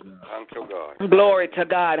 Thank you, God. Glory to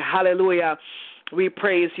God. Hallelujah. We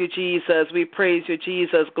praise you, Jesus. We praise you,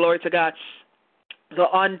 Jesus. Glory to God. So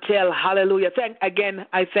until, hallelujah.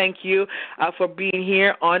 I thank you for being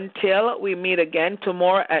here until we meet again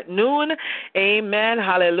tomorrow at noon. Amen.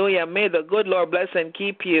 Hallelujah. May the good Lord bless and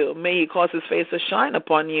keep you. May he cause his face to shine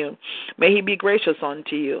upon you. May he be gracious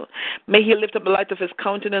unto you. May he lift up the light of his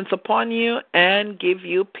countenance upon you and give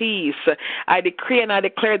you peace. I decree and I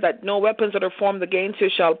declare that no weapons that are formed against you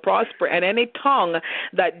shall prosper, and any tongue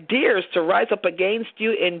that dares to rise up against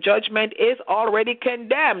you in judgment is already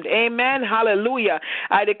condemned. Amen. Hallelujah.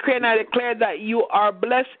 I decree and I declare that you are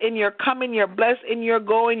blessed in your coming, you're blessed in your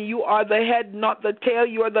going. You are the head, not the tail.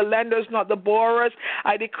 You are the lenders, not the borrowers.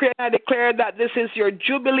 I decree and I declare that this is your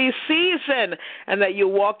Jubilee season and that you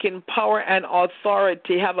walk in power and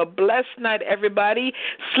authority. Have a blessed night, everybody.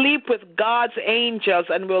 Sleep with God's angels,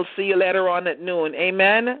 and we'll see you later on at noon.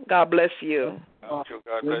 Amen. God bless you. Thank you.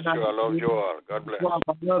 God bless you. I love you all. God bless.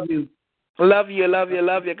 I love you. Love you, love you,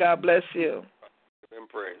 love you. God bless you. Give him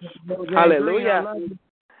praise. Hallelujah.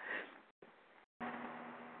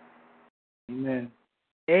 Amen.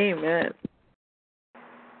 Amen.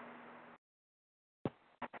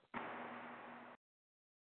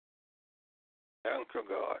 Thank you,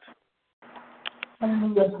 God.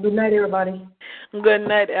 Hallelujah. Good night, everybody. Good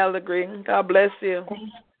night, Elder Green. God bless you.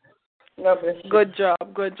 God bless you. Good job.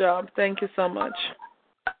 Good job. Thank you so much.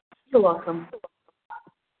 You're welcome.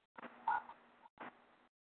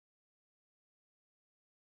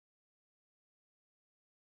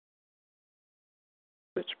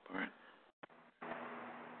 Which part?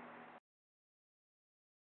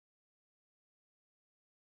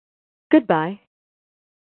 Goodbye.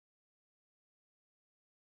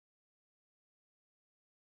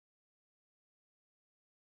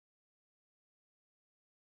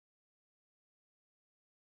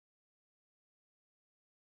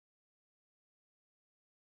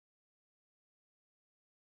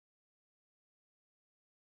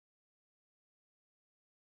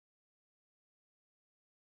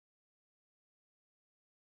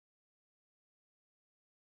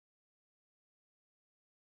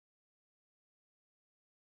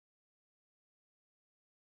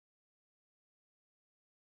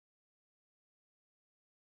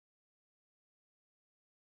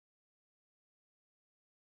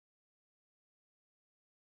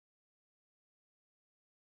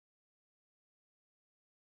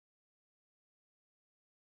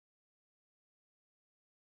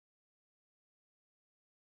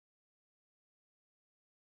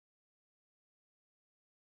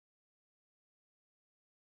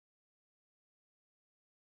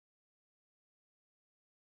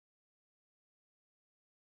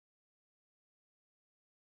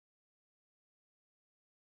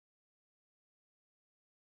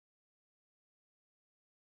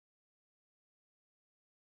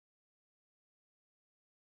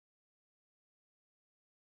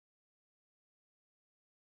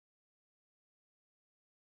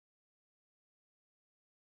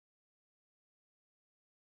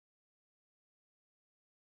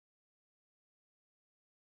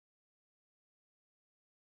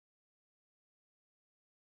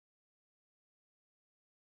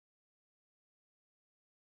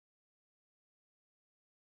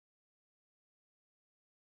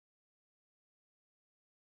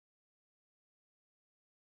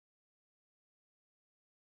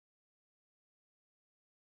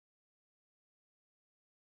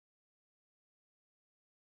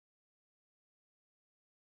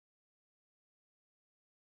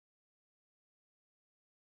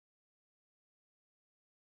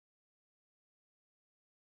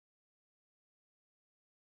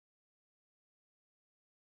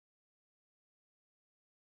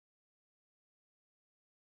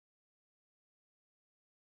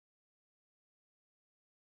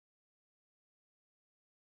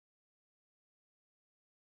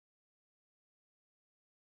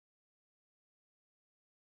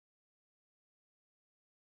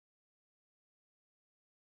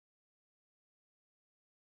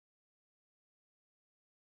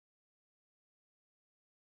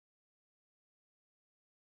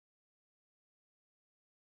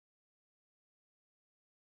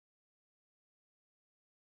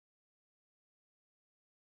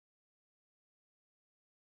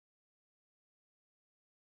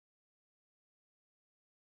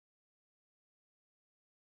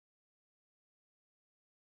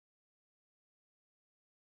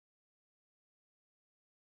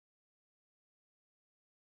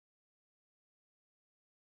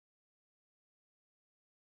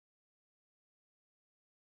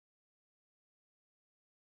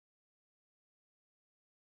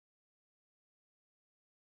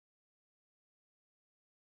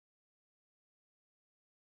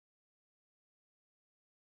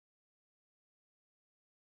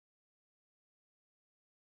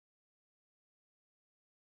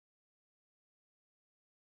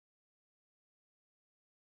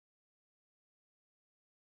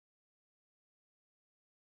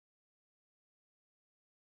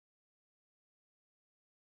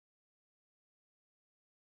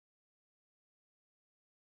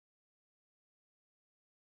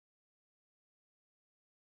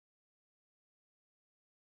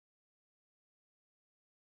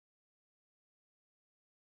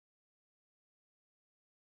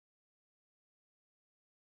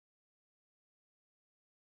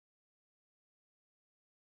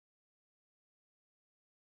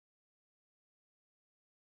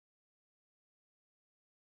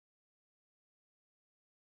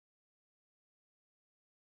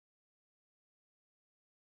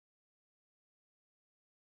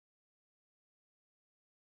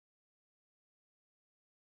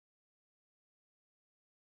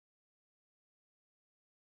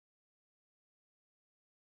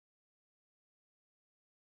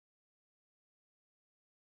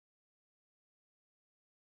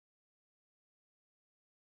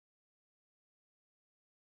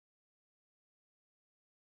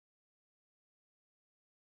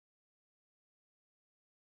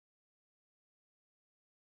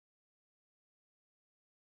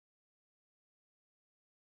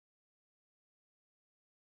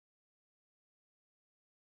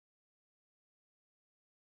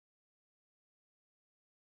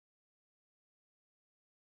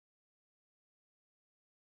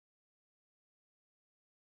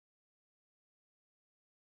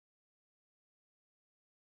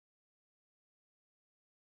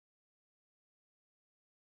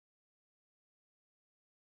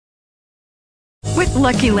 With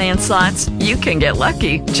Lucky Land Slots, you can get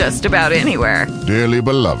lucky just about anywhere. Dearly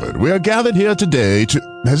beloved, we are gathered here today to...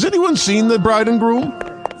 Has anyone seen the bride and groom?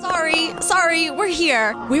 Sorry, we're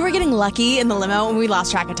here. We were getting lucky in the limo and we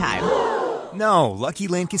lost track of time. No, Lucky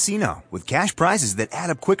Land Casino, with cash prizes that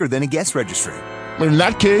add up quicker than a guest registry. In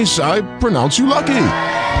that case, I pronounce you lucky.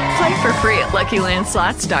 Play for free at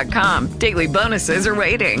LuckyLandSlots.com. Daily bonuses are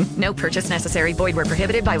waiting. No purchase necessary. Void where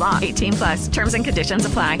prohibited by law. 18+. Terms and conditions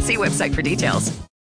apply. See website for details.